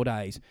 3 or 4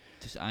 days,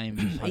 Just aim.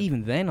 Just hope.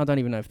 even then, I don't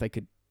even know if they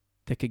could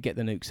get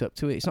the nukes up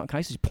to it. It's not a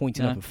case of just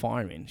pointing up and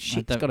firing.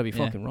 Shit's got to be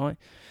fucking right.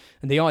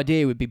 And the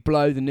idea would be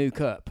blow the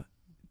nuke up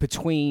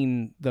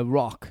between the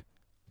rock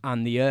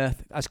and the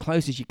Earth as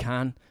close as you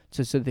can,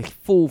 so the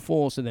full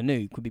force of the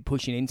nuke would be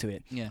pushing into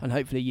it. Yeah. And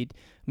hopefully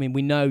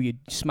we know you'd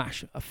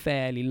smash a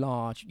fairly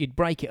large, you'd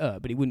break it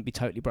up, but it wouldn't be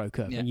totally broke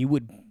up. Yeah. And you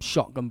would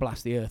shotgun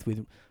blast the Earth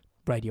with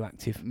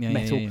radioactive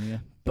metal. Yeah.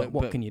 But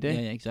what can you do?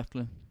 Yeah,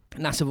 exactly.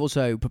 NASA have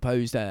also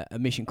proposed a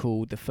mission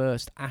called the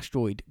First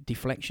Asteroid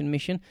Deflection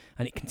Mission,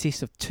 and it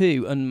consists of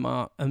 2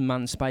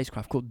 unmanned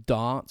spacecraft called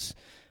DARTs.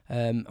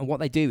 And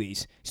what they do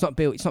is, it's not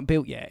built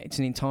yet.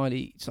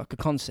 It's like a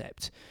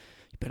concept.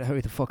 You better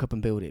hurry the fuck up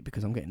and build it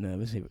because I'm getting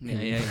nervous.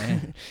 Yeah.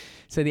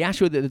 So the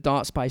asteroid that the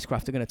DART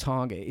spacecraft are going to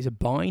target is a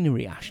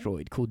binary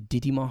asteroid called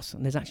Didymos,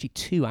 and there's actually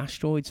 2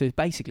 asteroids. So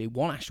basically,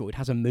 one asteroid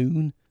has a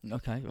moon.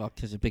 Okay, well,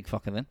 there's a big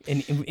fucker then.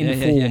 In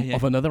the form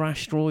of another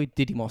asteroid,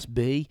 Didymos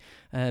B,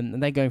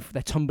 and they're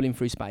tumbling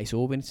through space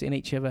orbits in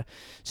each other.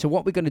 So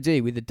what we're going to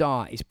do with the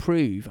DART is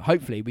prove,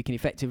 hopefully, we can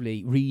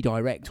effectively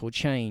redirect or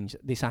change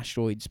this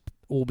asteroid's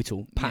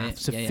orbital path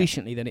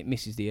sufficiently that it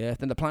misses the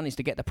Earth. And the plan is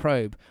to get the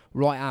probe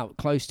right out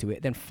close to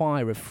it, then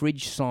fire a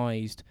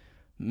fridge-sized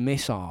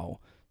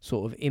missile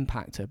sort of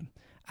impactor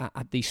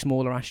at the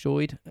smaller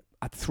asteroid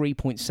at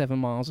 3.7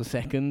 miles a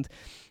second,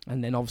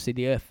 and then obviously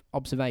the Earth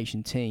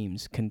observation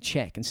teams can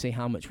check and see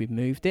how much we've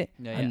moved it.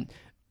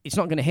 It's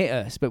not going to hit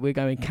us, but we're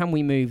going, can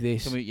we move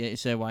this?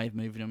 It's their way of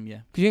moving them,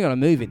 Because you're going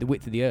to move it the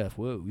width of the Earth.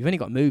 Whoa, you've only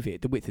got to move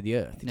it the width of the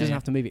Earth. It doesn't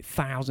have to move it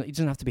thousands. It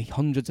doesn't have to be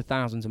hundreds of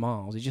thousands of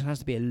miles. It just has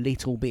to be a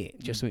little bit,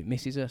 just so it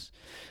misses us.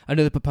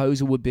 Another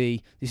proposal would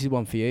be, this is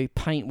one for you,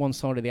 paint one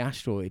side of the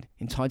asteroid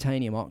in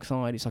titanium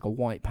oxide. It's like a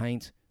white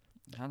paint.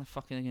 How the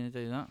fuck are they going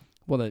to do that?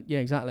 Well, yeah,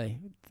 exactly.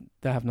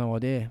 They have no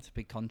idea. It's a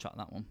big contract,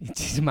 that one.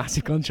 It's a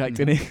massive contract,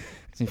 isn't it?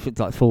 It's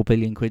like 4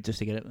 billion quid just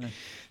to get it there.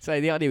 So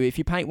the idea, if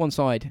you paint one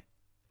side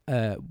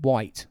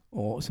white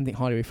or something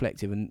highly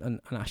reflective and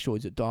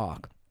asteroids are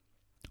dark,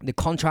 the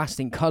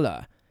contrasting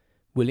colour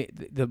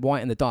the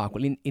white and the dark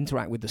will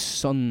interact with the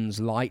sun's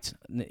light.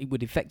 It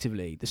would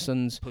effectively, the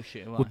sun's push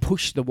it away. Would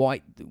push the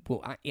white,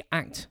 will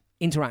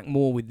interact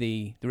more with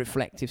the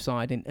reflective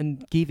side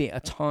and give it a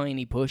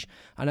tiny push.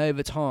 And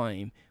over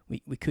time,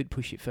 we could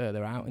push it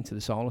further out into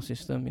the solar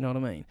system, you know what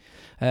I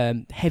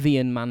mean? Heavy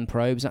unmanned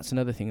probes, that's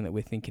another thing that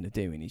we're thinking of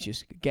doing, is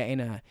just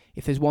getting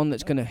if there's one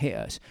that's going to hit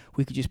us,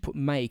 we could just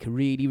make a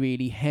really,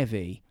 really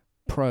heavy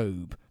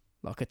probe,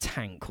 like a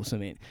tank or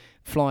something,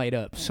 fly it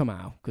up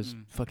somehow, because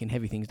fucking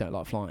heavy things don't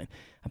like flying,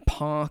 and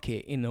park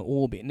it in the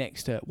orbit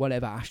next to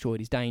whatever asteroid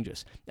is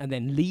dangerous, and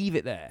then leave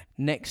it there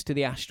next to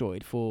the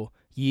asteroid for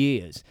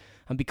years.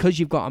 And because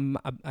you've got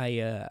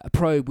a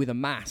probe with a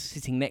mass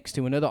sitting next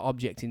to another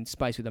object in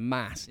space with a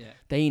mass,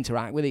 they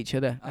interact with each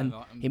other, and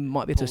it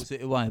might be pulls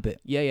it away a bit.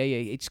 Yeah.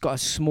 It's got a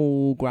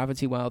small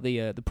gravity while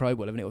the probe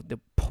will, and it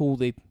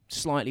will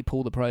slightly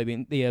pull the probe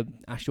in the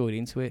asteroid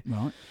into it.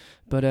 Right.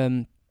 But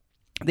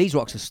these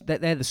rocks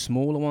they're the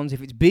smaller ones.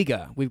 If it's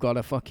bigger, we've got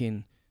to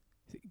fucking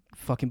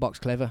fucking box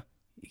clever.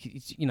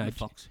 You know, The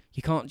fox.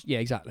 you can't. Yeah,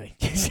 exactly.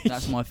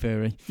 That's my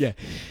theory.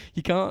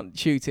 You can't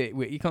shoot it.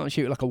 You can't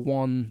shoot like a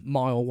 1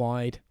 mile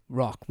wide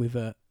rock with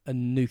a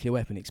nuclear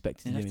weapon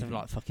expected You to have do to have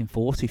anything. like fucking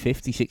 40,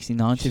 50, 60,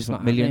 90 just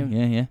not million.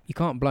 happening. Yeah. You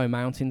can't blow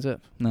mountains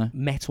up. No.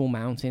 Metal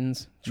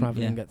mountains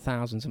traveling Yeah. at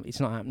thousands. It's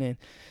not happening.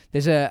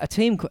 There's a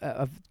team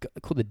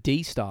called the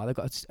D-STAR. They've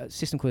got a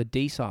system called a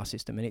D-STAR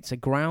system, and it's a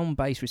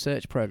ground-based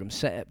research program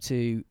set up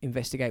to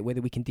investigate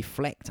whether we can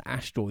deflect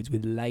asteroids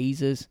with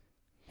lasers.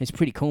 It's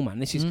pretty cool,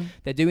 man.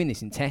 They're doing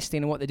this in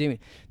testing, and what they're doing,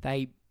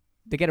 they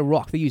get a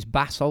rock. They use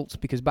basalt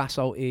because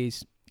basalt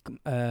is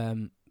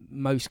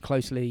most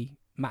closely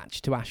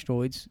matched to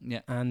asteroids.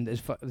 Yeah. And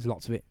there's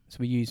lots of it, so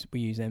we use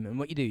them. And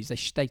what you do is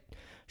they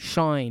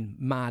shine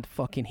mad,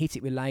 fucking hit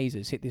it with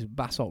lasers, hit this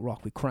basalt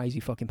rock with crazy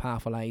fucking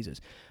powerful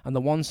lasers, and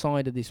the one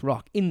side of this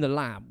rock in the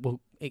lab,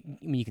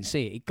 you can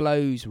see it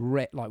glows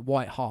red, like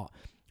white hot,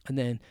 and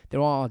then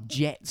there are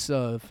jets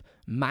of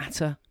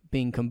matter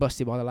being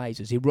combusted by the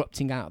lasers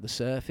erupting out of the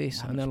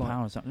surface. How and they're much like,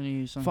 power is that going to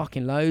use?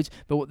 fucking loads.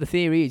 But what the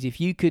theory is,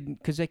 if you could,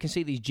 because they can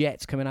see these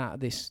jets coming out of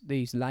these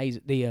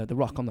lasers, the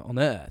rock on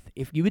Earth.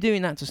 If you were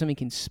doing that to something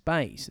in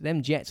space,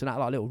 them jets would act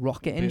like little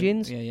rocket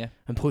engines Yeah.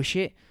 and push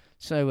it.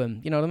 So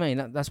you know what I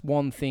mean? That's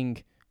one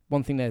thing.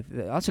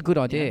 That's a good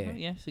idea.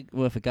 Yeah, it's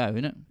worth a go,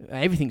 isn't it?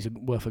 Everything's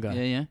worth a go.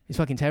 Yeah. It's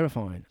fucking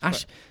terrifying. Throw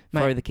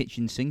mate, the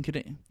kitchen sink at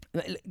it.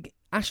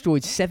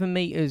 asteroids 7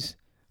 meters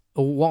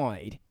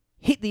wide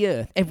hit the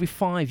Earth every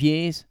 5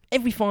 years.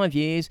 Every 5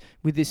 years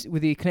with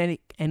the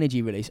kinetic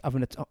energy release of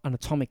an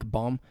atomic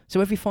bomb. So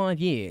every 5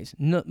 years,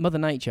 Mother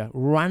Nature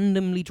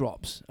randomly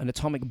drops an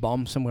atomic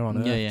bomb somewhere on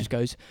Earth. Yeah. Just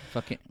goes,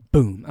 Fuck it.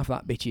 boom. After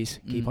that,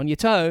 bitches, keep on your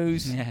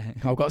toes. Yeah.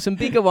 I've got some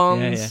bigger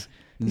ones. Yeah.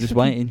 I'm just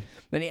waiting.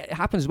 Then it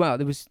happens as well.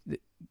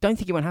 Don't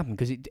think it won't happen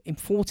because in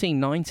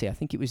 1490, I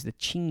think it was the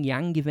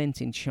Qingyang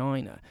event in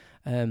China.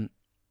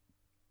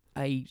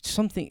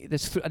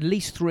 There's at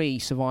least 3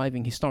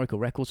 surviving historical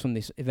records from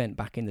this event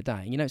back in the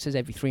day. You know, it says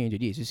every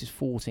 300 years. This is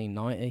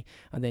 1490,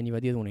 and then you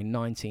had the other one in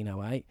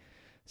 1908.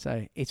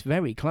 So it's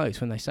very close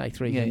when they say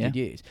 300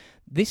 years.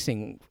 This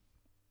thing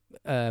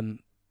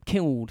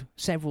killed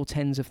several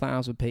tens of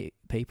thousands of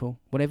people.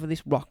 Whatever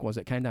this rock was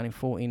that came down in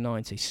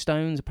 1490,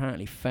 stones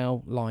apparently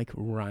fell like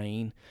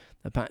rain.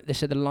 They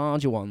said the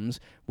larger ones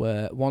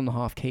were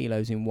 1.5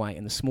 kilos in weight,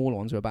 and the smaller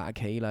ones were about 1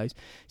 kilo. It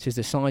says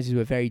the sizes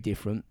were very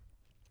different.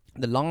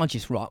 The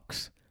largest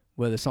rocks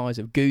were the size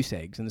of goose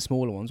eggs, and the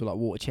smaller ones were like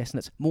water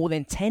chestnuts. More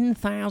than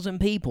 10,000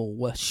 people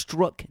were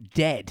struck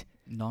dead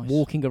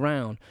walking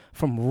around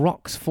from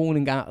rocks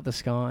falling out of the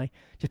sky,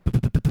 just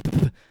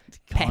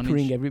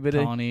peppering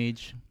everybody.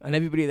 Carnage. And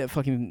everybody that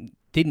fucking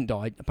didn't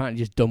die apparently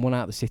just done one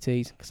out of the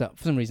cities because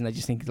for some reason they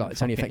just think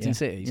it's only affecting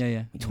cities. Yeah. What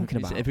are you talking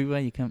about? It's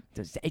everywhere you can.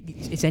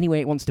 It's anywhere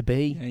it wants to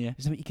be. Yeah.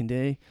 There's something you can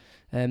do.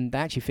 They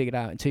actually figured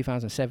out in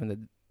 2007 that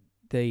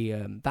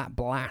that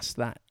blast,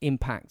 that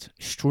impact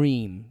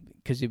stream,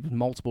 because it was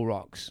multiple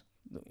rocks,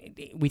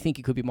 we think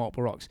it could be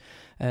multiple rocks,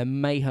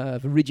 may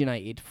have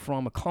originated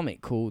from a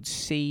comet called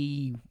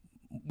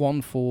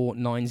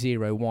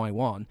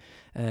C1490Y1.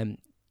 They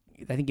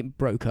think it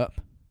broke up,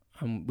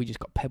 and we just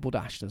got pebble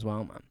dashed as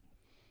well, man.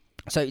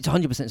 So it's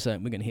 100%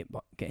 certain we're going to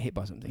get hit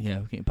by something. Yeah,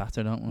 we're getting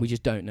battered, aren't we? We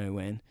just don't know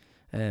when.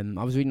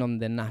 I was reading on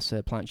the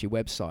NASA Planetary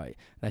website.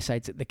 They say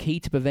that the key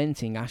to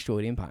preventing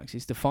asteroid impacts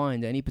is to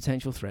find any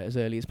potential threat as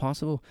early as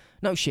possible.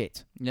 No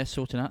shit. Yeah,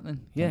 sorting out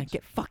then. Yeah, Thanks.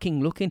 get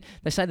fucking looking.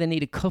 They say they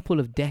need a couple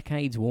of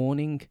decades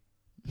warning.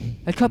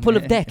 A couple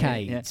of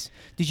decades.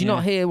 Did you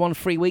not hear one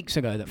 3 weeks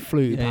ago that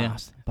flew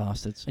past?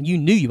 Bastards. And you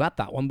knew you had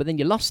that one, but then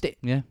you lost it.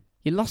 Yeah.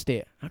 You lost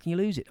it. How can you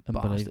lose it?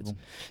 Unbelievable. Bastards.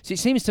 So it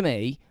seems to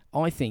me,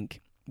 I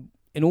think,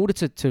 in order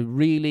to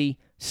really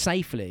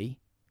safely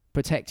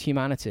protect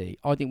humanity,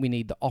 I think we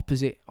need the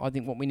opposite. I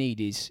think what we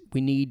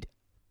need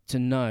to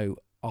know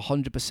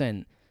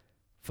 100%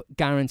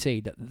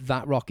 guaranteed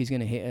that rock is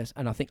going to hit us,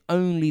 and I think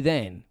only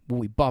then will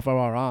we bother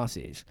our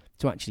asses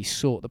to actually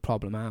sort the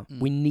problem out.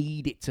 We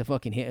need it to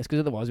fucking hit us,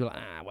 because otherwise we're like,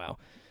 well,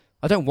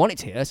 I don't want it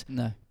to hit us.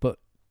 No. But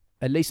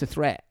at least a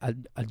threat, a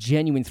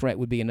genuine threat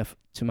would be enough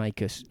to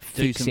make us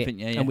fix it,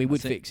 and we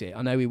would fix it.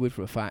 I know we would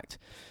for a fact.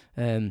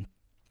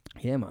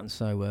 Yeah, man,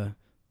 so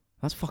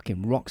that's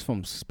fucking rocks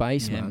from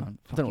space, man.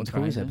 I don't know what to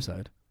call this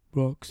episode.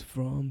 Rocks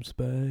from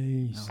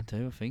space. I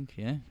do, I think,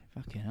 yeah.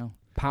 Fucking hell.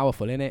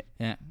 Powerful, innit?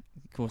 Yeah.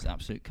 Of course,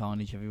 absolute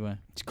carnage everywhere.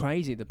 It's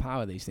crazy, the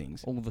power of these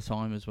things. All the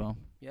time as well.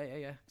 Yeah.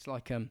 It's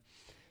like,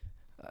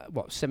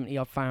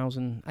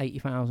 70,000,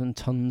 80,000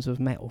 tons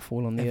of metal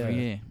fall on the Earth. Every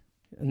year.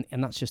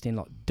 And that's just in,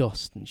 like,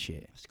 dust and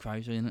shit. It's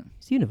crazy, isn't it?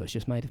 Is the universe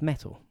just made of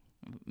metal?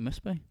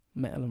 Must be.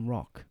 Metal and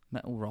rock.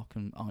 Metal, rock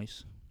and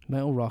ice.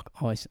 Metal, rock,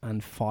 ice,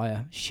 and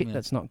fire. Shit, Yeah.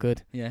 That's not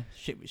good. Yeah,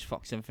 shit which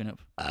fucks everything up.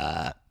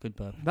 Good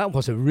burp. That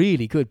was a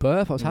really good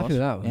burp. I was happy with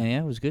that one. Yeah,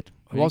 it was good.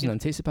 I wasn't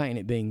anticipating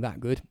it being that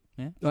good.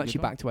 Yeah, I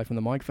actually backed away from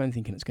the microphone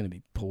thinking it's going to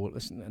be poor.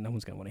 No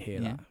one's going to want to hear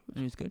that.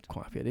 It was good.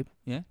 Quite happy I did.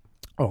 Yeah.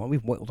 All right,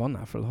 we've whittled on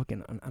now for like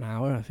an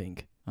hour, I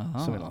think. Uh-huh.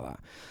 Something like that.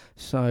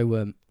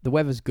 So the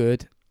weather's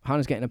good.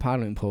 Hannah's getting a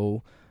paddling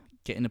pool.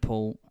 Get in the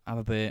pool, have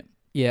a beer.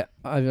 Yeah,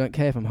 I don't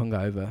care if I'm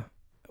hungover.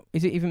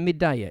 Is it even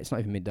midday yet? It's not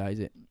even midday, is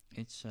it?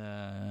 It's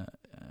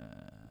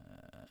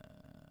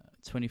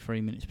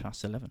 23 minutes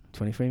past 11.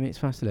 23 minutes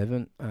past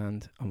 11,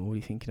 and I'm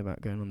already thinking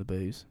about going on the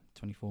booze.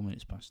 24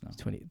 minutes past now.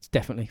 It's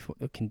definitely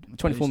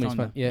 24 minutes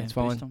past. Yeah, it's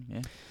fine. Time.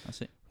 Yeah,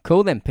 that's it.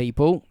 Cool then,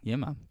 people. Yeah,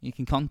 man. You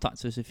can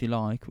contact us if you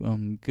like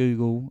on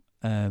Google,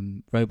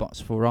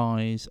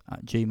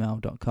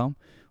 robots4eyes@gmail.com,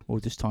 or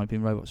just type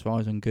in Robots for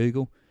Eyes on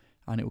Google,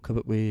 and it will come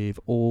up with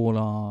all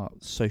our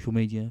social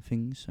media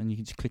things, and you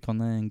can just click on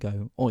there and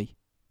go, oi,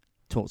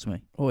 talk to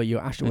me. Oh,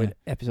 your asteroid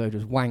episode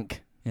was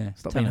wank. Yeah,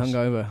 Stop being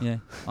hungover. Yeah,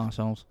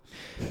 arseholes.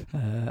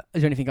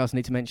 Is there anything else I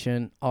need to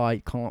mention?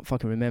 I can't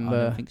fucking remember.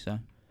 I don't think so.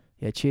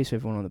 Yeah, cheers to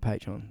everyone on the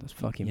Patreon. That's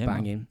fucking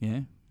banging.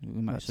 Man. Yeah,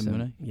 we'll make some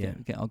money. Yeah.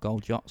 Get our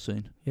gold yacht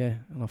soon. Yeah,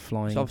 and I'm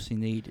flying. It's obviously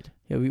needed.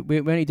 Yeah,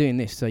 we're only doing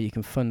this so you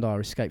can fund our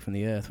escape from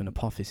the Earth when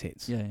Apophis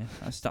hits. Yeah,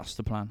 that's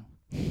the plan.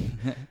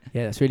 Yeah,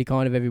 that's really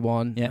kind of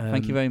everyone. Yeah,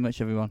 thank you very much,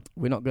 everyone.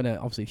 We're not going to,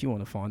 obviously, if you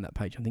want to find that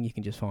Patreon thing, you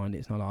can just find it.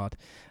 It's not hard.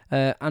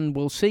 And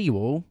we'll see you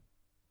all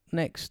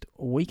next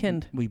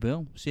weekend. We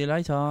will. See you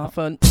later. Have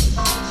fun.